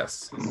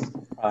success.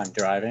 I'm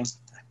driving.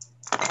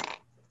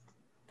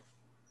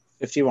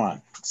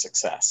 51,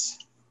 success.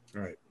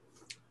 All right.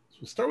 So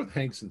we'll start with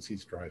Hank since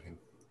he's driving.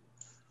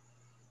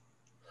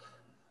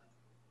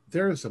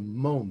 There is a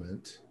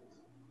moment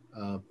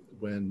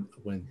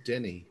when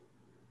Denny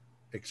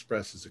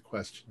expresses a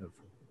question of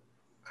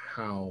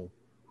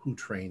who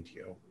trained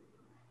you,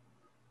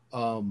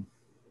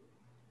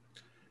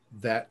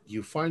 that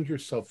you find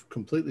yourself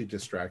completely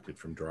distracted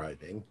from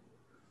driving.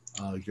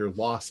 You're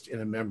lost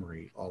in a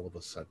memory all of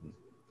a sudden.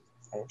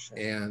 Oh, shit.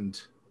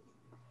 And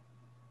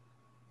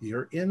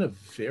you're in a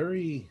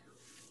very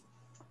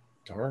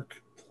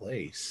dark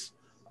place.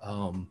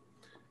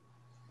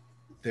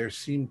 There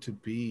seem to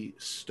be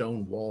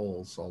stone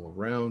walls all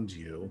around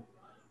you.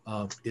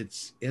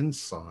 It's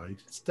inside.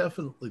 It's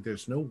definitely,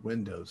 there's no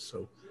windows.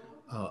 So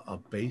a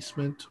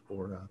basement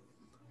or a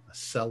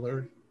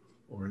cellar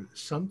or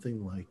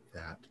something like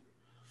that.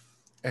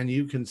 And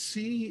you can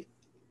see,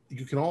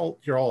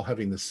 you're all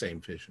having the same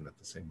vision at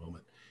the same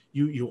moment.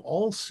 You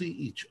all see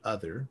each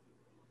other.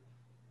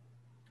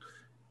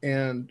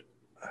 And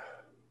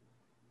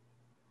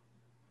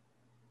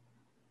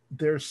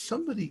there's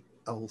somebody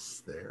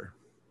else there.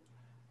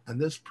 And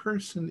this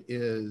person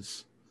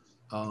is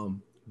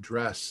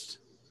dressed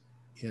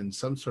in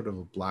some sort of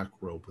a black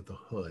robe with a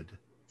hood.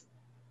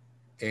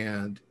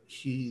 And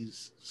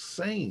he's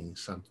saying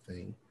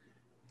something.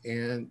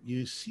 And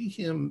you see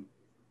him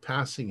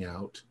passing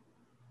out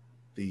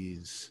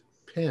these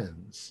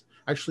pins.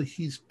 Actually,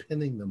 he's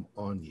pinning them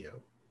on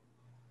you.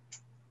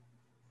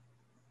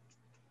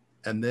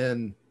 And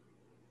then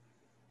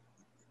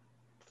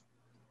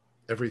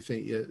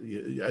everything,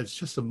 it's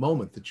just a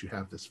moment that you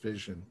have this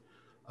vision,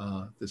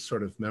 this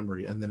sort of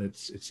memory, and then it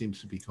seems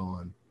to be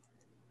gone.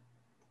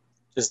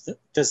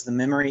 Does the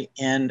memory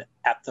end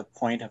at the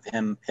point of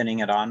him pinning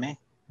it on me?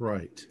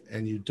 Right.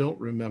 And you don't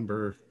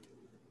remember.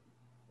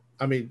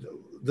 I mean,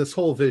 this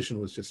whole vision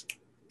was just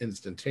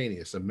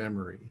instantaneous, a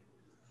memory.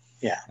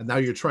 Yeah. And now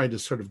you're trying to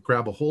sort of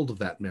grab a hold of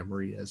that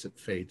memory as it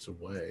fades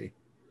away.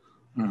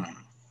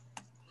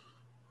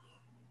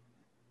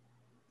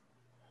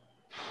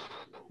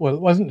 Well,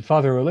 it wasn't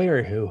Father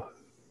O'Leary who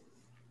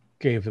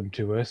gave them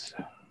to us.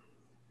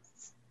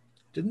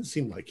 Didn't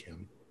seem like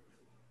him.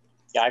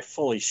 Yeah, I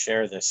fully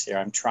share this here.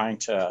 I'm trying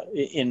to,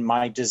 in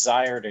my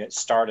desire to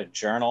start a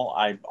journal,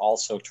 I'm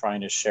also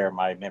trying to share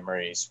my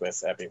memories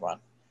with everyone.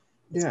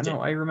 Yeah, no,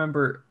 I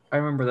remember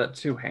that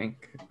too,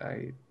 Hank.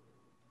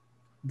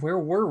 Where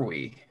were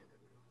we?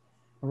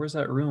 Where was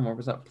that room? Where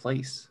was that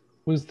place?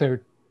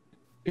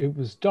 It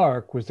was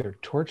dark. Was there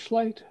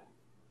torchlight?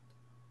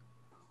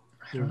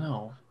 I don't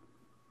know.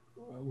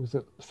 Was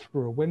it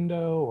through a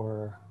window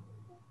or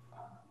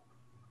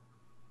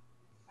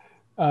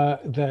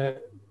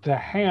the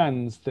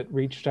hands that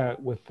reached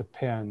out with the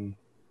pen,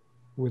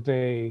 were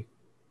they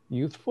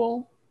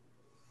youthful?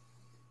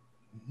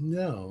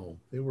 No,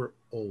 they were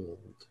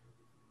old.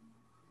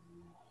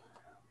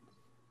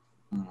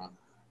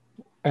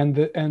 And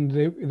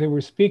they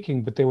were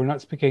speaking, but they were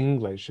not speaking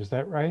English. Is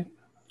that right?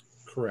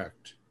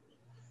 Correct.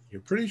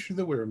 You're pretty sure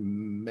they were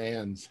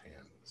man's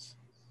hands.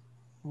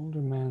 Older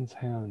man's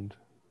hand.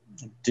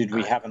 Did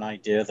we have an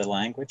idea of the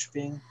language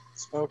being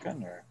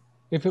spoken, or?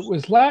 If it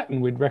was Latin,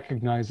 we'd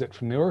recognize it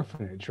from the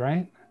orphanage,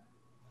 right?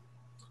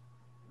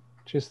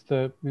 Just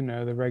the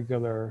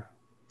regular.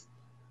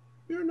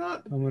 You're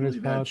not really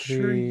that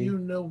sure you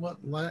know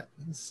what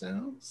Latin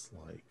sounds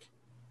like.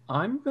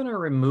 I'm gonna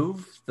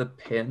remove the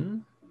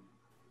pin.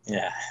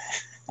 Yeah.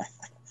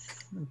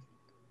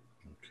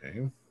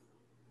 Okay.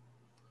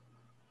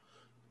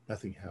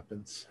 Nothing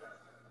happens.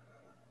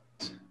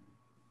 I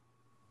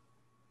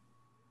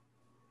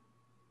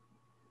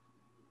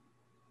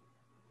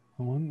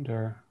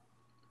wonder.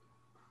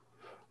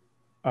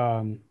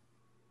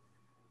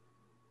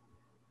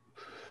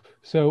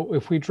 So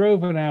if we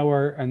drove an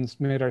hour and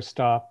made our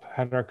stop,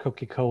 had our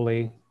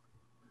Coca-Cola.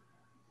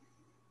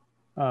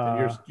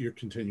 You're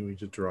continuing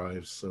to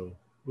drive, so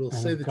we'll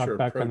say that you're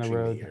back approaching on the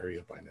road. the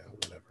area by now.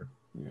 Whatever.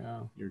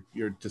 Yeah.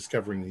 You're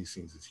discovering these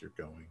things as you're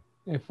going.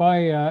 If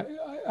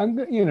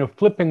I'm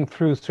flipping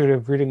through, sort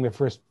of reading the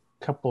first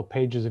couple of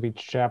pages of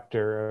each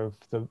chapter of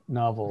the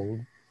novel,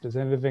 does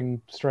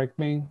anything strike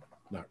me?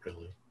 Not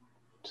really.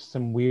 Just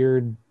some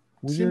weird.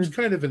 Seems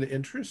kind of an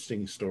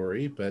interesting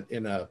story, but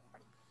in a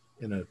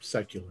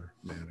secular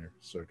manner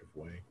sort of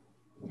way.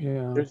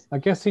 Yeah, There's- I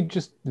guess he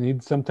just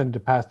needs something to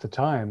pass the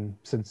time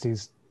since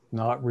he's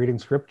not reading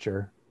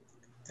scripture.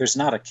 There's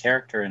not a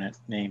character in it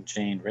named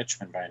Jane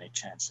Richmond by any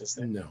chance, is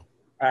there? No.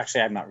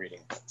 Actually, I'm not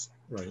reading books.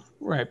 Right.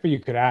 Right, but you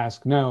could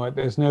ask. No,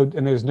 there's no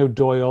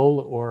Doyle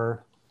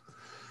or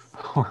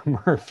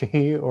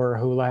Murphy or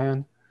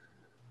Houlihan.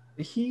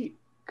 He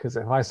Because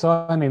if I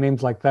saw any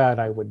names like that,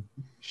 I would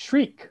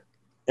shriek.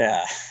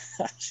 Yeah.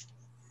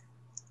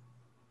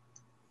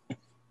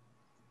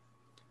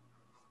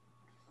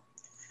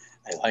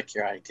 I like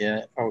your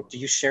idea. Oh, do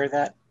you share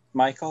that,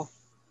 Michael?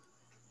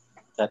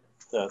 That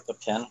the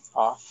pen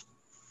off?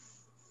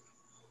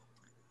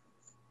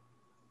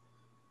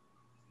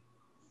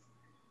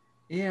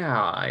 Yeah,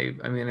 I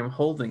mean, I'm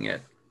holding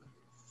it.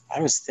 I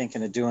was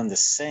thinking of doing the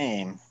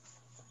same.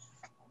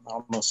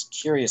 I'm almost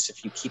curious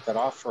if you keep it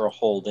off for a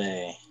whole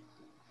day.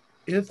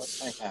 What might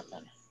It's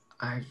happen?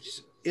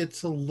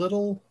 it's a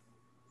little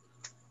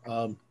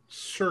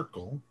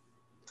circle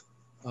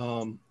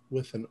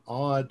with an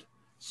odd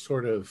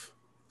sort of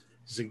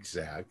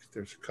zigzag.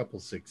 There's a couple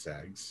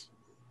zigzags.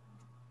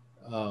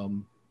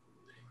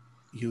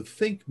 You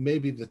think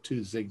maybe the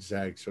two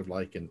zigzags are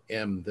like an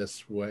M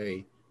this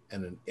way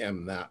and an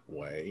M that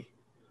way,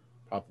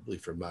 probably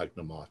for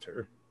Magna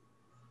Mater.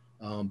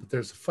 But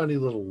there's a funny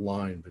little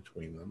line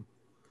between them.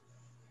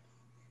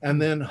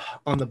 And then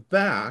on the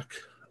back,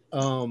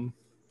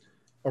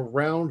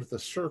 around the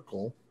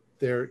circle,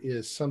 there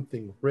is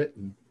something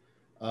written.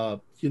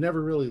 You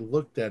never really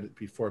looked at it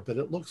before, but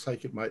it looks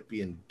like it might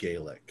be in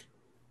Gaelic.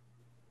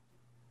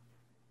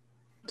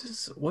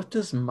 What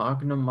does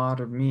Magna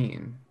Mater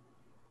mean?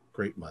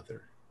 Great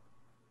Mother.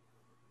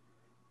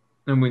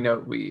 And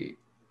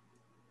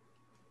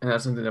and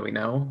that's something that we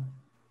know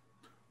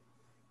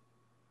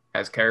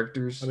as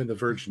characters. I mean, the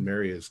Virgin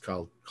Mary is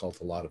called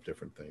a lot of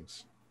different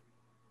things.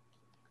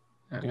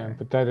 Okay. Yeah,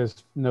 but that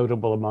is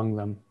notable among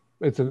them.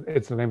 It's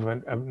the name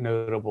of a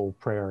notable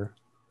prayer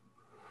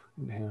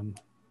in hymn.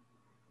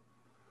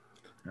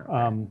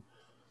 Okay.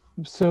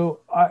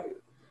 So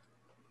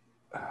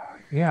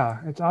yeah,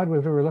 it's odd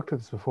we've never looked at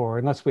this before,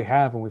 unless we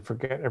have and we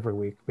forget every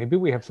week. Maybe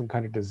we have some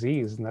kind of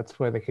disease, and that's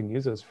why they can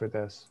use us for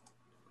this.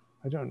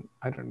 I don't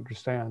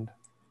understand.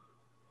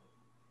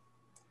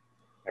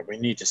 We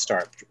need to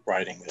start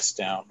writing this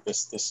down.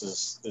 This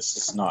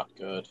is not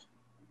good.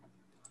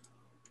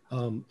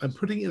 I'm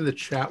putting in the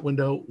chat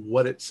window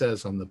what it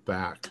says on the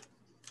back.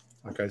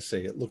 Like I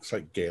say, it looks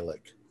like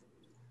Gaelic.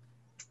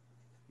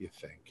 You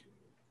think?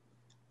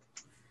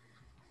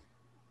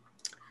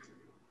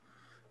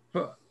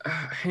 But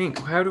Hank,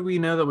 how do we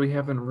know that we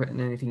haven't written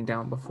anything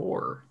down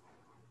before?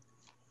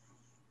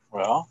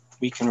 Well,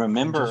 we can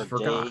remember Just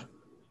forgot.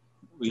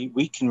 day.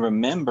 We can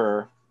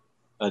remember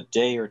a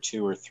day or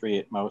two or three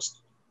at most.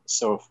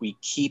 So if we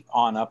keep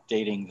on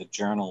updating the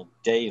journal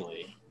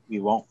daily, we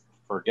won't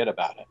forget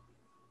about it.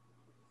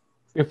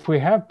 If we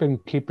have been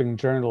keeping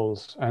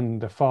journals and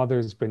the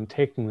Father's been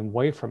taking them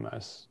away from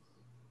us,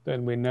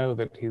 then we know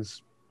that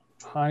he's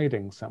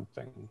hiding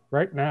something.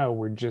 Right now,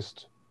 we're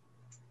just,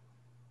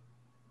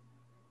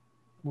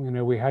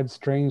 we had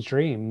strange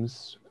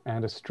dreams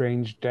and a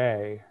strange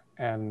day,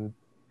 and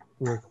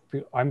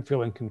I'm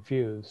feeling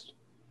confused.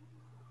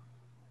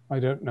 I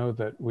don't know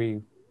that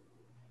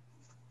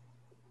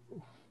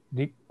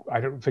I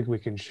don't think we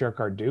can shirk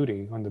our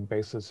duty on the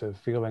basis of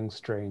feeling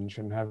strange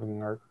and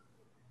having our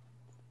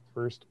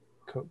first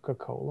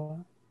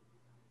Coca-Cola.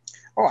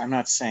 Oh, I'm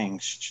not saying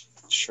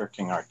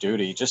shirking our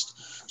duty.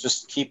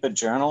 Just keep a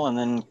journal and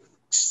then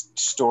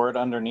store it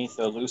underneath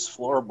a loose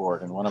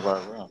floorboard in one of our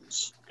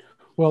rooms.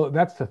 Well,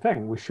 that's the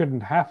thing. We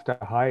shouldn't have to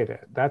hide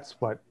it. That's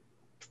what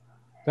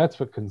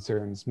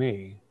concerns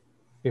me.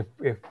 If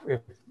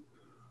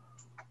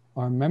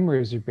our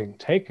memories are being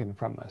taken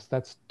from us,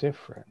 that's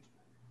different.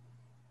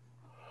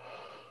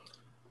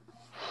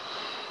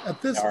 At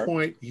this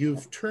point,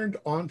 you've turned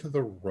onto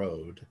the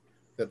road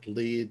that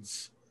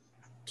leads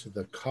to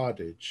the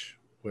cottage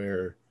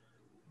where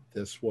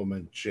this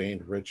woman,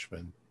 Jane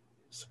Richmond,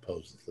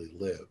 supposedly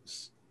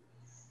lives.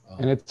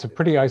 And it's a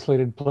pretty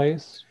isolated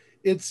place.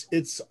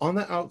 It's on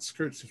the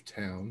outskirts of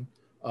town.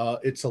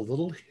 It's a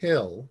little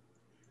hill,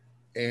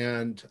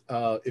 and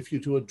if you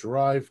do a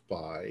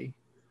drive-by,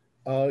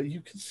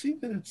 you can see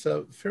that it's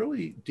a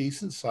fairly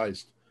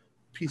decent-sized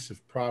piece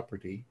of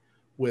property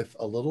with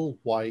a little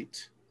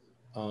white,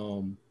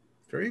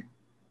 very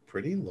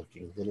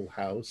pretty-looking little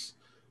house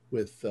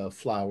with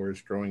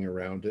flowers growing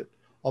around it.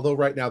 Although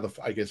right now,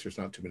 I guess there's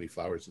not too many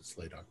flowers. It's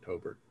late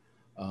October.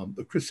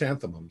 The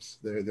chrysanthemums,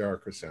 there are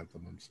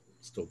chrysanthemums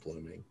still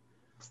blooming.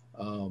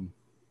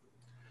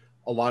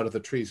 A lot of the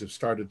trees have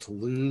started to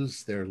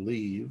lose their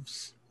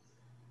leaves,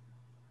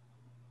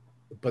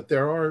 but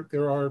there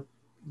are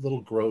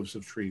little groves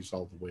of trees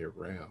all the way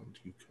around.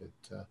 You could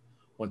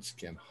once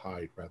again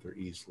hide rather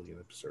easily and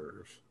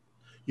observe.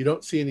 You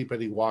don't see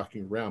anybody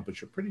walking around, but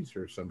you're pretty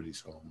sure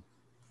somebody's home.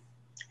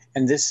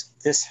 And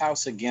this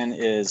house again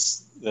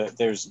is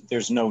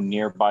there's no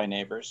nearby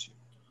neighbors.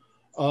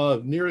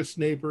 Nearest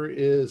neighbor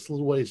is a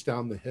little ways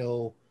down the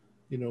hill.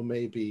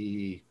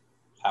 Maybe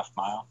half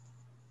mile.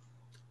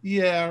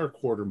 Yeah, or a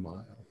quarter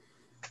mile.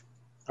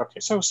 Okay,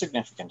 so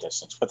significant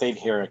distance, but they'd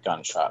hear a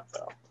gunshot,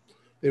 though.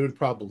 They would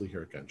probably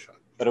hear a gunshot.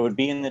 But it would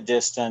be in the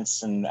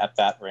distance, and at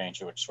that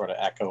range, it would sort of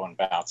echo and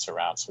bounce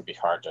around, so it'd be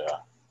hard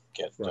to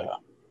get. Right.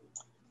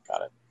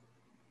 Got it.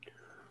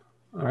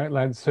 All right,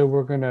 lads. So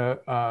we're gonna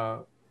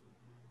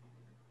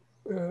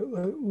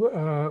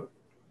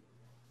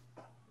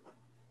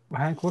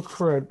Hank, look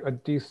for a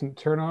decent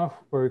turnoff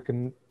where we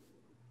can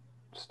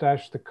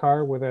stash the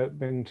car without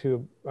being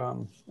too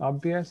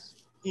obvious.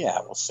 Yeah,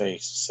 we'll say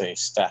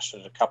stash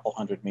it a couple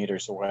 100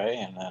 meters away,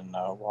 and then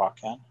walk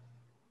in.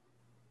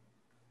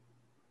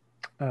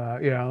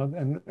 Yeah,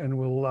 and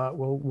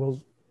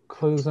we'll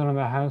close in on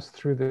the house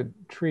through the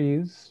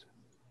trees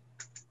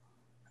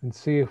and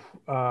see if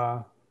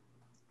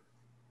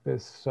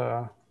this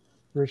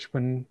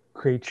Richmond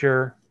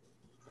creature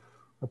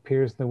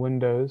appears in the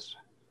windows.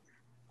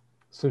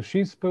 So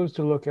she's supposed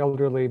to look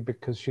elderly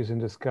because she's in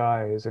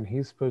disguise, and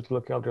he's supposed to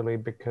look elderly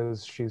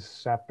because she's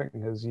sapping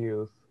his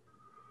youth.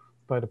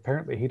 But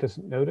apparently he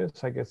doesn't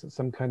notice. I guess it's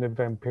some kind of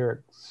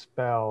vampiric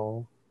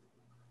spell.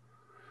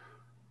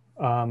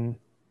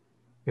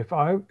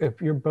 If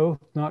you're both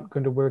not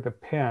going to wear the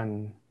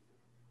pin.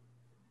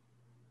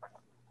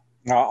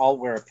 No, I'll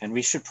wear a pin.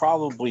 We should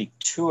probably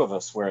 2 of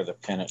us wear the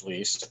pin at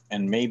least,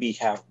 and maybe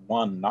have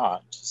one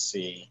not, to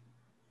see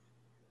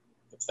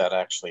if that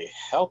actually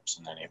helps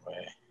in any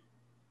way.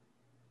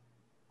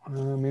 I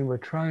mean, we're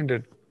trying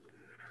to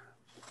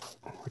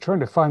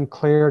find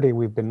clarity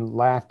we've been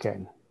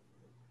lacking,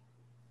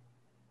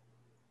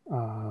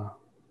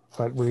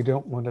 but we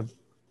don't want to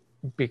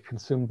be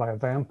consumed by a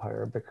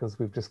vampire because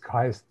we've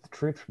disguised the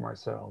truth from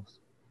ourselves.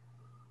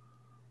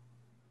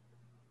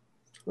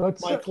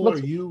 Michael,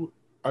 have you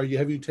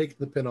taken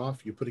the pin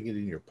off? You putting it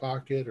in your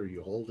pocket? Or are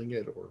you holding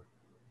it, or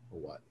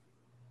what?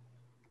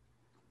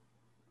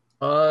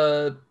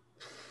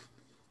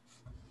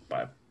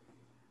 But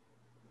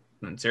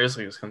I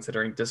seriously was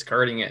considering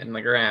discarding it in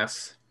the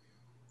grass.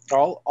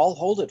 I'll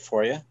hold it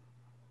for you,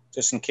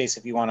 just in case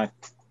if you want to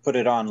put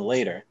it on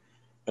later.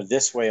 But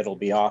this way it'll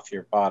be off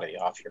your body,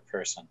 off your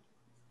person.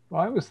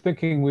 Well, I was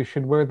thinking we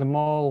should wear them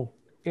all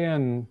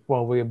in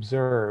while we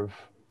observe.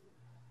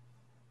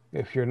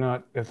 If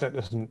that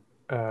doesn't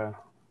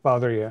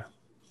bother you,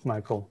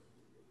 Michael.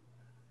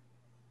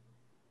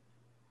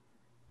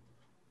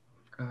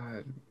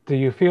 Do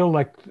you feel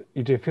like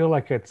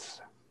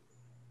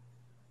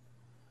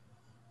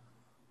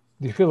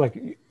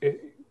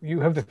you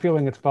have the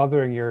feeling it's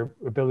bothering your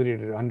ability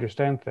to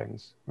understand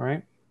things,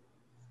 right?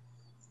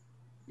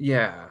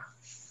 Yeah.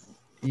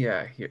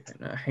 Here,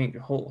 Hank,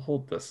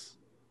 hold this.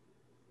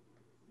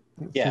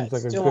 Yeah, Seems like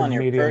it's a still good on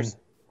your medium. purse.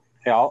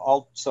 Yeah,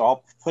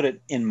 I'll put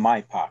it in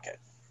my pocket,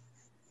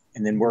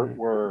 and then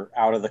we're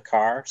out of the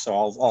car. So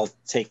I'll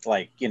take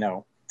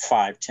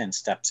 5-10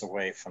 steps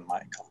away from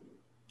Michael.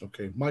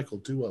 Okay, Michael,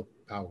 do a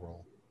power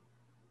roll.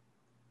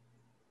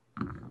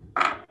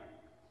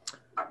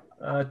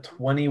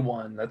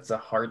 21. That's a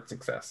hard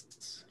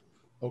success.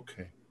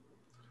 Okay.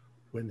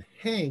 When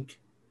Hank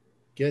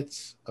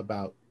gets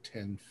about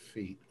 10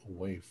 feet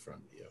away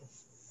from you,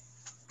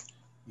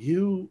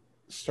 you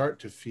start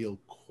to feel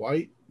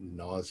quite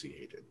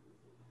nauseated,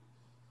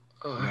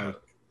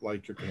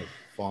 like you're going to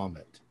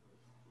vomit.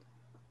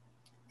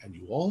 And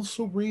you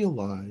also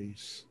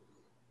realize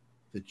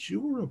that you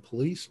were a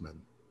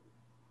policeman.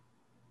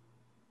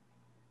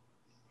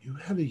 You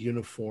had a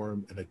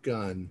uniform and a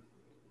gun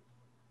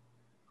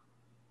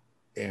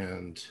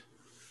and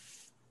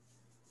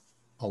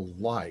a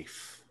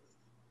life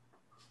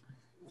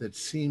that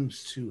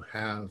seems to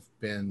have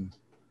been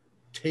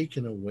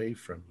taken away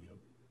from you.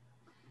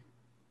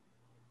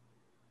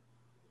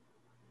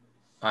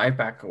 I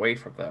back away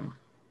from them.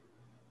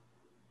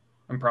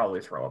 And probably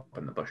throw up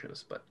in the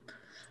bushes, but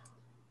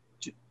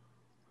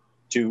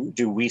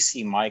Do we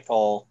see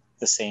Michael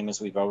the same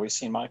as we've always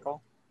seen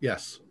Michael?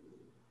 Yes.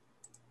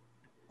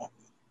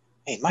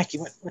 Hey, Mikey,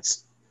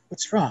 what's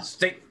wrong?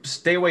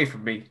 Stay away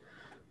from me.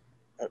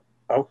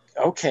 Oh,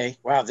 okay.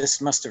 Wow,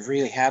 this must have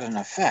really had an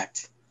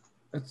effect.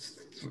 Let's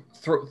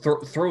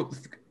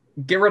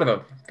get rid of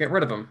him. Get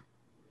rid of him.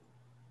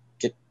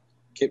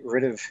 Get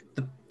rid of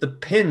the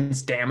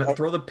pins. Damn it!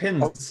 Throw the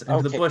pins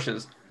into the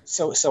bushes.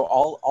 So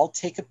I'll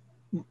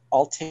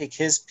take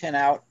his pin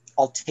out.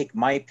 I'll take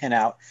my pin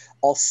out.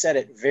 I'll set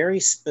it very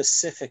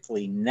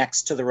specifically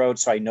next to the road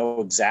so I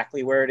know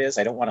exactly where it is.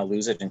 I don't want to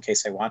lose it in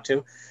case I want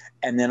to.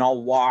 And then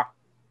I'll walk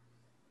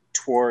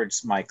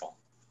towards Michael.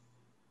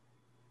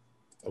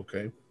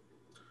 Okay.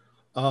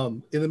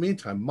 In the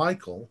meantime,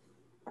 Michael,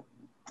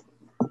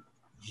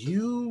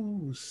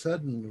 you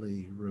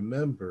suddenly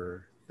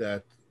remember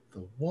that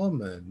the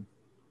woman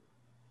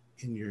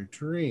in your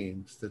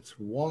dreams that's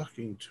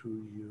walking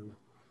to you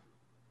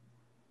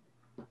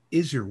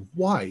is your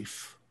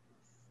wife,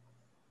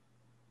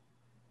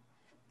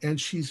 and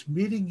she's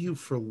meeting you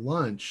for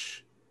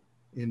lunch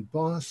in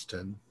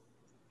Boston,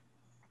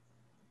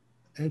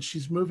 and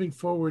she's moving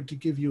forward to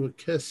give you a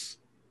kiss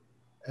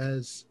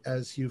as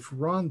you've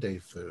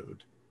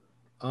rendezvoused.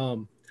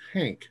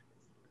 Hank.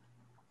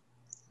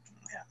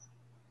 Yeah.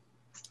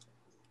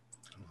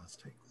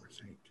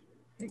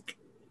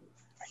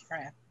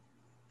 right.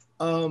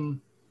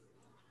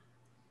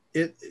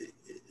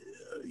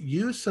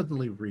 You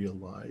suddenly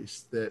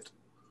realize that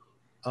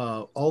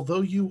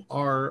although you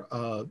are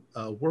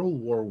a World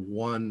War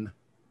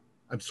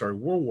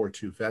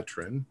II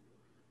veteran,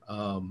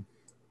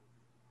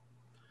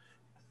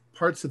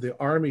 parts of the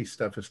Army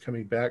stuff is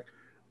coming back.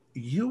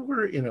 You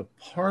were in a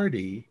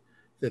party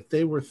that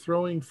they were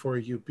throwing for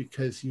you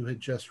because you had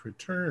just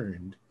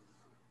returned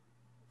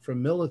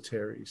from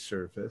military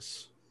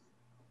service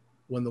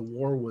when the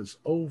war was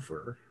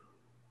over.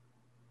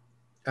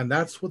 And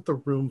that's what the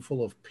room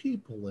full of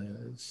people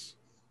is.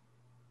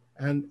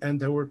 And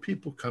there were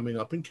people coming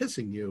up and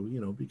kissing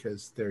you,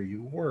 because there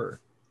you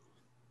were.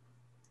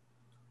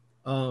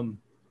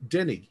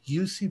 Denny,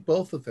 you see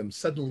both of them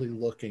suddenly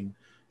looking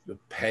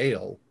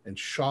pale and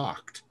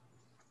shocked.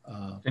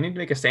 I need to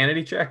make a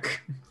sanity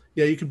check.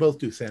 Yeah, you can both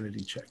do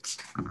sanity checks.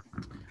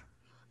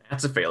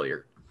 That's a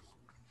failure.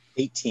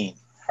 18.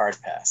 Hard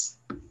pass.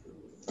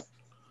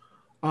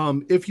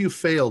 If you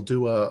fail,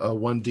 do a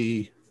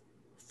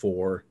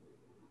 1d4.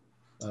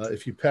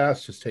 If you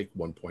pass, just take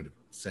 1 point of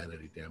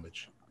sanity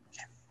damage.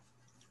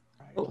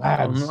 Oh,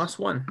 Lads. lost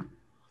one.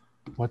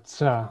 What's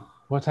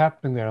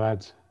happening there,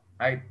 lads?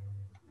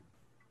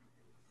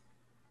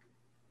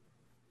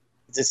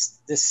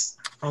 This.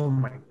 Oh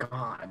my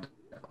god.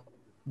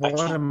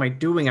 What am I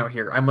doing out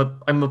here? I'm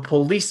a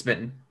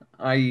policeman.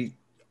 I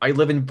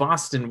live in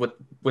Boston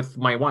with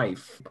my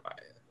wife.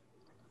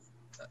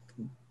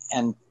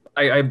 And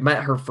I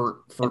met her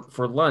for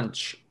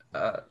lunch.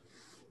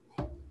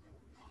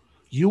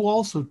 You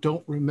also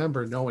don't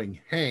remember knowing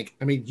Hank.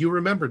 I mean, you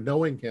remember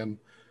knowing him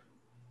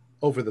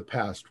over the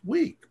past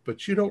week,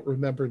 but you don't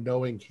remember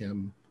knowing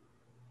him.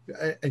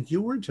 And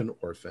you weren't an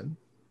orphan.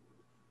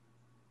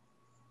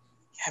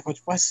 Yeah, but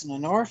wasn't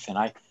an orphan.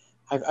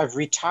 I've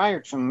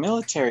retired from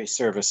military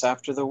service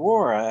after the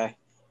war. I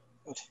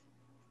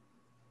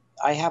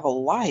have a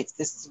life.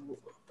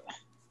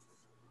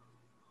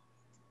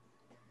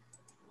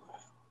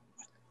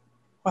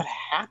 What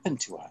happened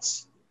to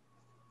us?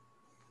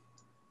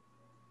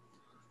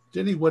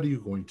 Denny, what are you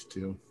going to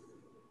do?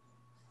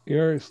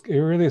 You're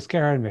really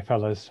scaring me,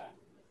 fellas.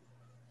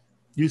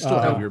 You still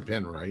have your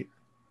pen, right?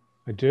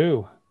 I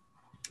do.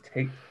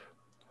 Take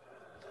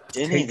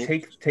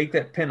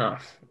that pin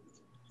off.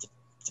 The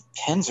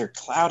pens are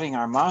clouding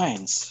our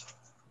minds.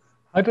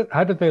 How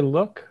did they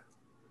look,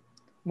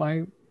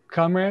 my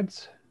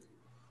comrades?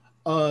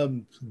 They're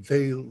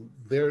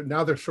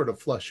sort of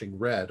flushing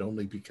red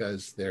only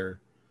because they're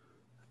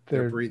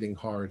breathing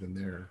hard and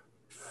they're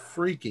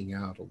freaking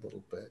out a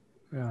little bit.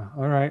 Yeah.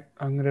 All right.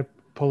 I'm gonna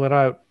pull it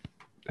out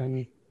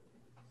and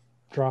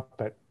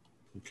drop it.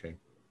 Okay.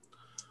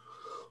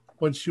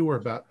 Once you are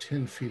about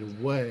 10 feet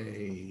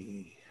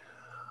away,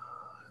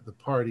 the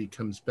party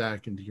comes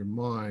back into your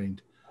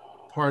mind.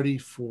 Party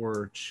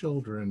for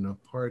children, a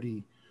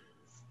party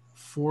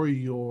for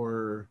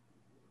your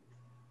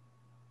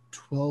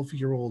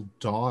 12-year-old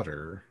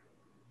daughter,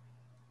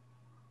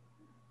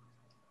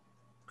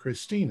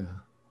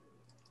 Christina.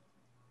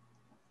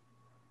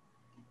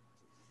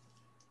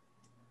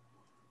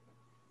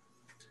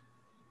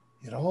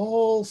 It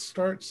all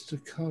starts to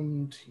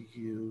come to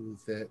you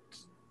that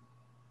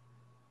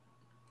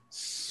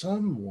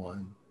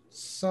someone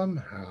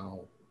somehow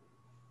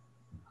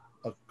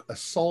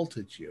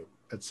assaulted you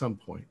at some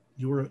point.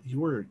 You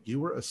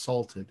were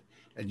assaulted,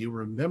 and you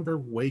remember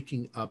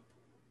waking up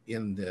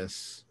in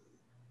this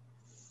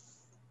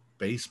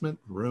basement,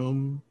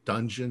 room,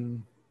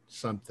 dungeon,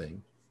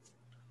 something.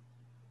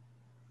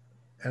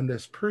 And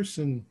this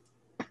person,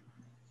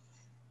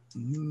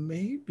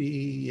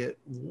 maybe it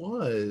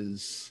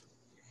was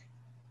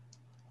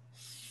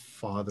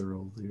Father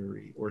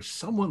O'Leary or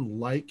someone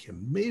like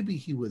him. Maybe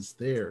he was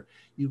there.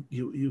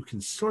 You can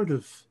sort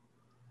of,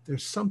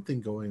 there's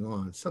something going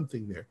on,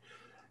 something there.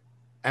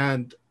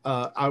 And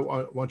I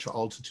want you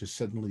all to just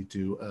suddenly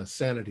do a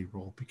sanity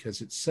roll,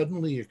 because it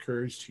suddenly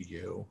occurs to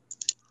you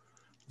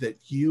that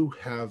you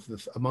have,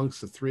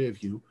 amongst the three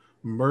of you,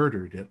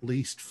 murdered at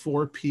least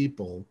 4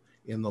 people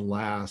in the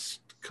last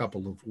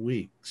couple of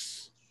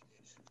weeks.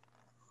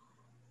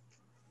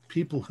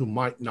 People who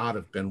might not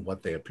have been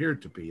what they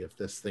appeared to be if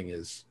this thing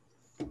is...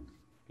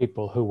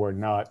 People who were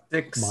not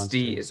 60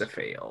 monsters. is a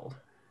fail.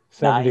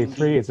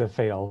 73 is a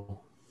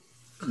fail.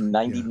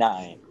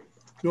 99. Yeah.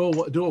 Do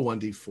a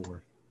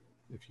 1d4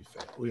 if you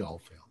fail. We all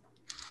fail.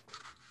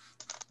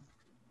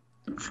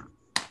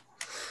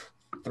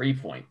 3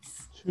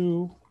 points.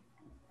 2.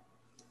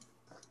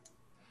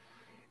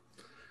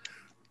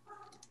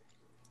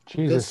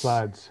 Jesus,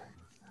 lads.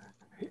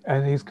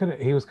 And he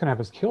was gonna have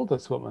us kill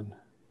this woman.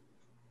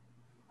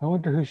 I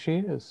wonder who she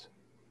is.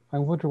 I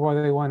wonder why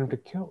they want him to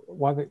kill.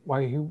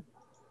 Why he?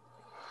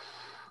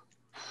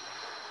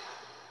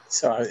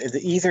 So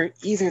either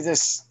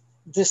this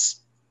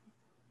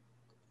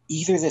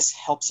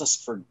helps us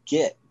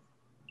forget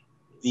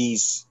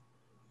these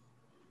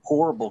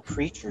horrible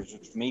creatures,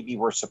 which maybe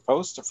we're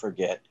supposed to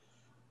forget.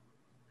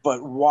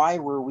 But why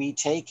were we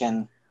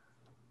taken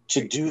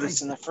to do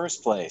this in the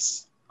first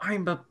place?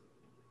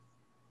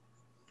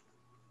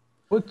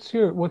 What's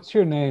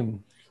your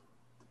name?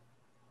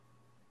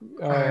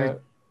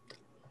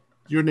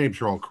 Your names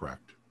are all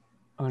correct.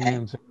 Our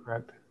names are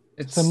correct.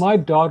 It's So my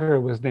daughter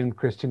was named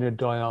Christina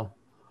Doyle.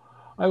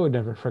 I would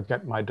never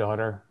forget my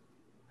daughter.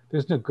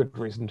 There's no good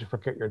reason to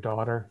forget your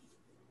daughter.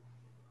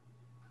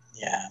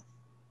 Yeah.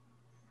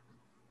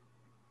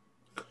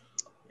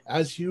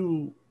 As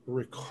you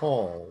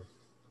recall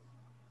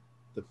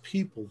the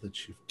people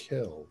that you've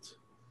killed,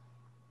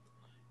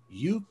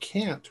 you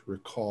can't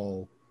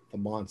recall the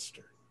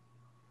monster.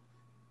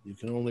 You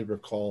can only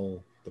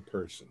recall the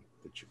person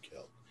that you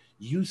killed.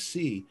 You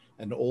see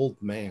an old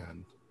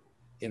man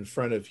in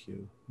front of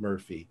you,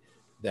 Murphy,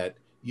 that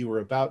you were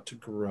about to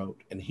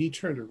garrote, and he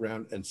turned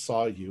around and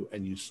saw you,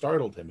 and you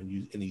startled him,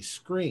 and he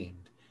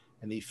screamed,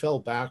 and he fell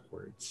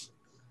backwards,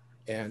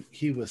 and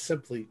he was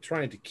simply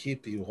trying to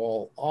keep you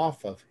all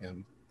off of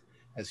him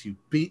as you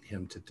beat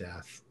him to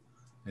death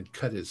and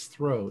cut his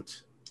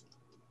throat.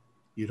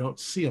 You don't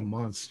see a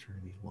monster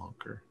any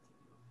longer.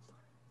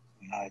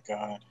 My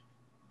God.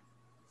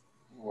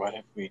 What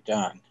have we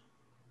done?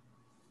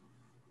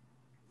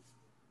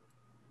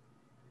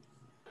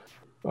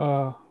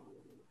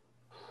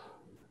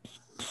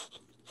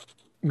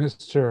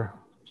 Mr.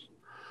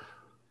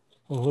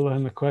 Well,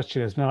 then the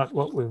question is not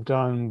what we've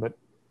done, but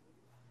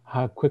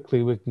how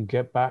quickly we can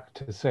get back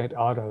to St.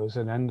 Otto's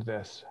and end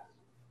this.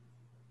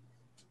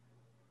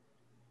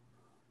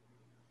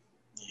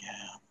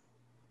 Yeah.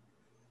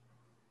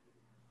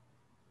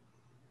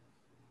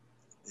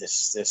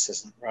 This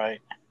isn't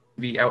right.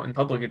 be out in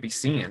public, it'd be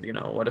seen.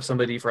 What if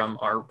somebody from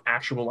our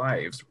actual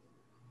lives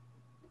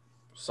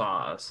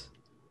saw us?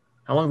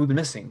 How long have we been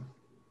missing?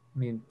 I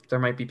mean, there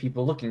might be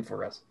people looking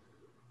for us.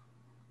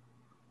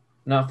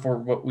 Not for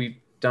what we've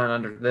done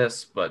under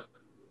this, but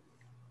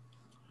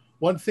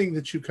One thing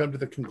that you come to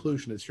the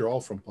conclusion is you're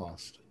all from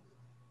Boston.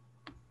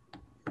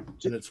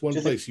 And it's one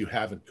place you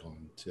haven't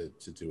gone to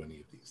do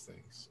any of these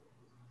things.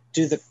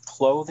 Do the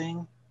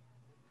clothing,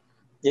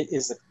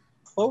 is the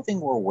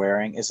clothing we're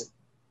wearing, is it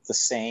the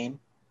same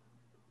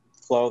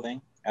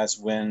clothing as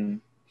when?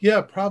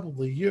 Yeah,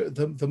 probably.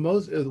 The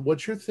most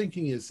what you're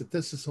thinking is that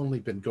this has only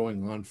been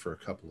going on for a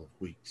couple of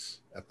weeks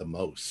at the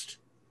most.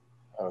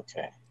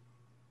 Okay.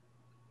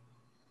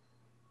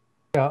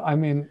 Yeah, I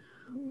mean,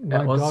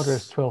 my was-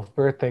 daughter's 12th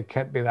birthday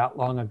can't be that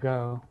long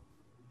ago.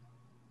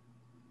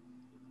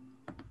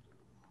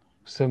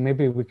 So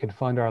maybe we could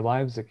find our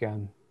lives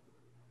again.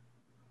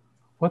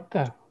 What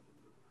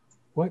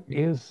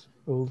is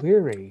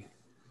O'Leary?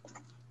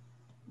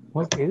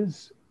 What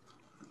is?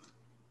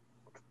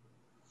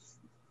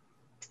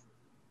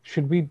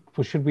 Should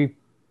we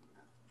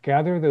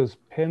gather those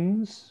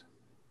pins?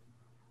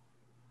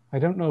 I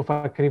don't know if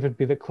I could even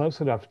be close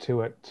enough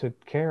to it to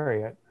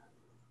carry it.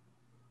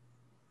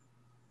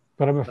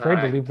 But I'm afraid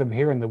to leave them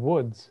here in the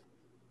woods.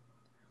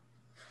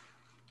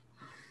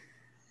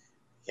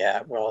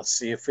 Yeah, well,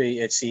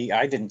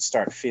 I didn't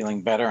start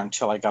feeling better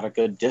until I got a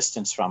good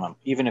distance from him.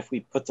 Even if we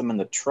put them in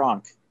the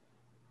trunk,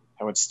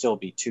 I would still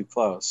be too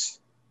close.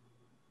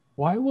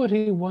 Why would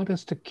he want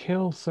us to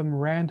kill some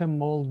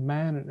random old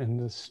man in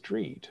the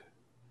street?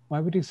 Why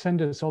would he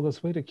send us all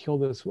this way to kill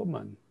this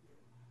woman?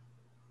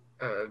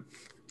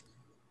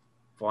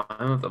 well,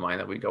 I'm of the mind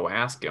that we go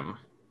ask him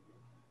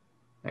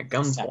at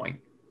gunpoint.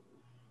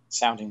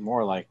 Sounding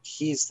more like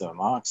he's the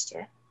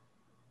monster,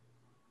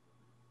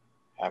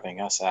 having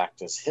us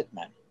act as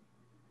hitmen.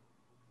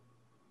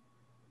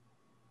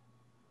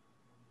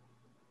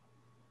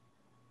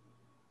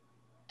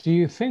 Do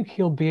you think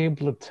he'll be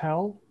able to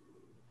tell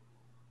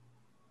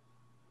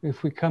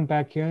if we come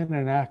back in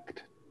and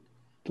act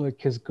like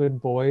his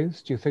good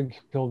boys? Do you think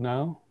he'll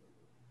know?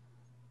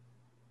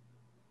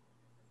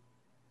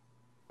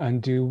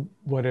 And do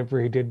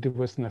whatever he did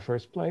to us in the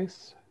first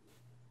place?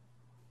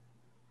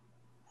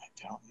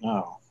 I don't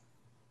know.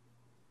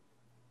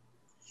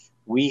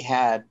 We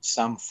had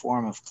some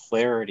form of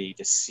clarity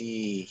to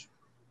see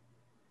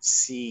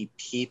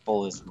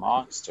people as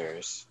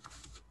monsters.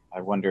 I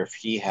wonder if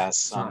he has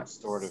some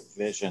sort of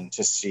vision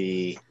to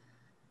see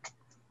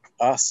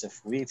us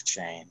if we've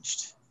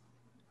changed.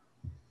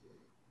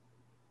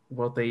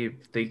 Well,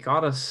 they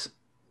got us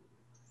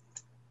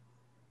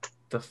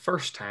the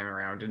first time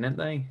around, didn't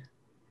they?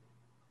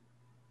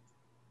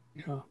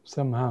 Yeah,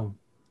 somehow.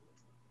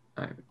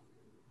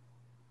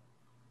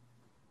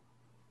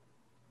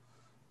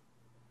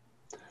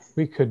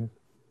 We could,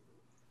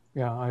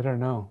 yeah, I don't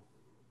know.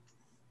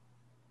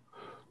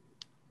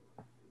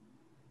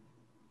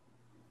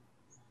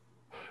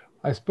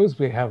 I suppose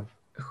we have.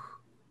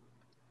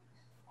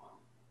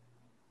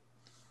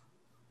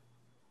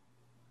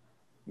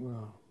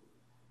 Well,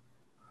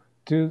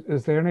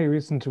 is there any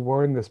reason to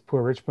warn this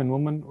poor Richmond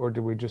woman, or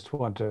do we just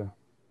want to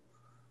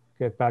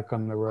get back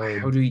on the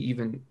road? How do we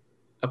even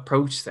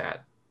approach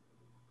that?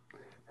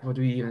 What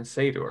do we even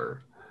say to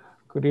her?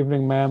 Good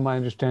evening, ma'am. I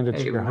understand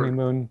it's your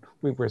honeymoon.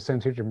 We were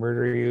sent here to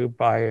murder you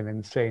by an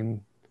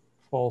insane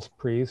false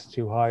priest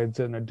who hides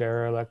in a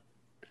derelict.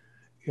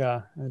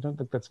 Yeah, I don't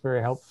think that's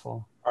very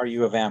helpful. Are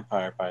you a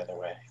vampire, by the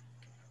way?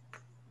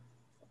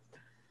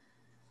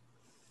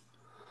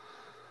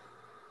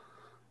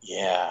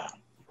 Yeah.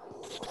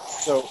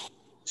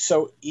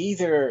 So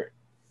either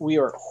we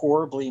are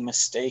horribly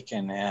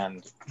mistaken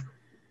and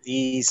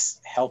these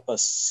help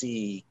us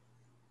see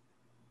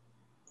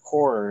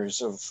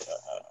horrors of,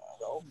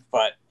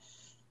 but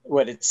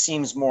what it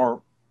seems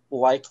more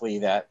likely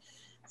that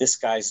this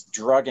guy's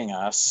drugging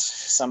us,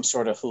 some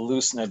sort of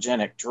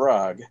hallucinogenic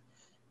drug,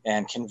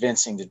 and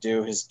convincing to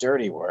do his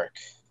dirty work.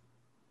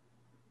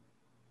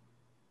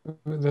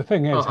 The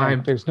thing is, Well,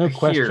 Hank, there's no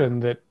question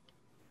that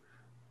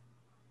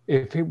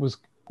if it was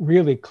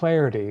really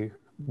clarity,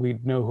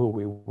 we'd know who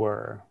we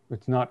were.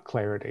 It's not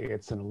clarity,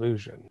 it's an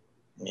illusion.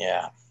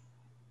 Yeah.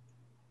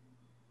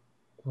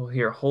 Well,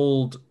 here,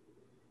 hold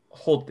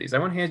these. I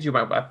want to hand you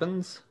my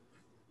weapons.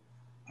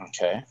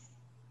 Okay.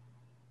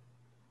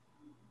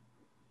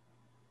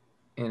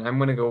 And I'm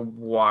going to go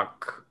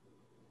walk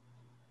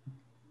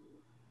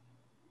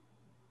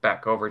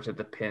back over to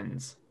the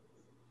pins.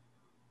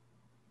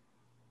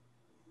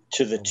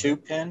 To the 2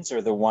 pins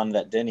or the one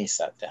that Denny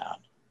set down?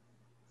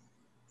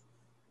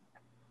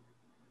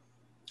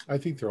 I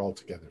think they're all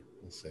together.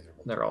 We'll say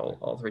They're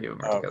all 3 of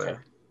them are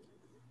together.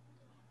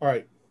 All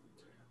right.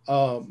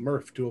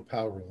 Murph, do a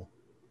power roll.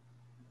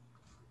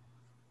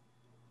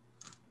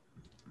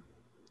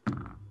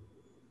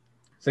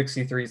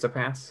 $63 is a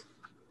pass.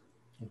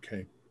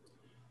 Okay.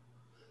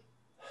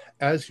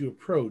 As you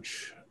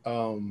approach,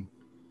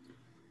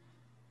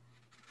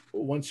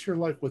 once you're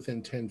like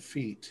within 10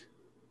 feet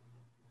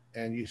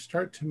and you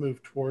start to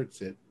move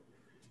towards it,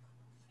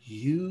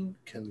 you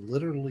can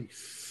literally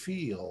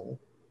feel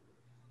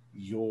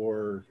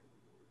your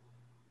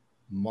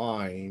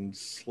mind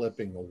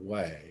slipping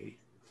away.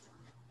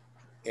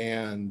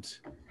 And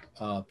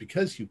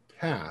because you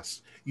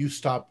passed, you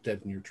stop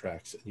dead in your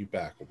tracks and you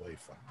back away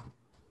from it.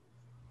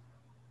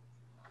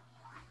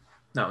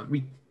 No,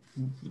 we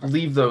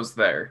leave those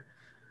there.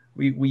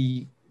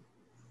 We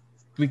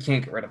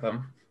can't get rid of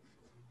them.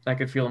 I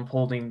could feel them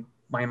holding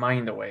my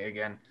mind away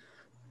again.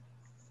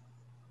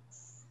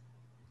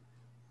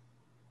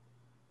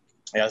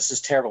 Yeah, this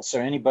is terrible.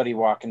 So anybody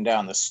walking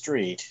down the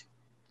street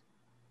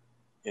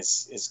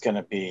is going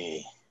to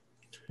be...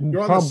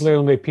 Probably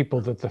only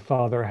people that the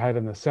father had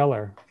in the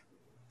cellar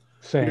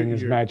saying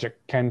his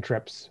magic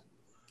cantrips.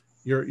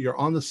 You're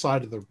on the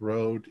side of the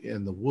road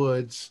in the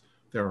woods.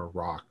 There are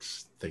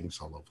rocks, things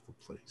all over the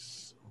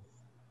place.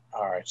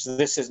 All right, so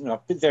this is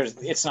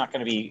it's not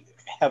going to be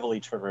heavily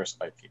traversed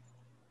by people.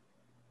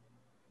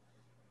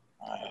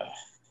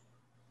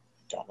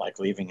 Don't like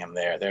leaving them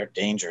there. They're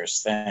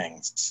dangerous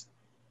things.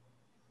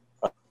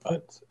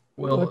 But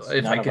well,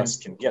 if none I of us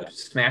can get it.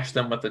 Smash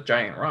them with a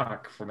giant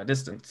rock from a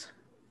distance.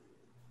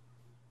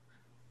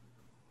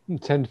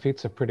 10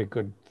 feet's a pretty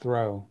good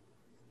throw.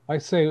 I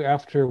say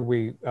after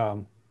we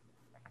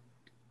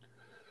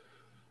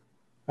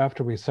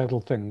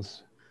settle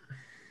things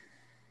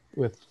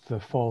with the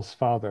false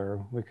father,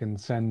 we can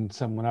send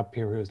someone up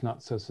here who's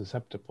not so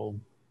susceptible.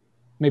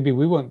 Maybe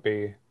we won't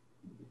be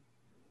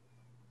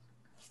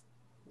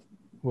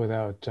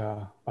without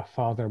a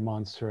father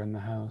monster in the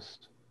house.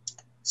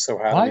 So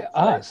how why do we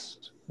play? us?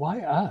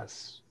 Why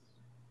us?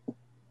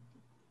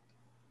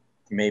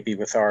 Maybe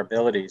with our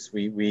abilities,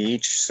 we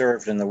each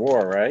served in the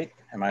war, right?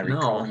 Am I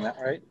recalling that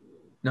right?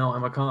 No,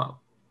 I'm a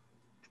cop.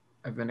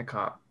 I've been a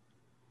cop.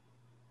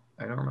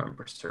 I don't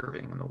remember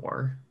serving in the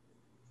war.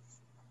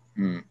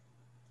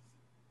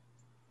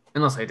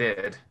 Unless I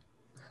did.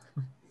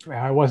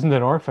 I wasn't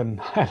an orphan.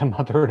 I had a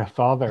mother and a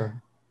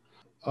father.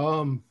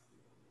 World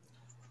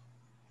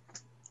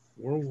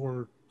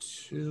War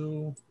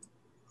II.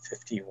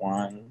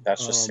 51.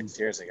 That's just 6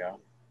 years ago.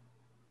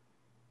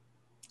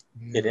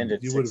 It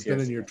ended. You would have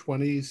been in your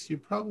 20s. You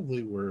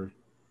probably were.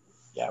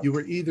 Yeah. You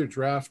were either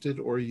drafted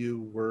or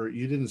you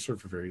didn't serve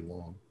for very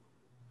long.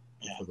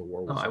 Yeah. For the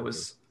war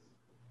was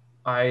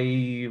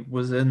I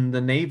was in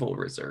the Naval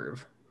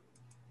Reserve.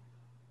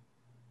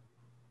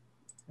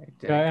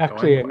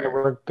 Actually, there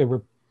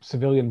were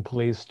civilian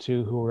police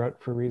too who were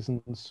out for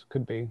reasons.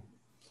 Could be.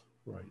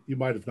 Right. You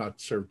might have not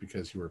served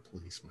because you were a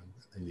policeman.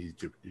 They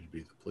needed you to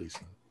be the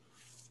policeman.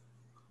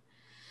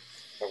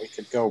 So we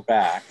could go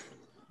back.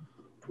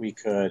 We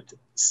could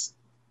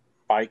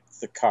spike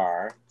the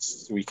car.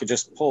 We could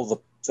just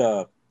pull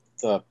the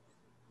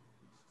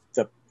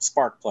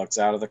spark plugs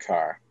out of the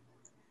car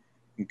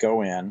and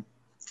go in.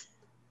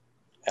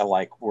 And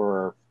like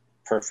we're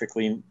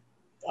perfectly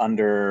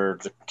under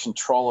the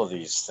control of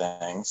these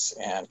things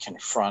and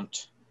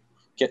confront,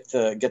 get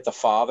the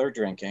father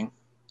drinking,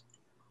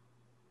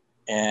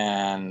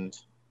 and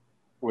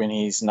when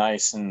he's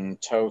nice and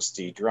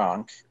toasty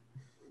drunk,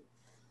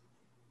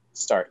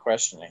 start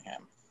questioning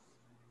him.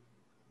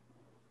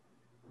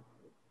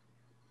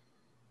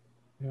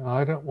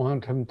 I don't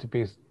want him to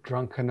be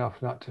drunk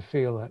enough not to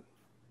feel it,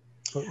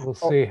 but we'll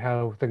see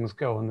how things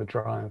go on the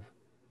drive.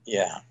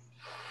 Yeah.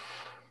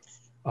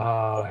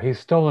 He's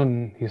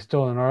stolen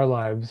our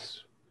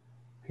lives.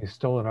 He's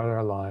stolen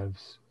other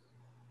lives,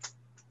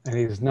 and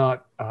he's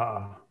not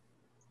a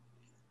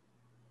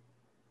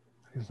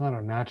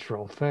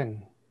natural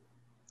thing.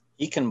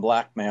 He can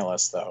blackmail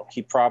us, though.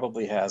 He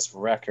probably has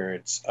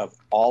records of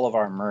all of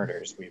our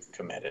murders we've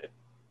committed.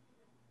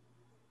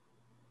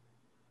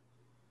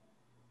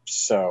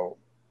 So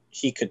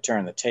he could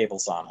turn the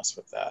tables on us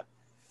with that.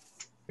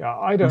 Yeah,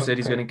 I don't. Who said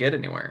he's going to get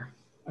anywhere?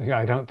 Yeah,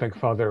 I don't think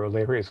Father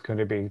O'Leary is going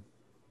to be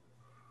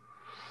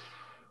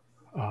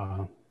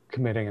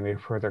committing any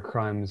further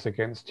crimes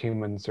against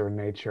humans or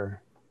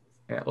nature.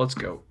 Yeah, let's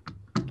go.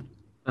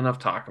 Enough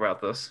talk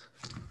about this.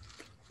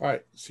 All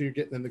right, so you're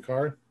getting in the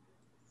car?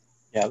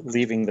 Yeah,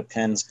 leaving the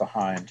pins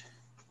behind. Do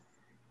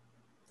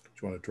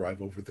you want to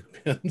drive over the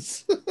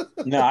pins?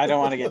 No, I don't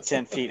want to get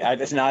 10 feet.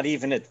 It's not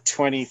even at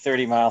 20,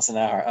 30 miles an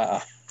hour.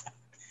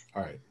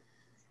 All right.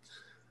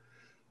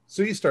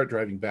 So you start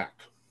driving back.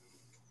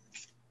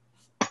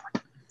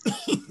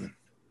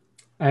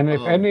 And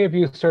if any of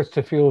you starts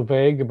to feel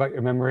vague about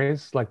your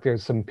memories, like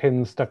there's some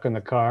pins stuck in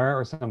the car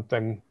or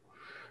something,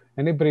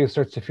 anybody who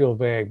starts to feel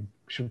vague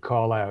should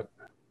call out.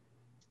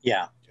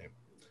 Yeah. Okay.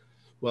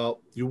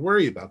 Well, you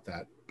worry about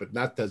that, but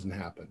that doesn't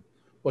happen.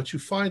 What you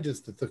find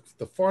is that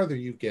the farther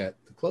you get,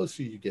 the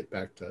closer you get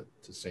back to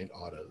St.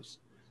 Otto's,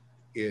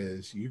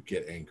 is you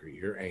get angry.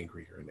 You're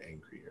angrier and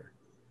angrier.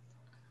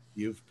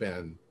 You've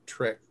been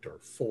tricked or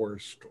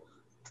forced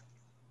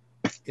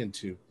or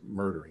into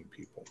murdering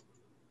people.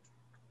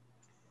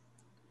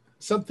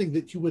 Something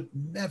that you would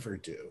never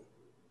do.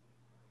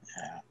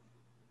 Yeah.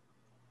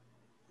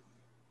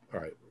 All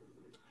right.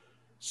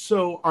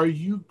 So are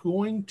you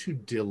going to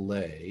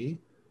delay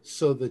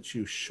so that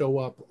you show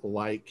up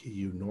like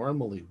you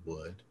normally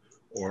would,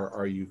 or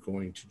are you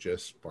going to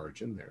just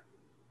barge in there?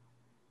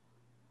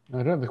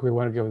 I don't think we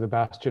want to give the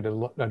bastard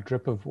a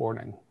drip of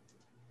warning.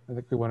 I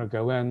think we want to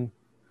go in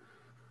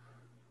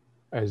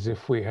as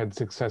if we had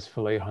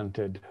successfully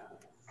hunted.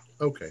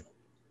 Okay.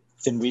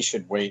 Then we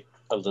should wait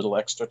a little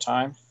extra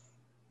time.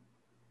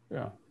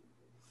 Yeah.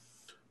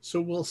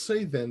 So we'll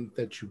say then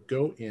that you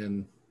go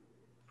in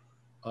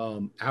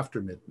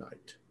after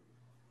midnight.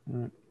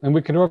 Right. And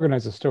we can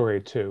organize a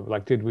story too.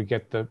 Like, did we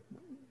get the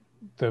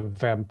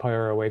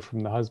vampire away from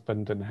the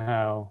husband and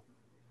how?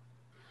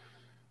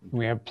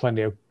 We have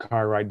plenty of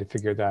car ride to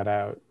figure that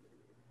out.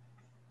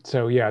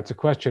 So yeah, it's a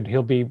question.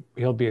 He'll be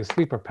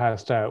asleep or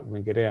passed out when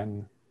we get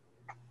in.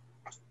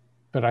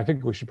 But I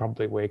think we should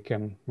probably wake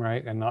him,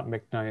 right, and not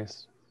make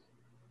nice.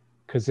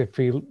 Because if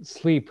he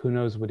sleep, who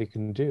knows what he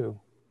can do?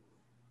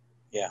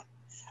 Yeah.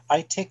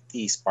 I take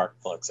the spark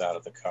plugs out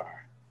of the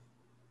car.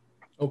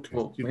 Okay.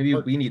 Well, maybe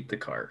we need the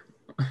car.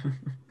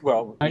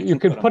 Well, You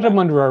could put them him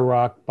under a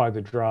rock by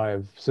the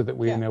drive so that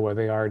we Yeah. know where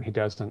they are and he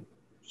doesn't.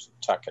 Just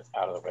tuck it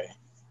out of the way.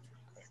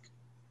 Quick.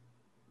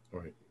 All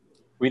right.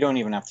 We don't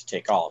even have to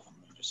take all of them.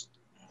 We just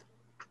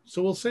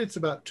So we'll say it's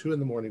about 2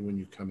 a.m. when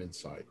you come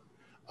inside.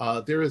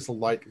 There is a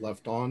light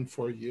left on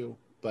for you,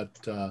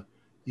 but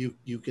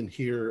you can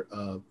hear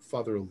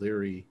Father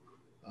O'Leary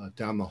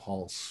down the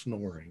hall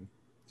snoring.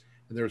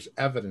 And there's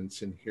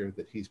evidence in here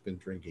that he's been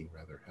drinking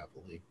rather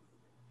heavily.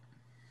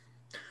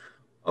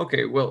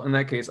 Okay, well, in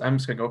that case, I'm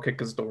just going to go kick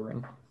his door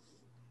in.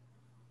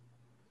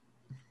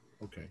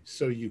 Okay,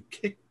 so you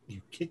kick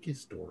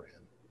his door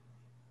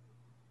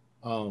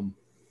in.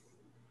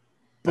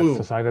 That's Boom.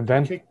 decided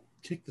then.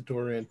 Kick the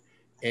door in,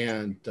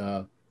 and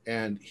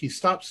he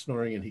stops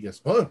snoring, and he goes,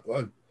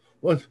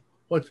 what's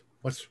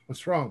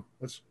wrong?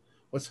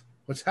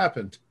 What's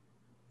happened?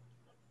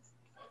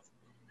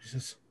 He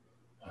says,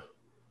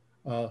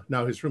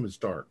 now his room is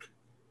dark.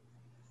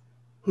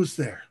 Who's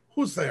there?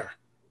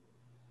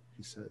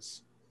 He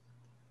says.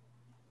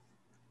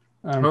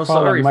 I'm Oh,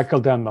 following sorry. Michael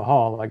down the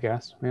hall, I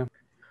guess. Yeah.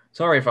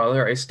 Sorry,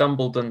 Father, I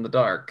stumbled in the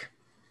dark.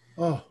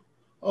 Oh,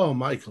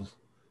 Michael,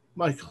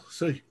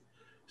 so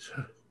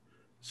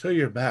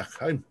you're back.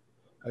 I'm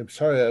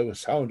sorry I was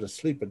sound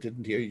asleep. I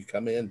didn't hear you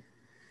come in.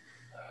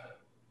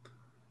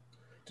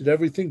 Did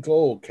everything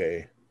go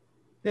okay?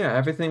 Yeah,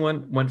 everything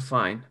went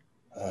fine.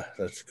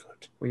 That's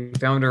good. We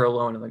found her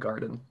alone in the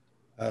garden.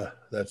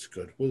 That's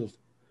good. We'll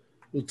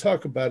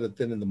talk about it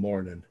then in the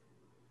morning.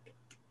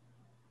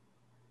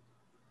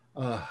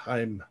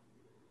 I'm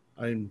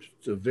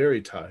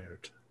very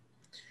tired.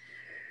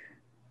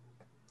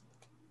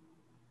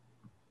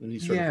 And he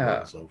sort of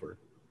rolls over.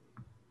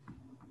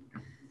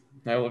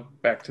 I look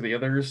back to the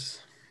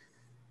others.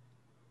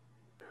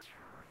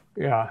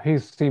 Yeah, he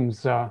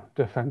seems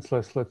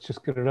defenseless. Let's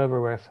just get it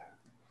over with.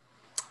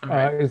 All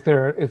right. Is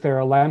there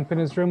a lamp in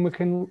his room we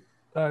can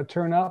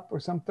turn up or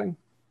something?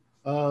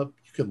 You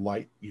can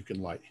light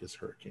his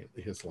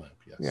lamp.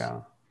 Yes.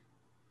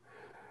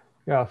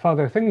 Yeah,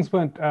 Father. Things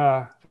went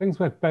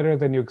better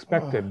than you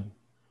expected.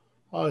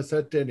 Oh, is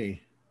that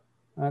Denny?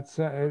 That's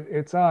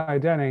it's I,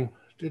 Denny.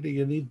 Denny,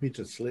 you need me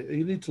to sleep.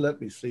 You need to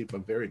let me sleep.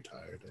 I'm very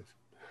tired.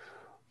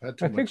 I've had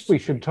too I much think to we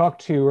should drink. talk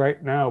to you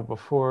right now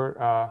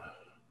before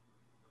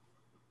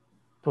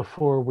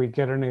we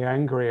get any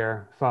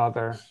angrier,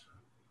 Father.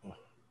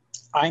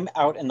 I'm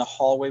out in the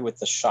hallway with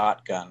the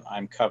shotgun.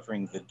 I'm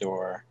covering the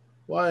door.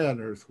 Why on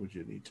earth would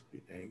you need to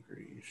be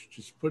angry? You should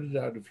just put it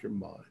out of your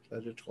mind.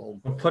 Let it all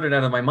go. Put it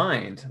out of my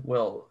mind.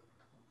 Well,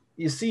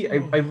 you see, I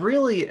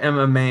really am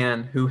a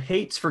man who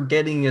hates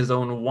forgetting his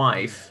own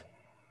wife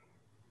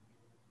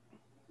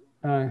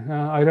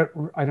I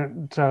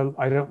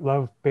don't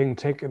love being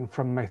taken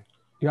from my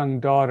young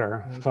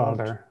daughter,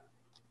 Father.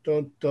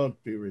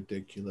 Don't be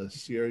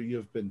ridiculous.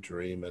 You've been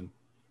dreaming.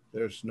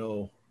 There's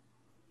no,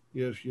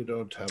 you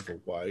don't have a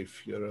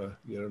wife. You're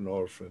an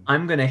orphan.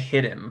 I'm gonna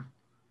hit him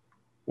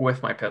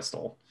with my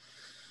pistol.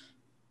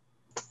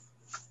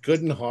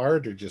 Good and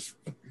hard, or just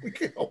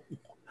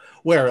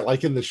where,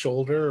 like in the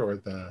shoulder, or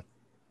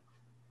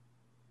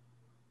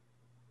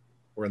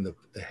in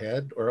the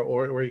head, or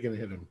where are you gonna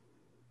hit him?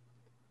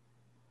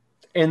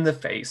 In the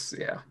face,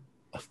 yeah.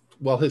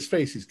 Well, his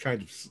face, he's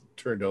kind of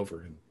turned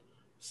over and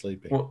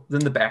sleeping. Well,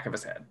 then the back of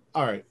his head.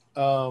 All right.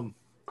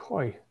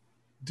 Coy.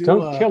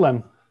 Don't kill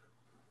him.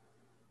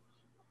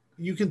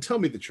 You can tell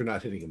me that you're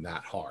not hitting him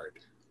that hard,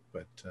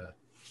 but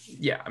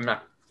yeah, I'm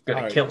not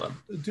gonna kill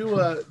him. Do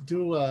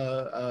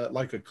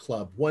like a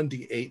club,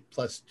 1d8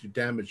 plus your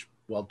damage.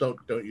 Well, don't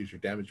use your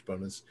damage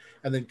bonus,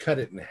 and then cut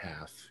it in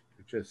half.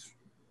 Just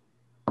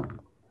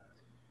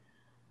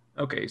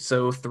okay.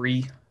 So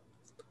 3.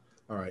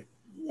 All right.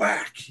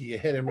 Whack! You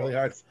hit him really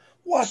hard.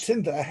 What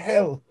in the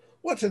hell?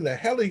 What in the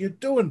hell are you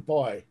doing,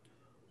 boy?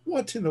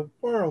 What in the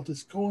world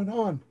is going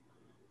on?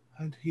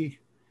 And he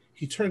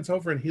turns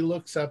over and he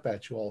looks up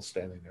at you all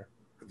standing there,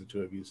 the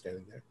two of you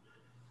standing there.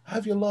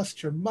 Have you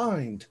lost your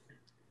mind?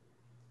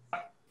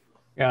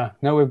 Yeah,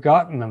 no, we've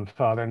gotten them,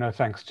 Father. No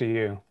thanks to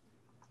you.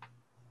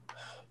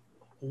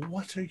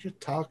 What are you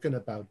talking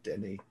about,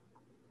 Denny?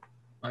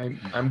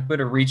 I'm going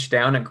to reach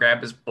down and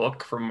grab his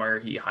book from where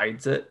he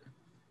hides it.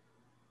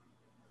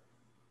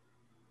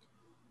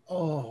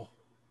 Oh,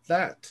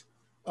 that.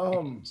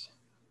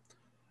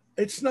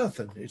 It's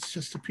nothing. It's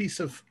just a piece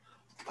of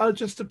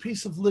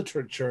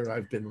literature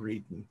I've been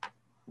reading.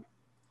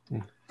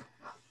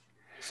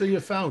 So you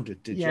found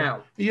it, did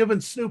you? You've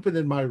been snooping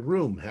in my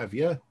room, have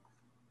you?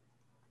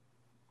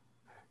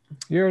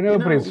 You're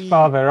nobody's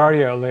father, are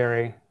you,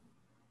 Larry?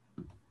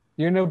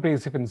 You're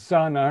nobody's even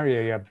son, are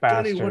you, you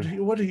bastard? Denny,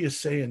 what are you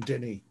saying,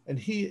 Denny? And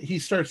he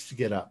starts to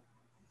get up.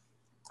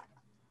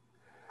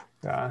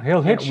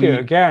 He'll hit you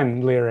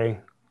again, Leary.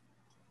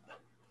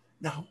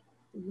 Now,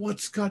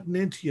 what's gotten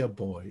into you,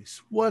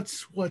 boys?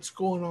 What's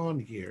going on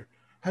here?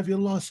 Have you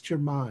lost your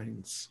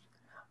minds?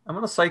 I'm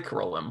gonna psych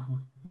roll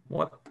him.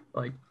 What,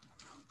 like?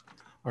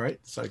 All right,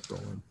 psych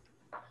roll him.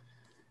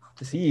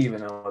 Does he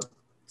even know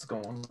what's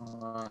going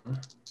on?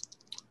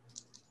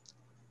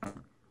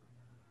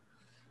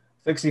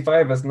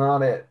 65 is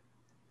not it.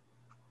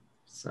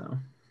 So.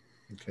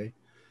 Okay.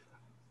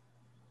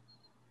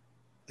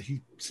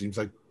 He seems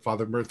like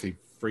Father Murphy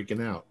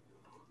freaking out.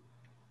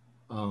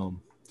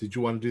 Did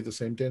you want to do the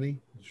same, Denny?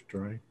 Did you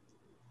try?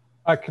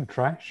 I can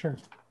try, sure.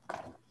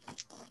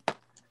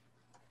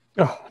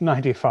 Oh,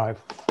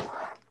 95.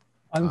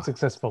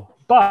 Unsuccessful.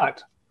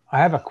 But I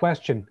have a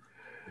question.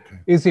 Okay.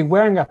 Is he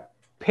wearing a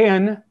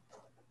pin?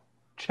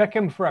 Check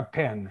him for a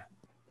pin.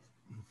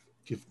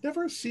 You've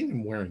never seen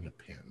him wearing a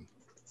pin.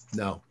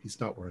 No, he's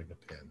not wearing a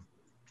pin.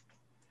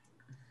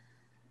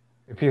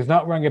 If he's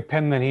not wearing a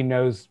pin, then he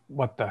knows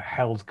what the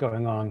hell's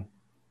going on.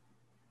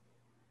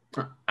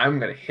 I'm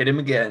going to hit him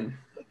again.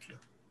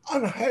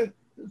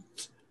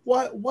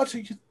 What are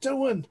you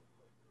doing?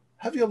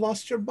 Have you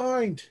lost your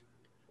mind?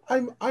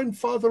 I'm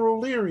Father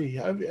O'Leary.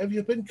 Have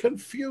you been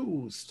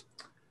confused?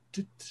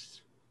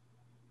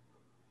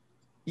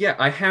 Yeah,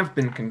 I have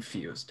been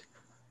confused.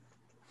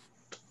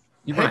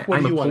 You're Hank, right.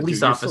 I'm a You're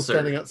police officer. still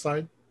standing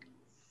outside?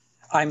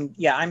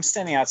 I'm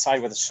standing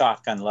outside with a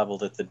shotgun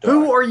leveled at the door.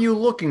 Who are you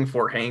looking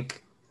for,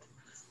 Hank?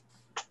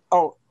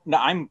 Oh,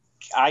 no,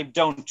 I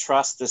don't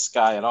trust this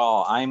guy at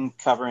all. I'm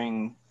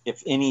covering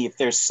if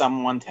there's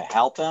someone to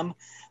help him,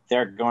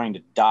 they're going to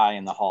die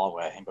in the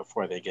hallway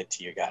before they get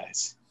to you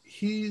guys.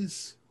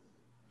 He's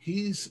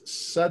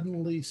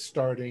suddenly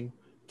starting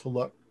to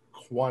look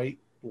quite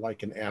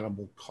like an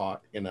animal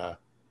caught in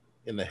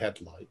the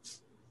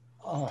headlights.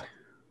 Oh,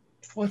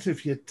 what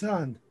have you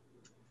done?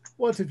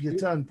 What have you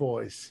done,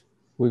 boys?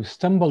 We've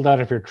stumbled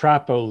out of your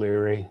trap,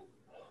 O'Leary.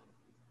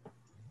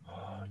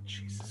 Oh,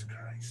 Jesus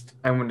Christ.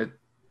 I'm going to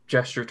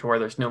gesture to where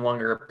there's no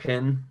longer a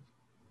pin.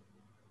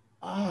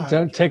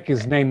 Don't take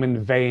his name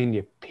in vain,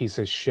 you piece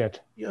of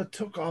shit. You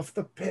took off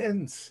the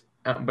pins.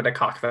 But I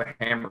cock the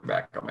hammer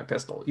back on my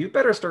pistol. You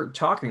better start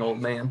talking, old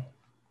man.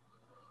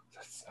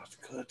 That's not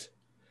good.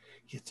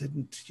 You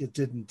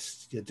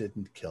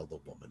didn't kill the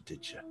woman,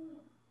 did you?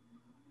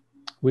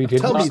 We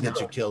did Tell not. me that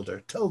you killed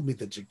her. Tell me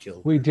that you killed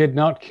her. We did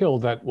not kill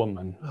that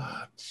woman.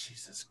 Oh,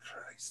 Jesus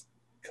Christ.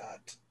 God.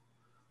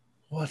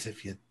 What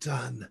have you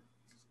done?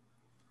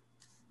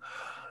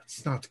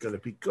 It's not going to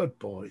be good,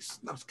 boys.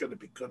 Not going to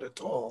be good at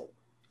all.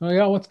 Oh,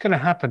 yeah, what's going to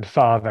happen,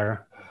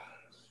 Father?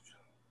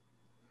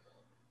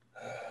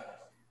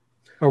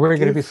 Are we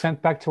going to be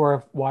sent back to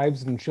our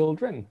wives and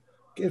children?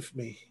 Give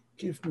me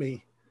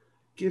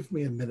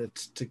a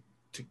minute to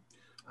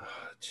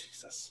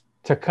Jesus.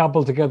 To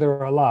cobble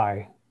together a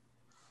lie.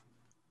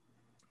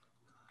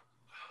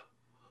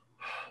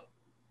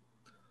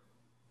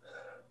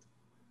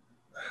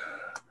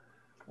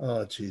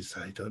 Oh, geez,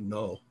 I don't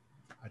know.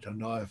 I don't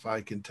know if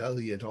I can tell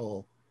you it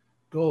all.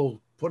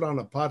 Go put on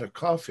a pot of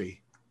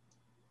coffee.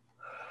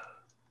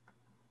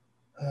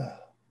 No,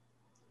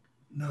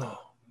 no.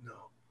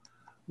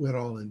 We're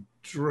all in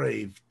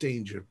grave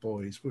danger,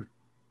 boys. We're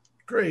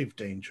grave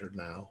danger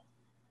now.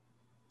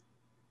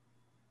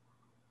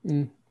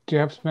 Do you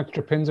have some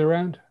extra pins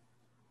around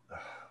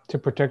to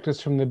protect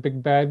us from the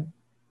big bad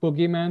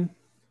boogeyman?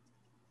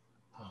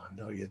 Oh,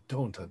 no, you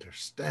don't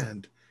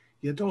understand.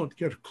 You're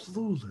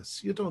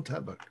clueless. You don't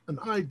have an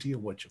idea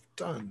what you've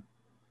done.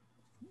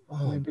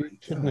 Oh, Maybe my you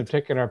shouldn't God. have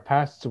taken our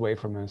pasts away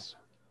from us.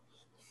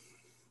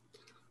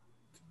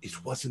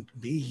 It wasn't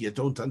me. You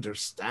don't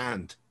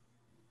understand.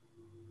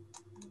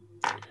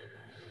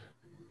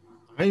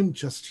 I'm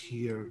just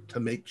here to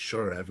make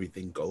sure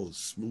everything goes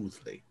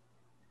smoothly.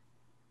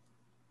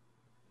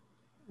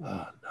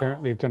 No.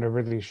 Apparently, you've done a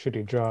really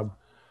shitty job.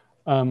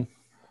 Well,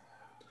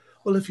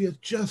 if you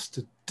had just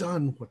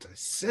done what I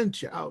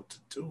sent you out to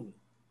do.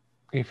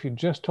 If you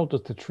just told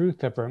us the truth,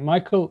 Pepper.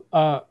 Michael,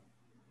 I'll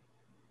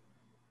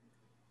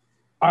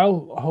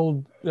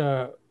hold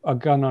a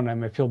gun on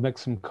him if he'll make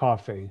some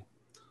coffee.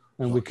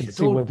 And we Look, can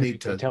see whether he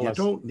can tell us.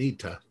 You don't need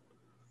to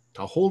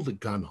hold the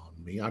gun on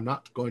me. I'm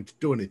not going to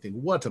do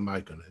anything. What am I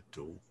going to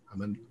do?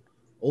 I'm an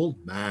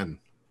old man.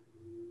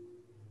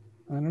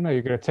 I don't know.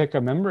 You're going to take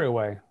a memory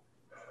away.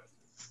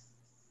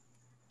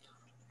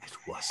 It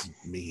wasn't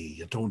me.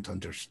 You don't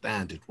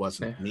understand. It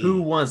wasn't me.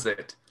 Who was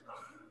it?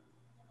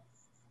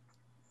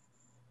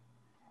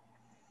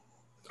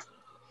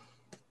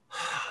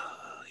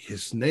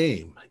 His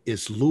name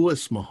is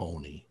Louis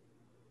Mahoney.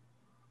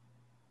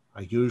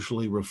 I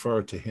usually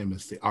refer to him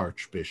as the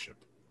Archbishop.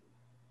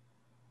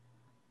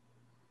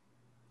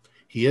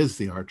 He is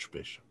the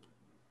Archbishop,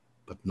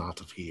 but not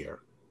of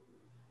here.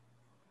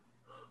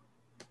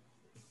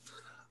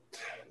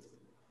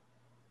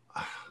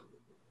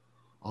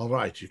 All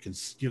right, you can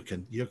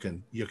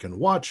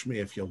watch me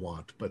if you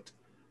want, but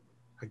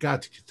I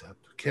got to get up.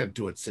 I can't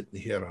do it sitting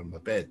here on my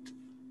bed.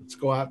 Let's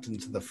go out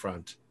into the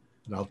front,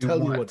 and I'll tell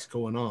you what's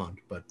going on.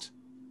 But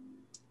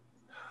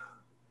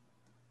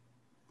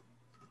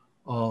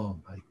oh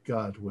my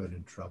God, we're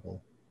in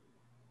trouble.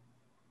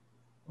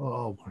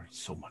 Oh, we're in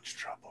so much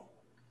trouble.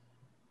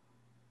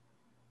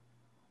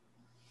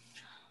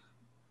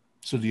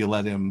 So do you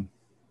let him?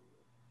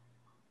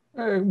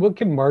 We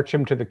can march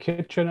him to the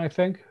kitchen, I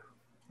think.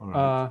 All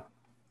right.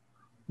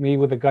 Me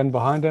with a gun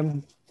behind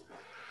him.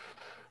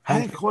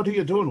 Hank, what are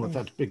you doing with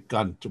that big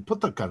gun? To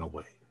put the gun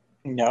away.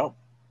 No.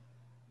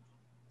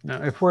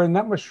 Now, if we're in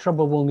that much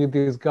trouble, we'll need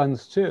these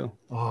guns too.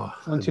 Oh,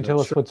 once you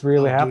tell us what's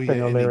really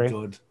happening, O'Leary.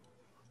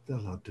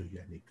 They'll not do you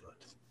any good.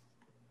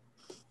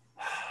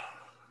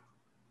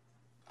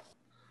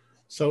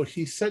 So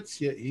he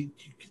sets you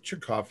get your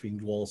coffee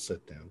and you all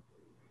sit down.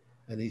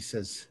 And he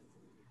says,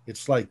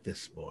 it's like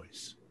this,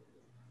 boys.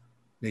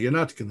 Now, you're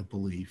not going to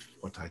believe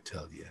what I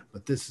tell you,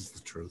 but this is the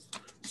truth.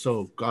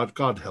 So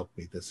God help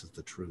me, this is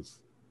the truth.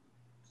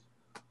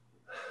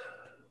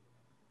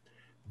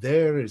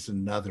 There is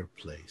another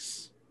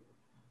place,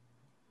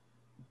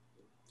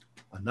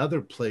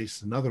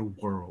 another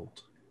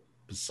world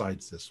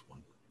besides this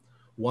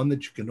one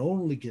that you can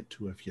only get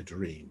to if you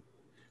dream,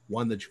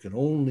 one that you can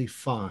only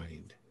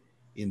find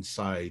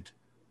inside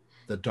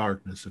the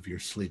darkness of your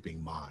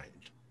sleeping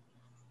mind.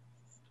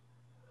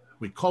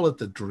 We call it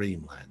the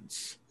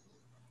Dreamlands.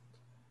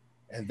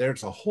 And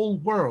there's a whole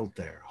world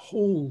there, a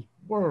whole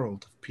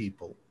world of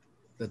people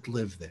that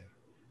live there.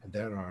 And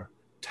there are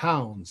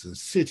towns and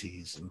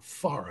cities and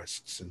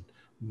forests and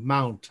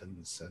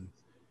mountains and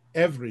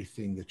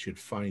everything that you'd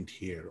find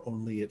here,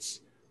 only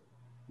it's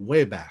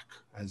way back,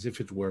 as if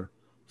it were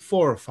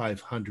 400 or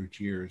 500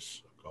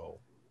 years ago.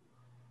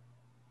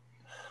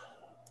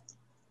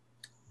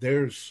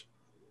 There's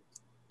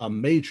a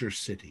major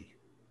city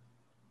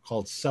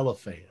called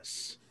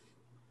Celophaeus.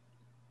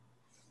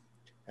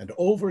 And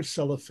over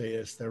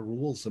Celophaeus there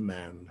rules a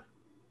man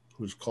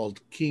who's called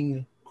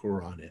King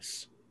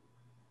Kuranis.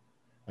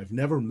 I've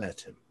never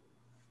met him,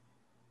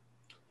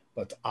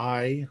 but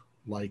I,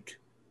 like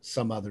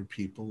some other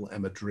people,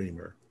 am a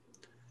dreamer.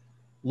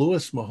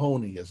 Louis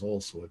Mahoney is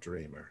also a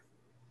dreamer.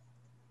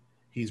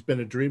 He's been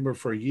a dreamer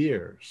for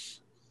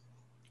years,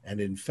 and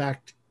in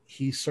fact,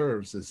 he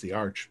serves as the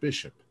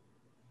Archbishop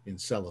in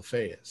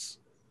Celophaeus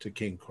to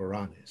King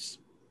Kuranis.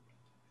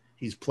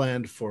 He's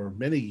planned for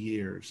many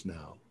years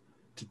now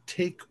to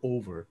take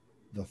over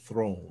the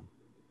throne.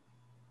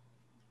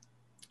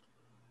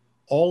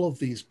 All of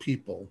these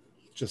people,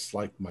 just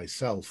like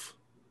myself,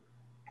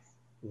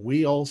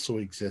 we also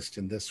exist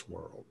in this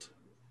world.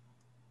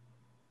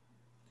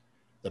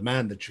 The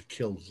man that you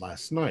killed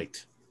last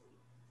night.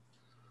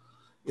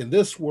 In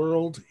this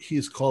world,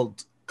 he's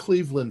called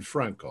Cleveland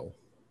Franco,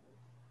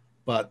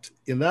 but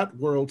in that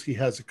world, he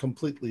has a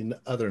completely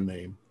other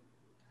name.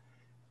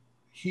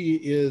 He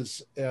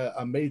is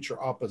a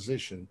major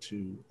opposition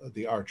to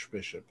the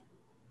Archbishop,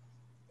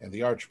 and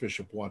the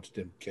Archbishop wanted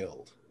him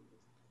killed.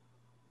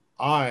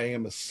 I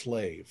am a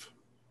slave.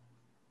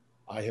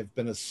 I have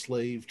been a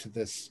slave to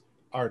this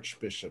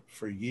Archbishop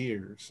for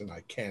years, and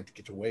I can't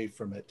get away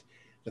from it.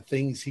 The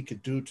things he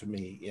could do to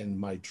me in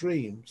my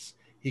dreams,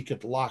 he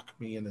could lock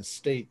me in a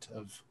state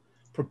of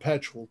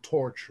perpetual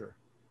torture.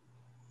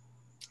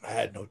 I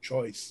had no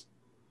choice.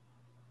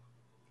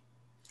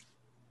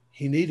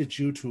 He needed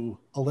you to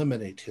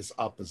eliminate his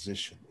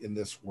opposition in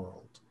this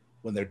world.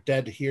 When they're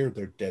dead here,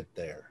 they're dead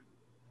there.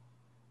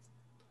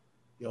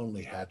 He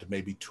only had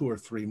maybe 2 or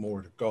 3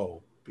 more to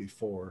go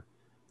before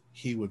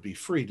he would be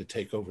free to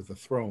take over the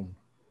throne.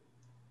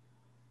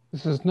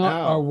 This is not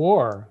Now, our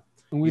war,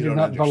 and we you did don't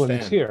not understand.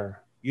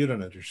 volunteer. You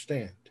don't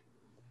understand.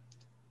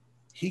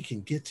 He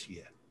can get to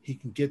you. He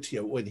can get to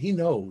you when he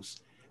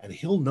knows, and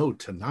he'll know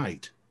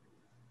tonight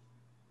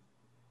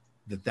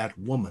that that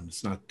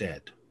woman's not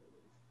dead.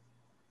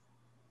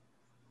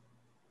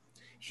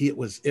 It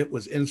was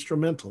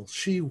instrumental.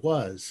 She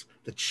was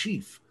the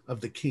chief of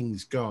the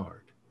king's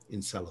guard in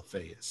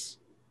Celephaeus.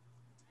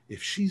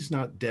 If she's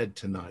not dead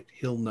tonight,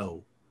 he'll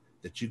know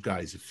that you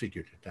guys have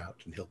figured it out,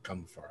 and he'll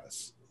come for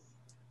us.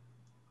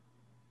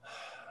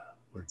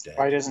 We're dead.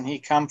 Why doesn't he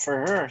come for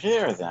her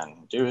here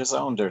then? Do his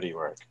own dirty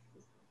work.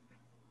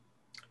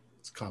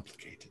 It's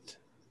complicated.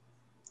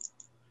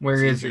 Where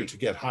It's is easier he? to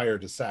get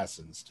hired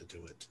assassins to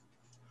do it.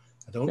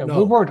 I don't Yeah, know.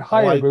 we weren't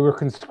hired, we were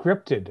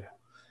conscripted.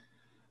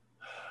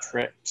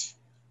 Tricked.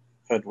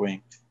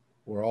 Hoodwinked.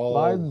 We're all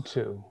Lied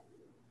to.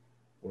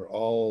 We're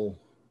all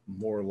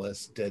more or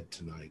less dead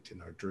tonight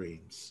in our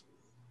dreams.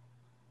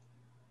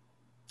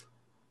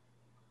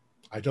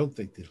 I don't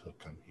think that he'll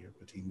come here,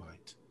 but he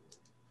might.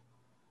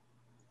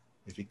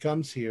 If he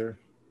comes here,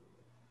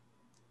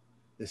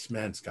 this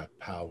man's got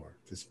power.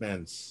 This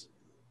man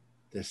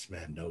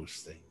knows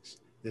things.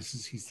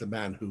 He's the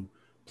man who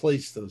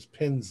placed those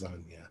pins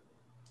on you.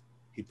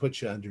 He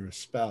put you under a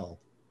spell.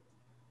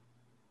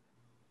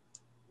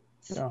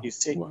 Yeah. You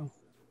see, Well,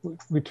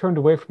 we turned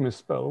away from his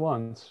spell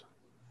once.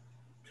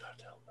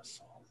 God help us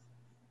all.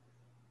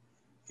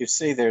 you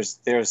see, there's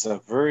a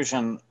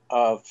version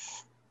of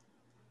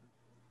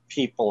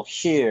people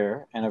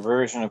here and a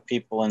version of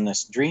people in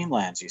this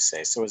dreamlands, you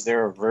say. So is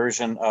there a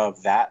version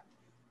of that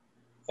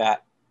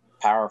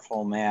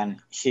powerful man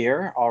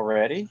here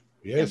already?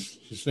 Yes,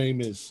 his name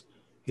is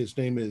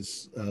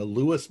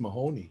Lewis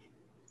Mahoney.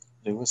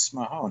 Lewis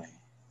Mahoney.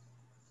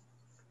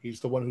 He's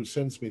the one who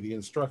sends me the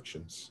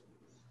instructions.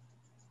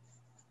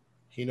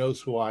 He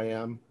knows who I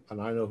am,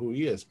 and I know who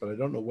he is, but I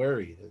don't know where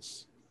he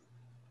is.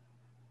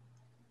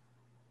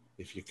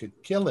 If you could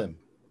kill him,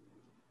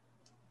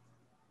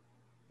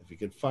 if you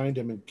could find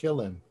him and kill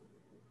him,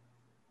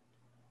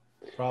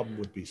 the problem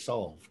would be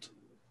solved.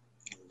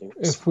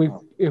 If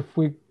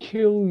we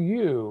kill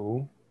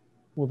you,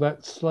 will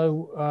that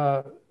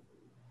slow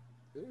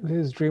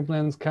his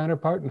Dreamland's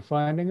counterpart in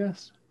finding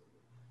us?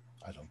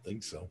 I don't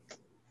think so.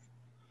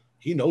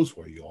 He knows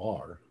where you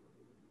are.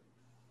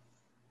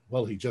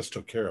 Well, he just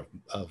took care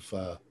of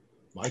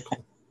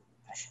Michael.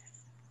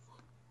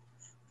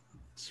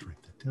 Let's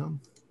write that down.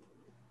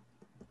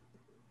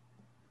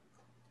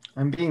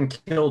 I'm being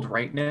killed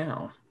right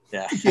now.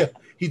 Yeah. Yeah,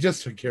 he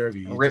just took care of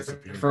you. You Ripped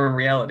disappeared. from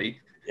reality.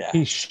 Yeah.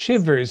 He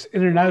shivers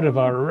in and out of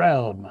our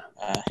realm.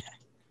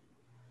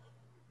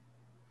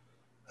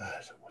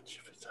 What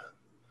you've done.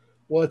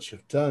 What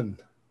you've done.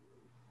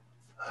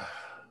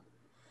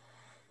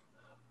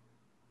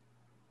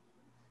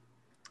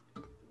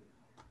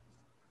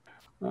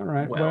 All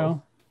right. Well,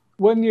 Well,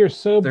 when you're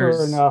sober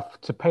there's- enough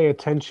to pay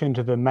attention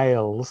to the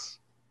mails,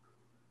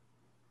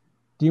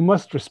 you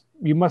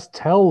must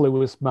tell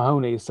Lewis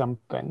Mahoney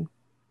something.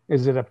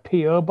 Is it a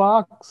P.O.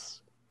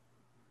 box?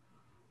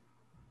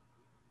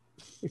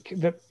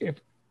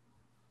 If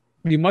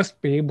you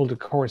must be able to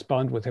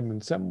correspond with him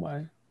in some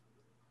way.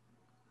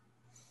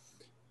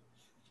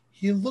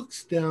 He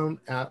looks down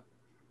at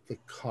the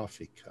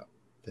coffee cup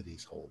that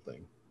he's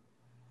holding.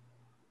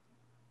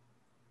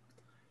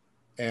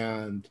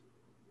 And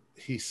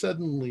he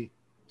suddenly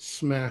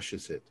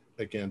smashes it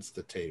against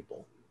the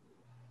table.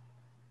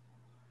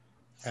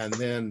 And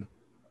then,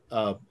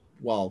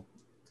 well,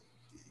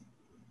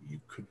 you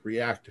could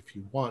react if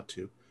you want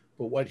to,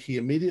 but what he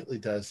immediately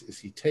does is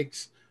he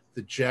takes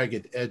the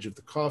jagged edge of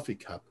the coffee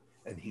cup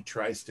and he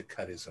tries to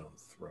cut his own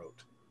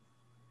throat.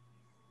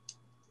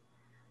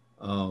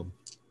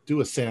 Do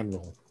a sand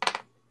roll.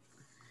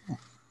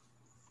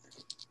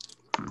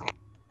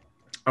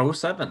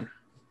 07.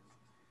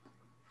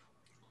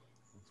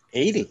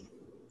 80.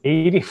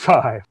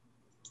 85.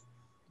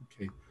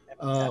 Okay.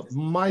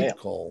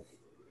 Michael,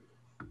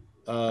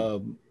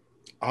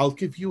 I'll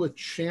give you a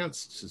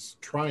chance to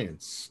try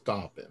and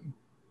stop him.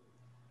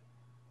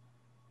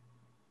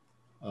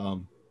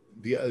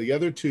 The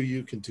other two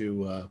you can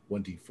do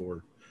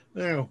 1d4.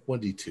 No,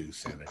 1d2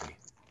 sanity.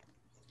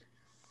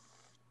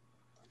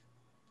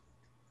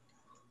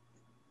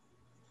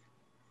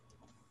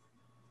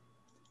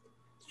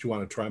 Do you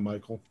want to try,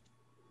 Michael?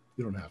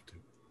 You don't have to.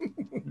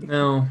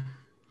 No.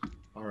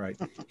 All right.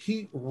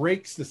 He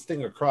rakes this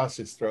thing across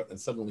his throat and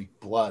suddenly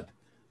blood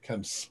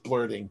comes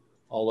splurting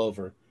all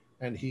over.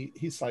 And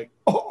he's like,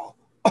 oh,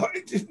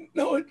 I didn't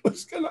know it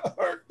was going to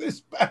hurt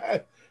this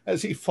bad,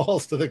 as he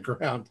falls to the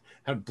ground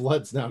and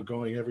blood's now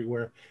going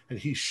everywhere. And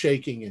he's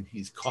shaking and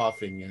he's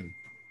coughing. And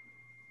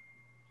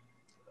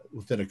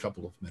within a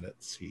couple of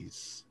minutes,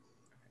 he's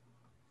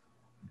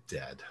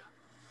dead.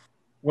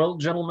 Well,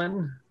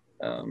 gentlemen,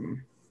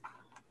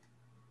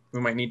 we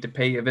might need to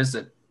pay a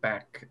visit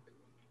back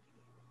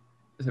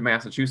to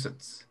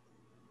Massachusetts.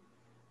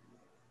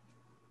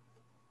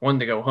 One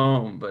to go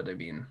home, but I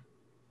mean,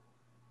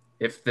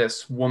 if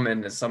this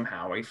woman is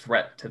somehow a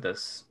threat to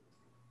this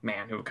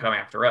man who would come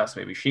after us,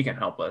 maybe she can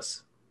help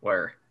us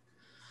where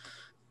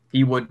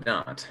he would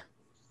not.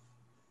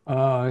 Oh,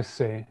 I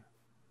see.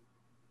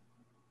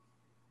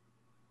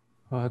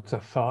 Well, it's a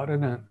thought,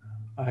 isn't it?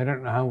 I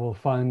don't know how we'll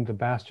find the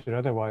bastard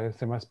otherwise.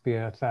 There must be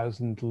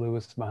 1,000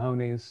 Lewis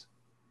Mahonys.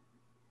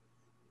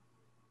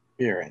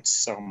 We're in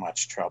so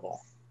much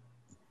trouble.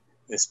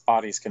 This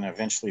body's going to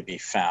eventually be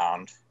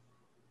found.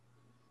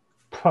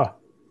 Puh.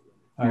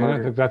 I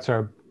don't think that's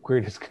our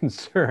greatest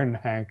concern,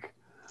 Hank.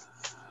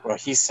 Well,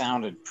 he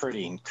sounded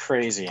pretty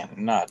crazy and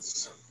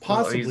nuts.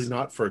 Possibly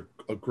not for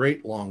a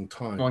great long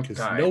time.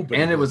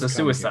 Nobody and it was a has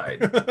come suicide.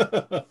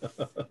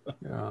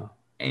 Yeah.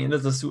 And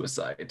it's a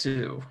suicide,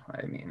 too.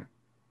 I mean,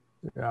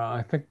 Yeah,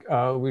 I think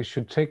we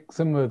should take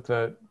some of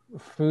the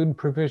food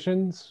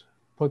provisions,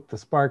 put the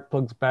spark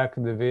plugs back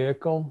in the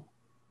vehicle,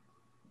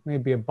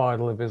 maybe a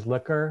bottle of his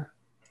liquor,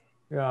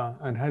 yeah,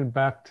 and head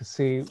back to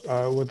see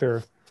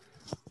whether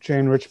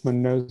Jane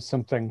Richmond knows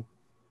something.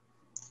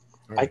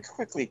 I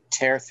quickly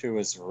tear through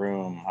his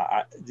room.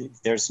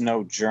 There's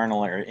no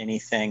journal or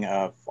anything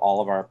of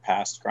all of our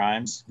past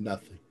crimes.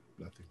 Nothing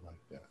like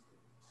that.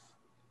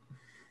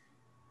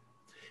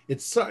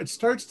 It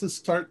starts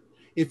to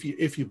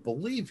if you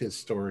believe his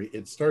story,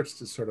 it starts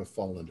to sort of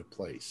fall into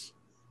place.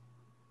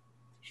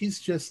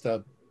 He's just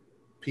a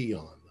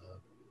peon, a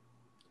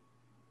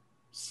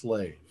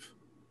slave.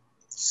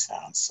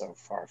 Sounds so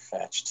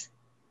far-fetched.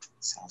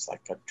 Sounds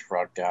like a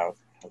drugged out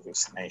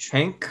hallucination.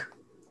 Hank,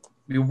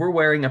 you were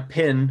wearing a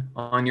pin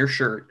on your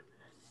shirt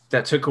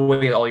that took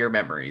away all your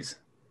memories.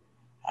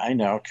 I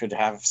know, could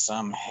have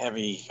some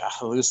heavy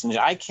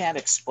hallucination. I can't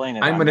explain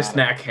it. I'm going to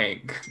snack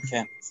Hank.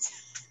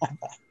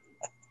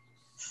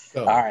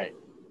 So, all right.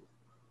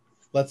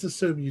 Let's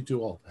assume you do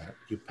all that.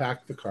 You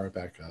pack the car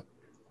back up.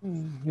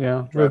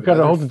 Yeah, we've got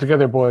to hold it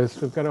together, boys.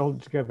 We've got to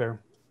hold it together.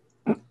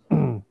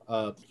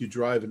 You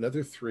drive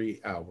another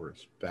 3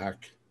 hours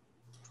back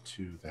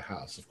to the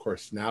house. Of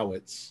course, now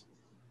it's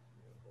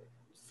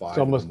 5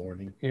 in the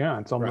morning. Yeah,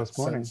 it's almost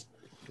morning.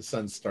 The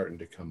sun's starting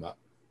to come up.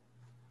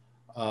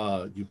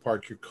 You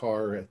park your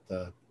car at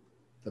the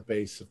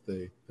base of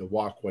the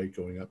walkway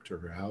going up to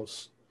her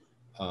house.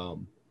 What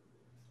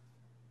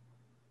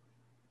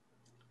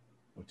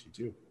do you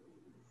do?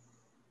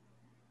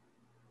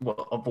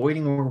 Well,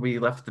 avoiding where we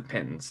left the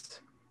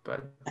pins,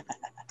 but...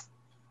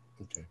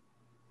 Okay.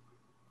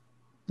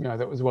 Yeah,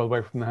 that was well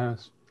away from the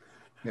house.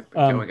 Yep,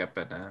 going up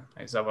at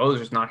I saw well,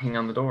 just knocking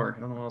on the door.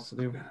 I don't know what else to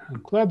do. I'm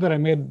glad that I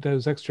made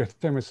those extra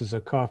thermoses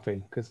of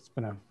coffee because it's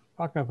been a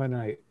fuck of a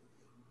night.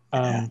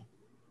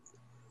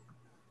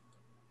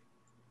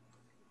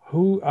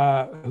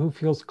 Who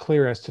feels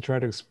clearest to try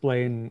to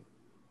explain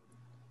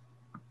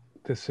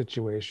the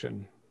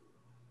situation?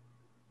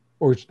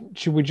 Or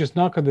should we just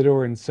knock on the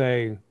door and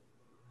say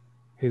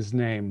his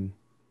name,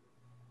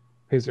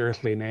 his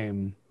earthly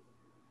name,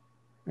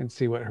 and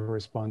see what her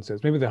response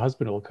is? Maybe the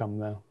husband will come,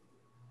 though.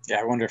 Yeah,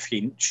 I wonder if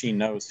she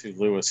knows who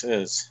Lewis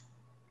is.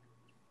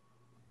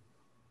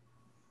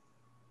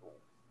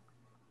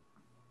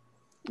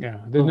 Yeah,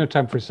 there's no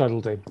time for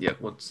subtlety. Yeah,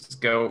 let's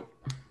go.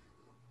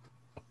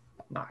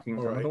 Knocking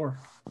on the door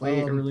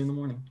late early in the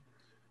morning.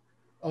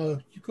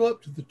 You go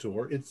up to the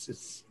door.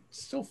 It's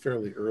still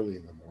fairly early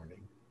in the morning.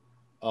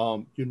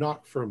 You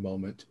knock for a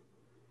moment,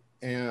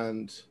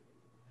 and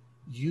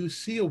you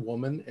see a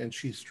woman, and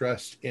she's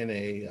dressed in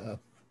a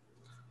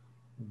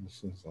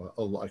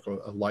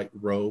light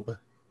robe,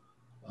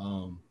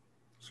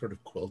 sort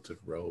of quilted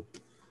robe,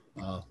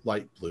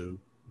 light blue.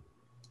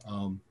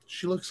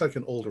 She looks like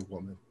an older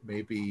woman,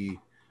 maybe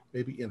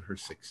in her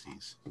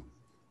 60s.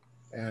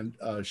 And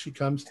she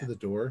comes to the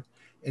door,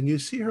 and you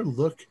see her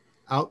look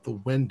out the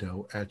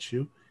window at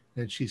you,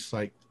 and she's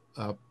like,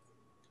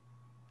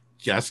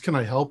 yes, can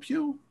I help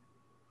you?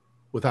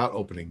 Without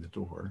opening the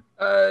door.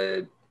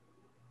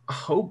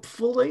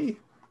 Hopefully.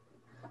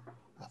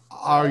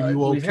 Are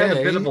you okay? We've had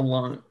a bit of a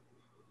long...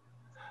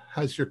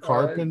 Has your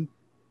car been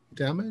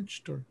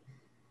damaged, or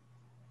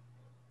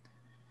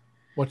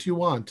what do you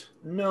want?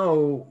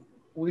 No,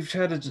 we've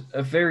had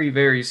a very,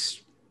 very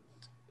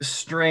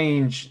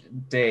strange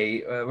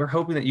day. We're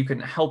hoping that you can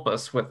help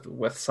us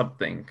with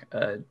something.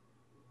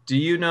 Do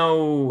you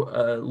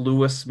know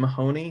Lewis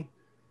Mahoney?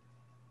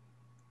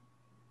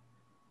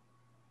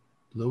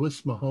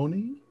 Lewis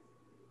Mahoney?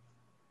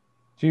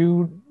 Do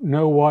you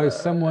know why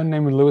someone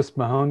named Lewis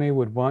Mahoney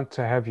would want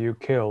to have you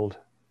killed,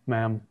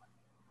 ma'am?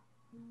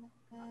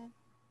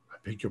 I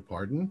beg your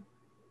pardon?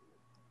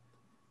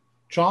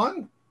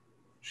 John?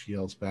 She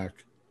yells back.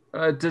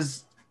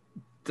 Does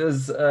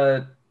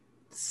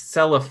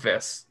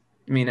Celephus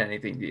mean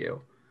anything to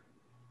you?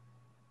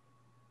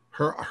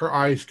 Her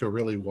eyes go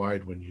really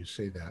wide when you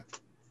say that.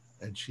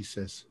 And she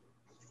says,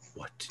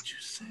 what did you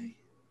say?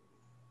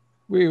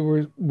 We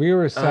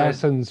were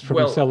assassins from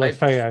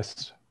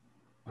Celephas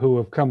who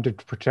have come to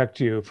protect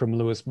you from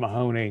Lewis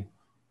Mahoney.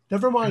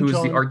 Never mind, who's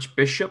John. the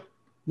Archbishop.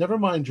 Never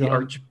mind,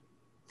 John.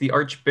 The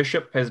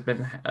Archbishop has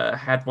been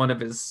had one of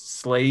his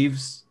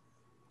slaves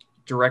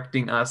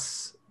directing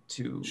us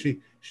to.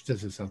 She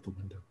does this out the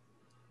window.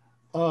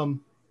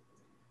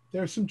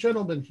 There are some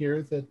gentlemen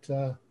here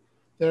that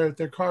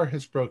their car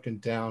has broken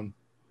down.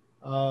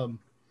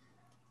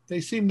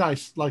 They seem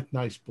nice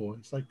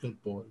boys, like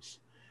good boys.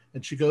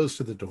 And she goes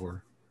to the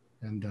door,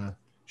 and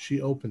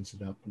she opens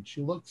it up, and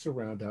she looks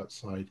around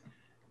outside,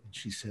 and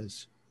she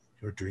says,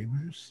 "You're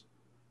dreamers?"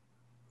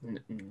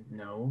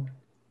 No,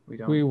 we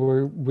don't.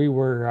 We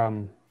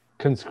were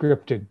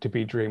conscripted to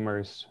be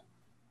dreamers.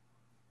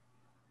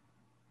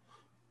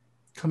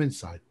 Come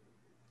inside.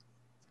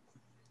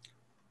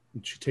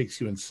 And she takes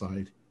you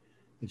inside,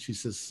 and she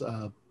says,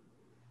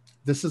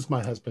 "This is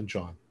my husband,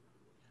 John."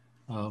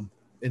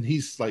 And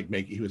he's like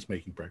he was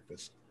making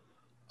breakfast.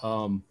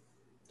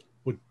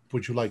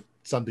 Would you like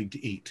something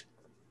to eat?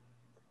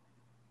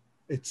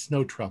 It's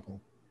no trouble.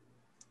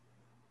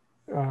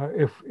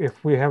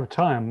 If we have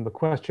time, the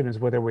question is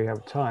whether we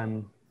have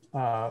time.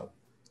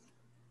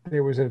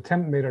 There was an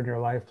attempt made on your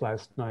life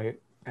last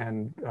night,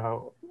 and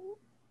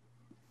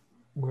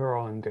we're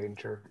all in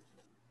danger.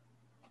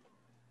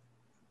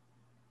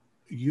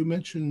 You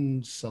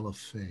mentioned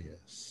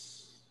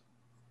Celophaeus.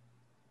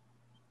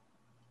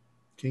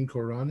 King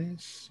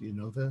Koranes, you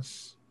know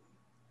this?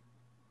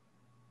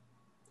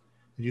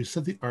 And you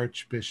said the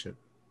Archbishop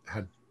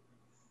had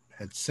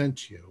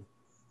sent you,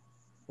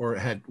 or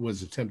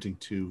was attempting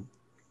to.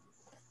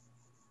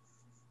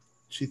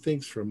 She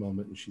thinks for a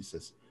moment and she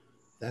says,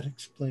 "That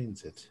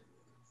explains it.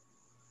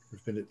 There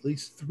have been at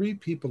least 3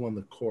 people on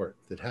the court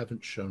that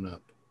haven't shown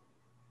up.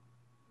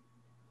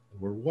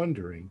 We're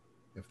wondering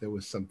if there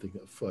was something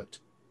afoot."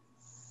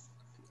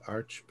 The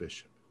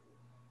Archbishop.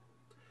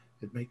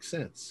 It makes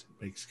sense.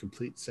 It makes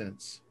complete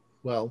sense.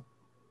 Well,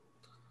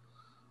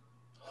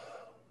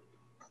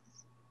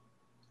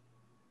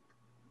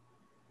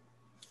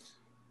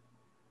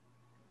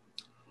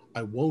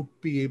 I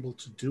won't be able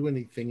to do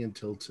anything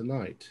until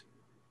tonight.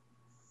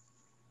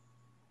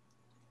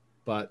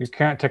 But you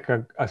can't take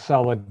a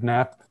solid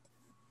nap.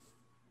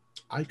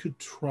 I could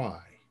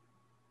try.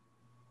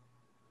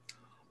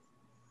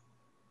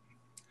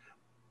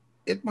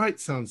 It might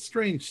sound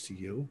strange to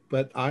you,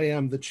 but I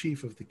am the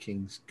chief of the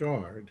King's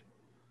Guard,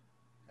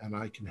 and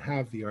I can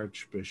have the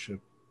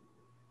Archbishop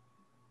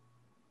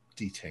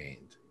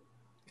detained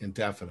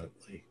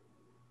indefinitely.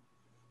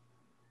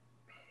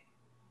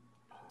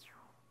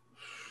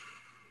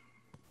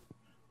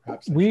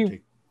 Perhaps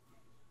we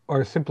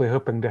are simply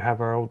hoping to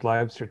have our old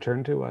lives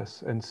returned to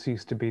us and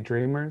cease to be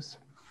dreamers.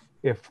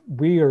 If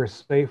we are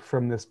safe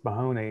from this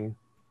Mahoney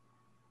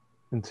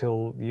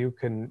until you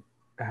can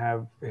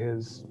have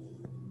his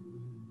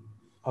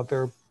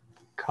other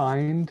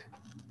kind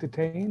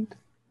detained?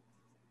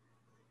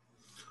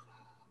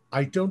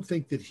 I don't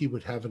think that he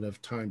would have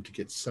enough time to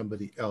get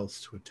somebody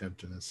else to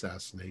attempt an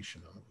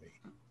assassination on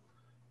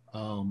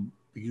me.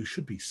 You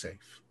should be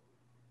safe.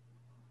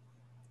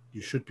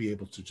 You should be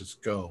able to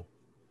just go,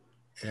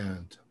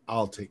 and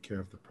I'll take care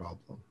of the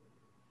problem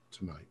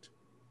tonight.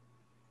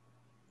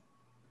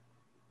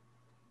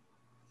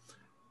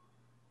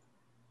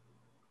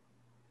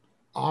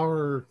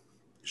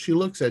 She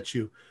looks at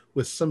you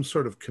with some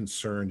sort of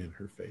concern in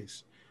her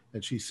face,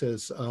 and she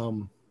says,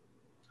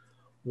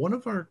 one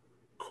of our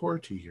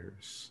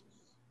courtiers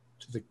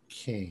to the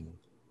king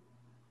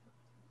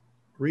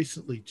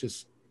recently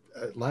just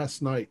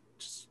last night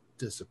just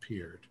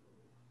disappeared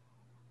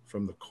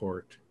from the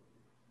court.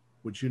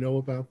 Would you know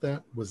about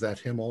that? Was that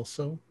him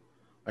also?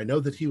 I know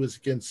that he was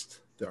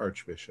against the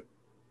Archbishop.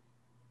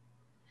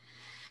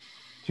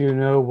 Do you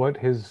know what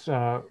his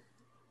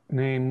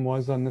name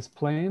was on this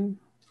plane?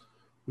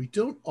 We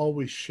don't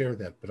always share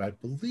that, but I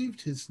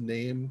believed his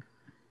name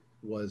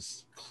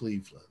was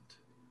Cleveland.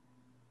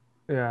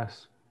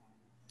 Yes.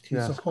 He's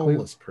a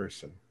homeless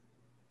person.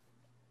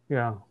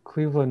 Yeah,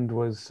 Cleveland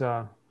was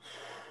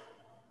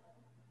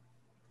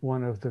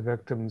one of the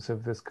victims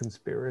of this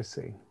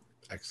conspiracy.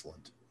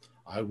 Excellent.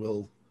 I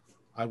will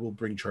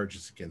bring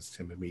charges against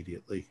him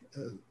immediately.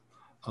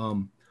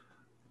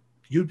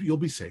 You'll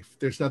be safe.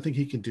 There's nothing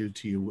he can do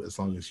to you as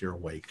long as you're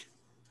awake.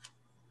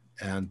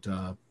 And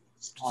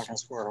as long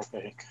as we're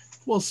awake.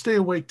 Well, stay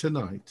awake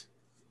tonight.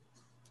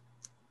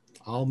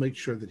 I'll make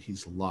sure that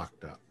he's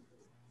locked up.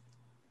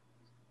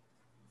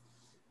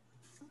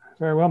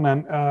 Very well,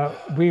 ma'am.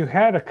 We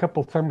had a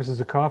couple thermoses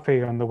of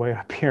coffee on the way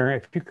up here.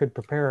 If you could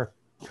prepare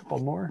a couple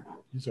more.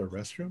 Use our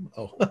restroom?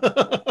 Oh.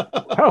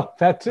 Oh,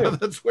 that too.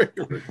 That's where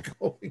you were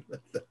going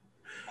with that.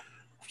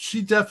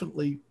 She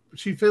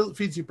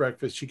feeds you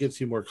breakfast. She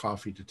gets you more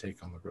coffee to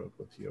take on the road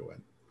with you.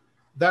 And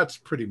that's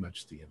pretty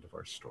much the end of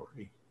our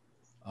story.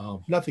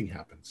 Nothing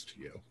happens to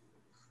you.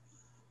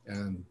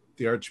 And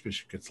the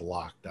Archbishop gets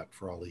locked up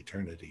for all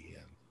eternity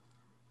in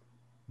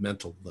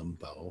mental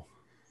limbo,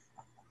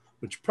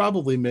 which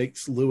probably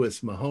makes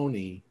Lewis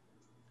Mahoney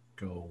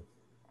go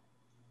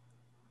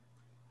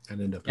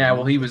and end up. Yeah,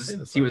 well, he was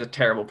a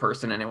terrible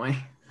person anyway.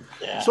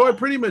 Yeah. So I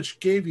pretty much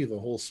gave you the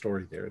whole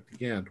story there at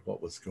the end,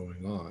 what was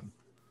going on.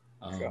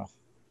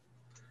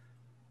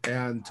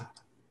 And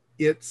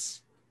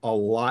it's a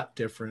lot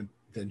different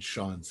than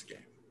Sean's game.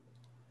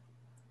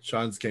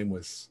 Sean's game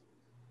was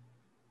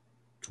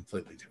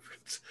completely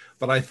different.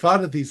 But I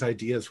thought of these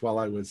ideas while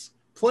I was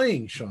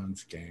playing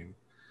Sean's game,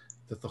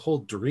 that the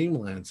whole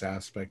Dreamlands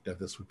aspect of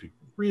this would be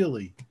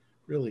really,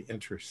 really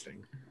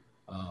interesting.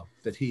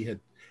 That he had,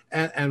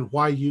 and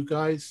why you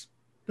guys,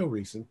 no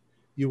reason.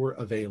 You were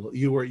available.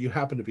 You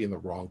happened to be in the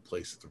wrong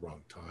place at the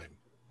wrong time,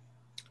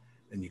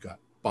 and you got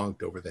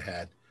bonked over the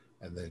head,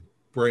 and then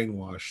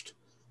brainwashed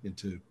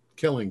into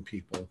killing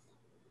people.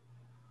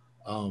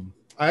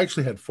 I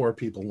actually had 4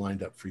 people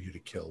lined up for you to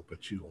kill,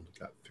 but you only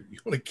got 3. You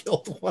only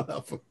killed one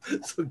of them,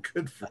 so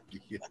good for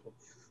you.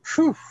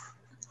 Whew.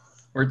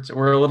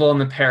 We're a little on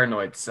the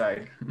paranoid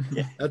side.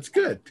 Yeah. That's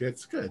good.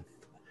 It's good.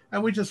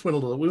 And we just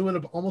went we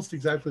went almost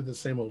exactly the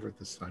same over at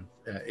this time.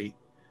 8,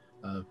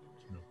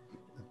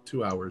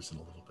 2 hours and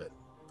a little bit.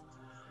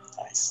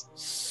 Nice.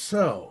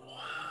 So,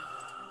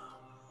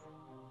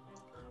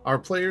 our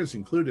players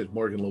included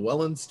Morgan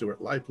Llewellyn,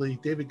 Stuart Lively,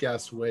 David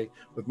Gassaway,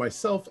 with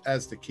myself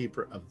as the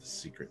keeper of the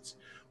secrets.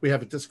 We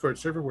have a Discord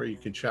server where you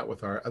can chat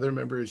with our other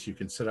members, you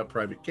can set up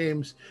private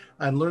games,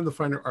 and learn the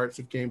finer arts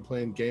of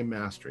gameplay and game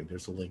mastering.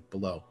 There's a link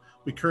below.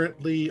 We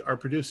currently are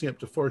producing up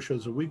to 4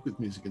 shows a week with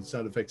music and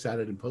sound effects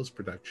added in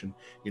post-production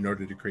in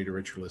order to create a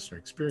richer listener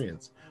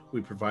experience.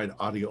 We provide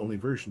audio-only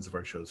versions of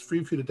our shows,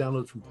 free for you to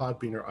download from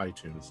Podbean or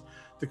iTunes.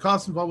 The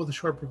costs involved with the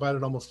show are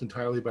provided almost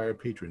entirely by our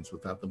patrons.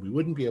 Without them, we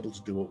wouldn't be able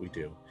to do what we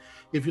do.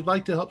 If you'd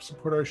like to help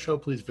support our show,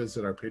 please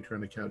visit our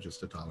Patreon account.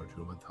 Just $1 a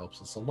month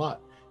helps us a lot.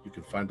 You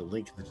can find a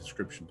link in the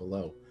description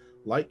below.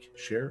 Like,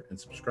 share, and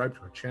subscribe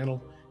to our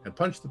channel, and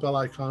punch the bell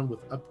icon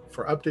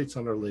for updates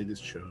on our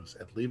latest shows,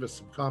 and leave us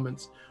some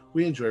comments.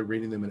 We enjoy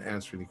reading them and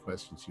answering any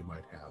questions you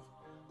might have.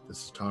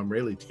 This is Tom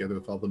Rayleigh, together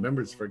with all the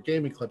members of our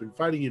gaming club,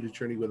 inviting you to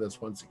journey with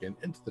us once again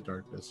into the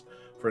darkness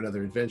for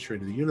another adventure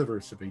into the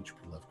universe of H.P.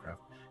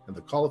 Lovecraft and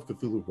the Call of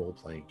Cthulhu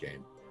role-playing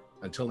game.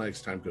 Until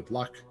next time, good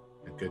luck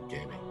and good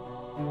gaming.